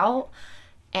figure it out,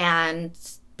 and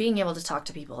being able to talk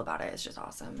to people about it is just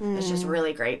awesome. It's just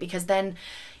really great, because then,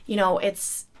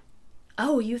 it's,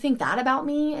 oh, you think that about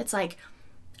me? It's like,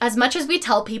 as much as we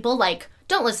tell people, like,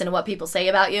 don't listen to what people say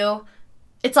about you,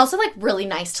 it's also like really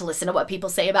nice to listen to what people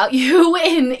say about you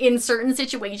in certain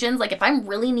situations. Like if I'm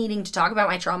really needing to talk about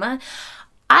my trauma,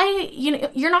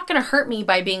 you're not going to hurt me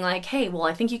by being like, hey, well,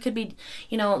 I think you could be,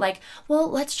 like, well,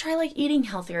 let's try like eating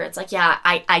healthier. It's like, yeah,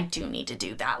 I do need to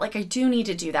do that. Like I do need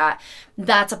to do that.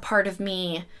 That's a part of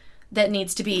me that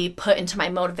needs to be put into my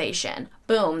motivation.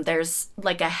 Boom. There's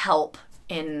like a help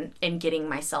in getting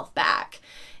myself back.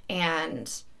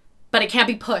 But it can't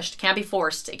be pushed, can't be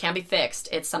forced, it can't be fixed.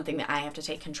 It's something that I have to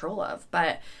take control of,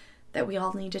 but that we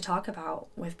all need to talk about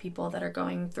with people that are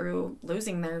going through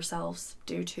losing themselves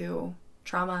due to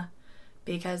trauma,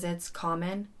 because it's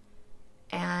common.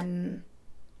 And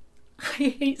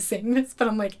I hate saying this, but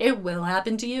I'm like, it will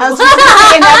happen to you.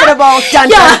 Inevitable. Dun,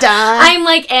 dun, dun. I'm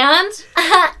like, and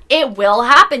it will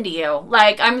happen to you.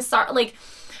 Like, I'm sorry, like,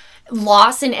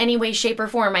 loss in any way, shape, or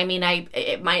form. I mean,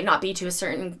 it might not be to a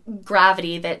certain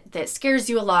gravity that scares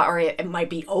you a lot, or it might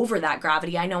be over that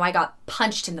gravity. I know I got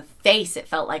punched in the face, it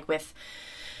felt like, with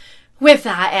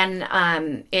that,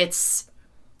 and it's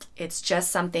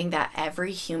just something that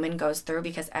every human goes through,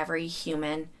 because every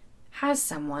human has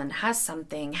someone, has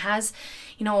something, has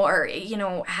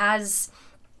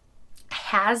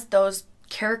those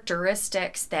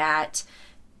characteristics that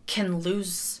can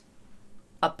lose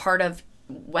a part of,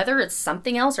 whether it's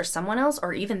something else or someone else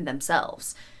or even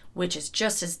themselves, which is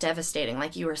just as devastating.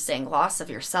 Like you were saying, loss of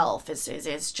yourself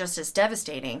is just as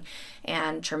devastating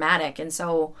and traumatic. And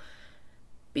so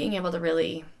being able to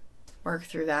really work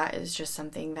through that is just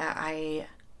something that I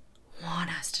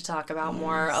want us to talk about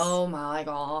more. Oh my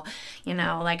God.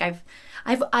 Like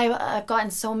I've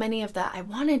gotten so many of that. I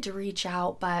wanted to reach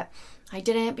out, but I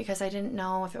didn't, because I didn't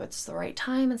know if it was the right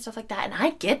time and stuff like that. And I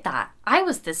get that. I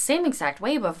was the same exact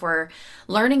way before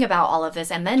learning about all of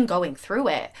this and then going through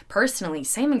it personally,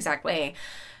 same exact way.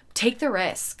 Take the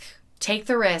risk. Take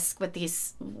the risk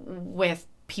with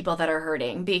people that are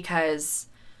hurting, because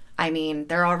I mean,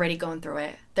 they're already going through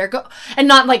it. And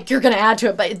not like you're going to add to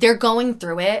it, but they're going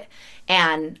through it.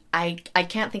 And I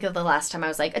can't think of the last time I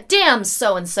was like, damn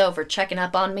so-and-so for checking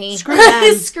up on me. Screw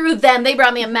them. Screw them. They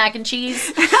brought me a mac and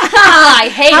cheese. I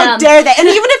hate them. How dare they? And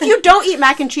even if you don't eat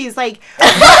mac and cheese, like,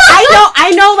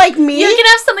 I know, like me. You can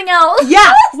have something else.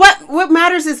 Yeah. What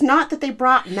matters is not that they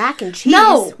brought mac and cheese.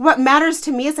 No. What matters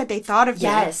to me is that they thought of you.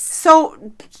 Yes.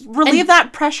 So relieve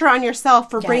that pressure on yourself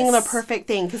for bringing the Yes. perfect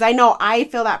thing. Because I know I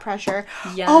feel that pressure.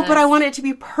 Yes. Oh, but I want it to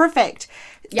be perfect.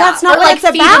 Yeah. That's not or what like it's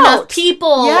feed about. enough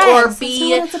people, Yes, or that's be,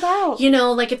 not what it's about. you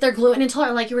know, like if they're gluten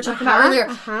intolerant, like you were talking about earlier.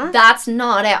 That's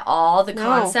not at all the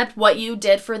concept. What you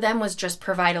did for them was just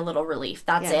provide a little relief.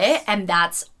 That's it, and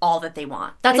that's all that they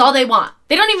want. That's all they want.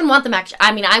 They don't even want the mac.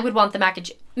 I mean, I would want the mac and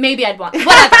cheese. Maybe I'd want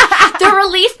whatever. The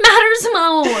relief matters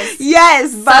most.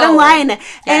 Yes, bottom line. Yes.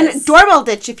 And doorbell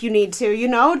ditch if you need to, you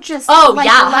know, just Oh, like,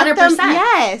 yeah, let 100%. them,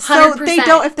 yes. 100%. So they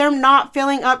don't, if they're not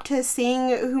feeling up to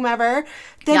seeing whomever,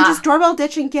 then just doorbell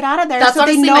ditch and get out of there. That's so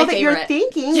they honestly know my that you're favorite.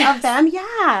 thinking of them.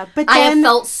 Yeah. But I then have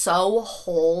felt so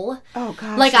whole. oh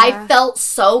gosh. Like I felt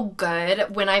so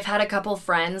good when I've had a couple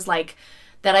friends like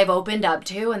that I've opened up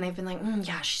to, and they've been like,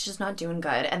 yeah, she's just not doing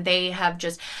good. And they have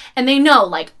and they know,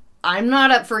 like, I'm not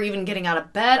up for even getting out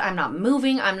of bed. I'm not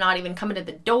moving. I'm not even coming to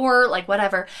the door, like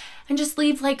whatever. And just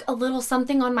leave like a little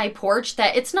something on my porch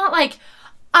that it's not like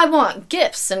I want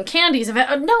gifts and candies.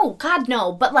 No, God,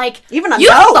 no. But like, even a you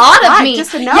note. thought of me.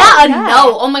 Just a note. Yeah, a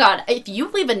note. Oh my God. If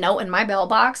you leave a note in my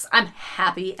mailbox, I'm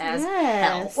happy as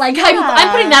hell. Like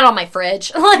I'm putting that on my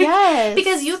fridge. Like,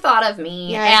 because you thought of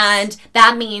me. Yes. And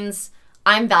that means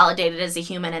I'm validated as a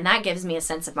human, and that gives me a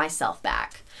sense of myself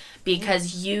back.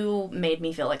 Because you made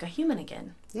me feel like a human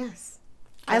again. Yes.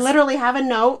 I literally have a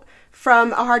note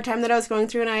from a hard time that I was going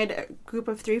through, and I had a group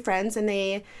of 3 friends, and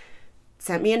they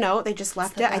sent me a note. They just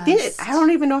left it. I think I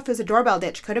don't even know if it was a doorbell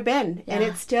ditch. Could have been. Yeah. And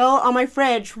it's still on my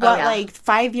fridge. Like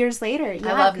 5 years later.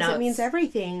 Yeah, I love notes. It means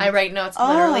everything. I write notes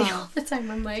literally all the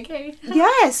time. I'm like, hey.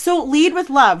 Yes. So lead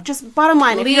with love. Just bottom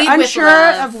line. If you're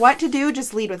unsure of what to do,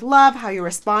 just lead with love. How you're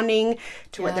responding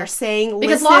to what they're saying.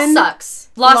 Because listen. loss sucks.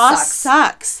 Loss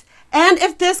sucks. And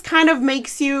if this kind of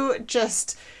makes you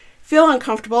just feel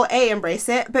uncomfortable, A, embrace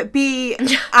it. But B,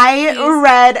 I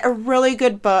read a really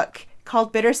good book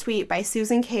called Bittersweet by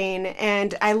Susan Cain,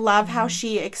 and I love how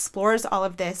she explores all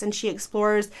of this, and she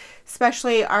explores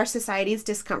especially our society's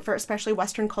discomfort, especially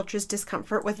Western culture's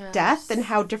discomfort with death, and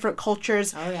how different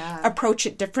cultures approach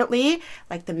it differently,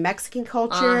 like the Mexican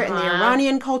culture and the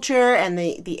Iranian culture and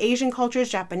the Asian cultures,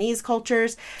 Japanese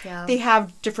cultures. They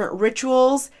have different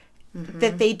rituals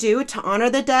that they do to honor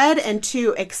the dead and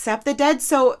to accept the dead.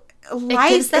 So life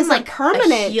gives them like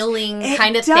permanent a healing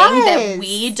kind of thing that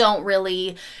we don't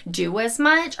really do as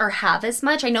much or have as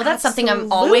much. I know that's something I'm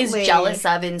always jealous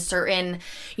of in certain,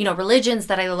 religions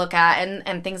that I look at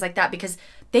and things like that, because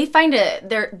they find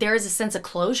there is a sense of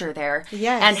closure there.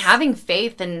 Yes. And having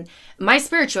faith, and my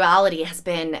spirituality has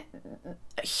been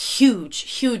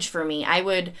huge for me.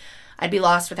 I'd be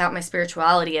lost without my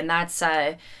spirituality, and that's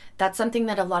something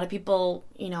that a lot of people,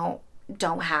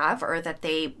 don't have, or that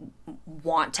they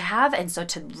want to have. And so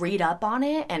to read up on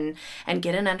it and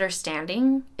get an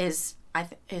understanding is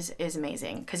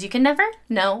amazing, because you can never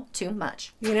know too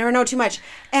much. You never know too much.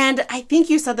 And I think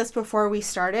you said this before we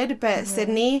started, but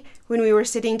Sydney, when we were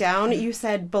sitting down, you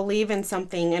said believe in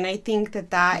something, and I think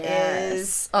that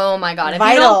is oh my God, vital.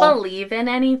 If you don't believe in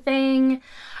anything,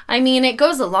 I mean, it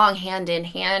goes along hand in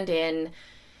hand in,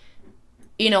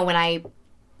 when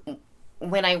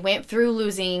I went through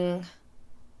losing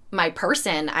my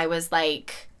person, I was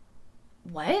like,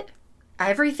 what?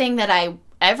 Everything that I've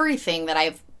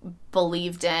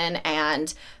believed in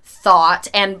and thought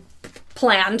and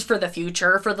planned for the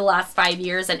future for the last 5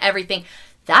 years and everything,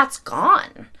 that's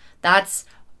gone. That's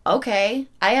okay.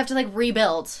 I have to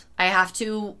rebuild. I have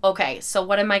to, okay, so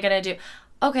what am I going to do?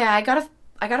 Okay, I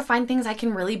gotta find things I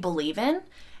can really believe in,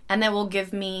 and that will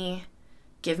give me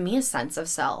a sense of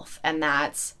self. And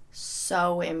that's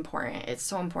so important. It's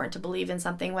so important to believe in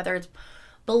something, whether it's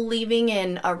believing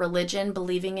in a religion,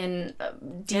 believing in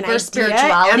deeper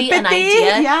spirituality, an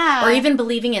idea, or even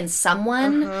believing in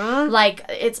someone.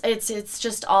 It's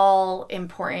just all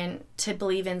important to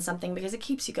believe in something, because it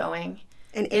keeps you going.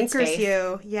 And anchors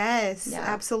you. Yes,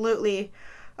 absolutely.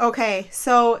 Okay,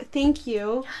 so thank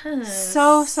you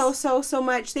so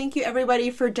much. Thank you, everybody,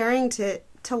 for daring to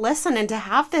listen and to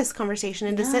have this conversation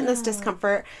and to sit in this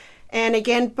discomfort. And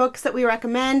again, books that we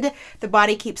recommend: The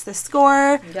Body Keeps the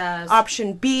Score. Yes.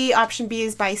 Option B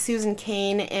is by Susan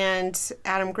Cain and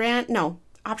Adam Grant. No,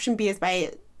 Option B is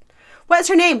by, what's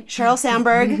her name? Sheryl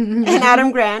Sandberg and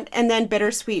Adam Grant. And then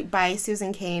Bittersweet by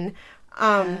Susan Cain.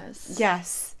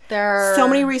 Yes. There are so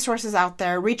many resources out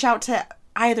there. Reach out to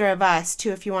either of us,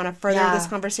 too, if you want to further Yeah. this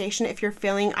conversation. If you're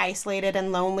feeling isolated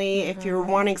and lonely, if you're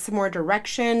wanting some more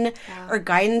direction or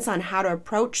guidance on how to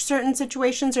approach certain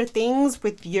situations or things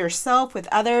with yourself, with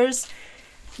others.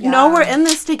 No, we're in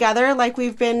this together, like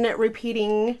we've been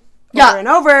repeating over and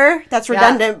over. That's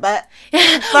redundant, but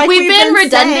like we've been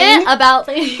redundant saying, about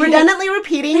redundantly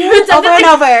repeating over and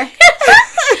over.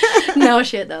 No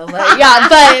shit though, but yeah,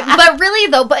 but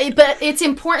really though, but it's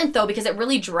important though because it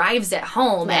really drives it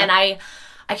home, and I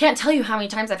can't tell you how many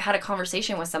times I've had a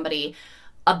conversation with somebody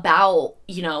about,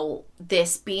 you know,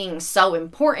 this being so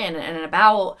important and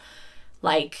about,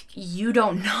 like, you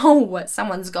don't know what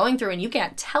someone's going through and you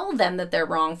can't tell them that they're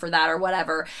wrong for that or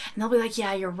whatever. And they'll be like,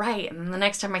 yeah, you're right. And then the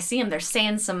next time I see them, they're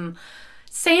saying some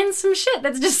shit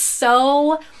that's just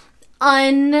so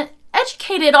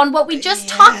uneducated on what we just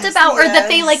talked about, or that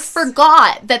they, like,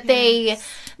 forgot that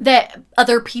that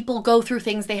other people go through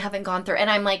things they haven't gone through. And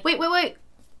I'm like, wait.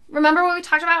 Remember what we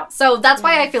talked about? So that's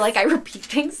why I feel like I repeat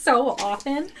things so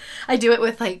often. I do it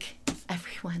with, like,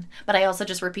 everyone. But I also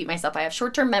just repeat myself. I have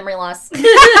short-term memory loss.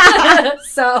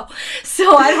 so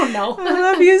I don't know. I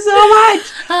love you so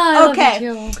much. I Okay. love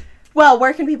you too. Well,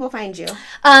 where can people find you?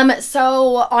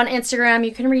 So on Instagram,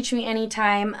 you can reach me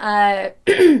anytime. My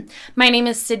name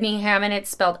is Sydney Hammon. It's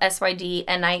spelled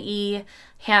SYDNIE.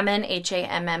 Hammon,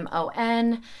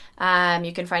 HAMMON.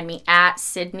 You can find me at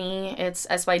Sydney. It's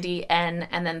SYDN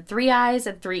and then 3 I's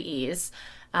and 3 E's.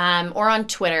 Or on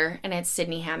Twitter, and it's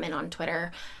Sydney Hammon on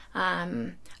Twitter.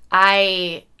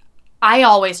 I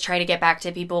always try to get back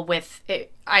to people with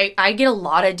it. I get a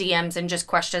lot of DMs and just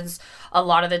questions a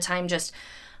lot of the time, just,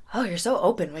 oh, you're so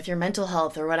open with your mental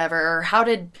health or whatever, or how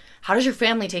does your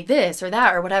family take this or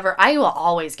that or whatever. I will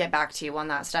always get back to you on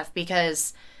that stuff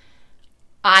because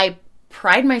I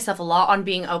pride myself a lot on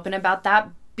being open about that,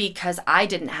 because I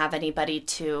didn't have anybody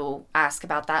to ask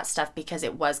about that stuff because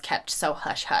it was kept so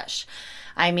hush-hush.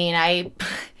 I mean, I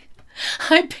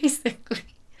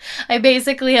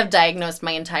basically have diagnosed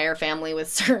my entire family with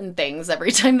certain things.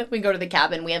 Every time that we go to the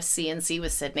cabin, we have CNC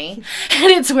with Sydney,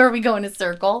 and it's where we go in a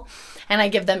circle, and I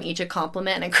give them each a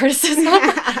compliment and a criticism,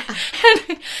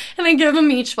 and I give them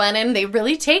each one, and they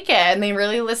really take it, and they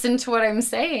really listen to what I'm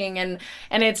saying, and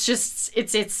it's just,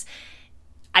 it's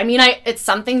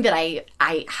something that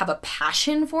I have a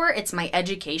passion for. It's my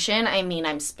education. I mean,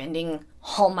 I'm spending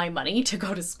all my money to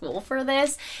go to school for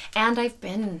this, and I've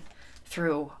been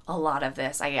through a lot of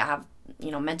this. I have,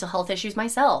 mental health issues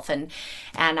myself, and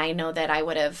I know that I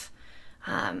would have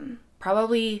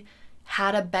probably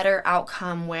had a better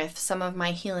outcome with some of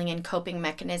my healing and coping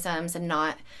mechanisms and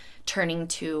not turning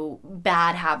to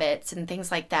bad habits and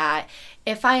things like that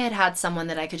if I had someone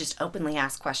that I could just openly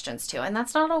ask questions to. And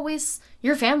that's not always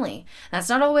your family. That's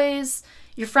not always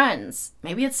your friends.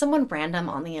 Maybe it's someone random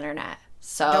on the internet.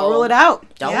 So don't rule it out.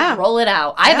 Don't roll it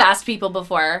out. I've asked people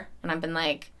before and I've been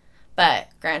like, but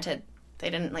granted, they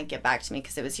didn't like get back to me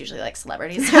because it was usually like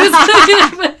celebrities. Because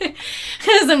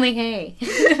I'm like, hey.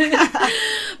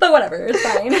 But whatever, it's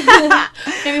fine.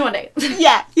 Maybe one day.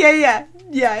 Yeah,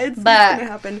 it's gonna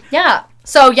happen. Yeah.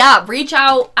 So yeah, reach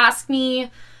out, ask me,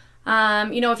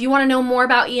 if you want to know more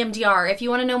about EMDR, if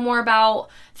you want to know more about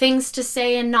things to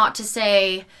say and not to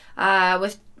say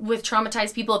with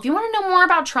traumatized people, if you want to know more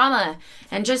about trauma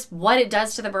and just what it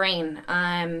does to the brain,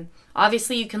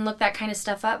 obviously you can look that kind of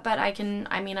stuff up, but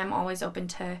I'm always open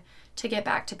to get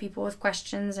back to people with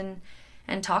questions and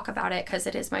talk about it, because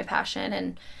it is my passion,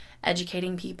 and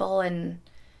educating people, and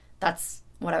that's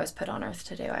what I was put on earth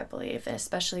to do, I believe,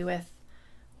 especially with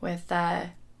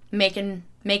making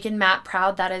Matt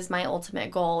proud. That is my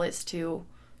ultimate goal, is to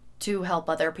help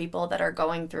other people that are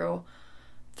going through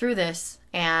this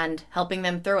and helping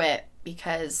them through it,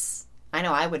 because I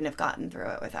know I wouldn't have gotten through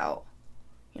it without,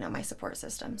 my support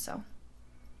system. So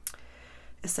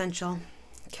essential.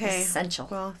 Okay. Essential.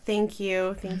 Well, thank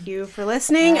you. Thank you for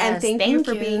listening, and thank you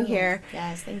for being here.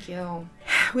 Yes, thank you.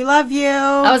 We love you.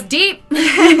 That was deep.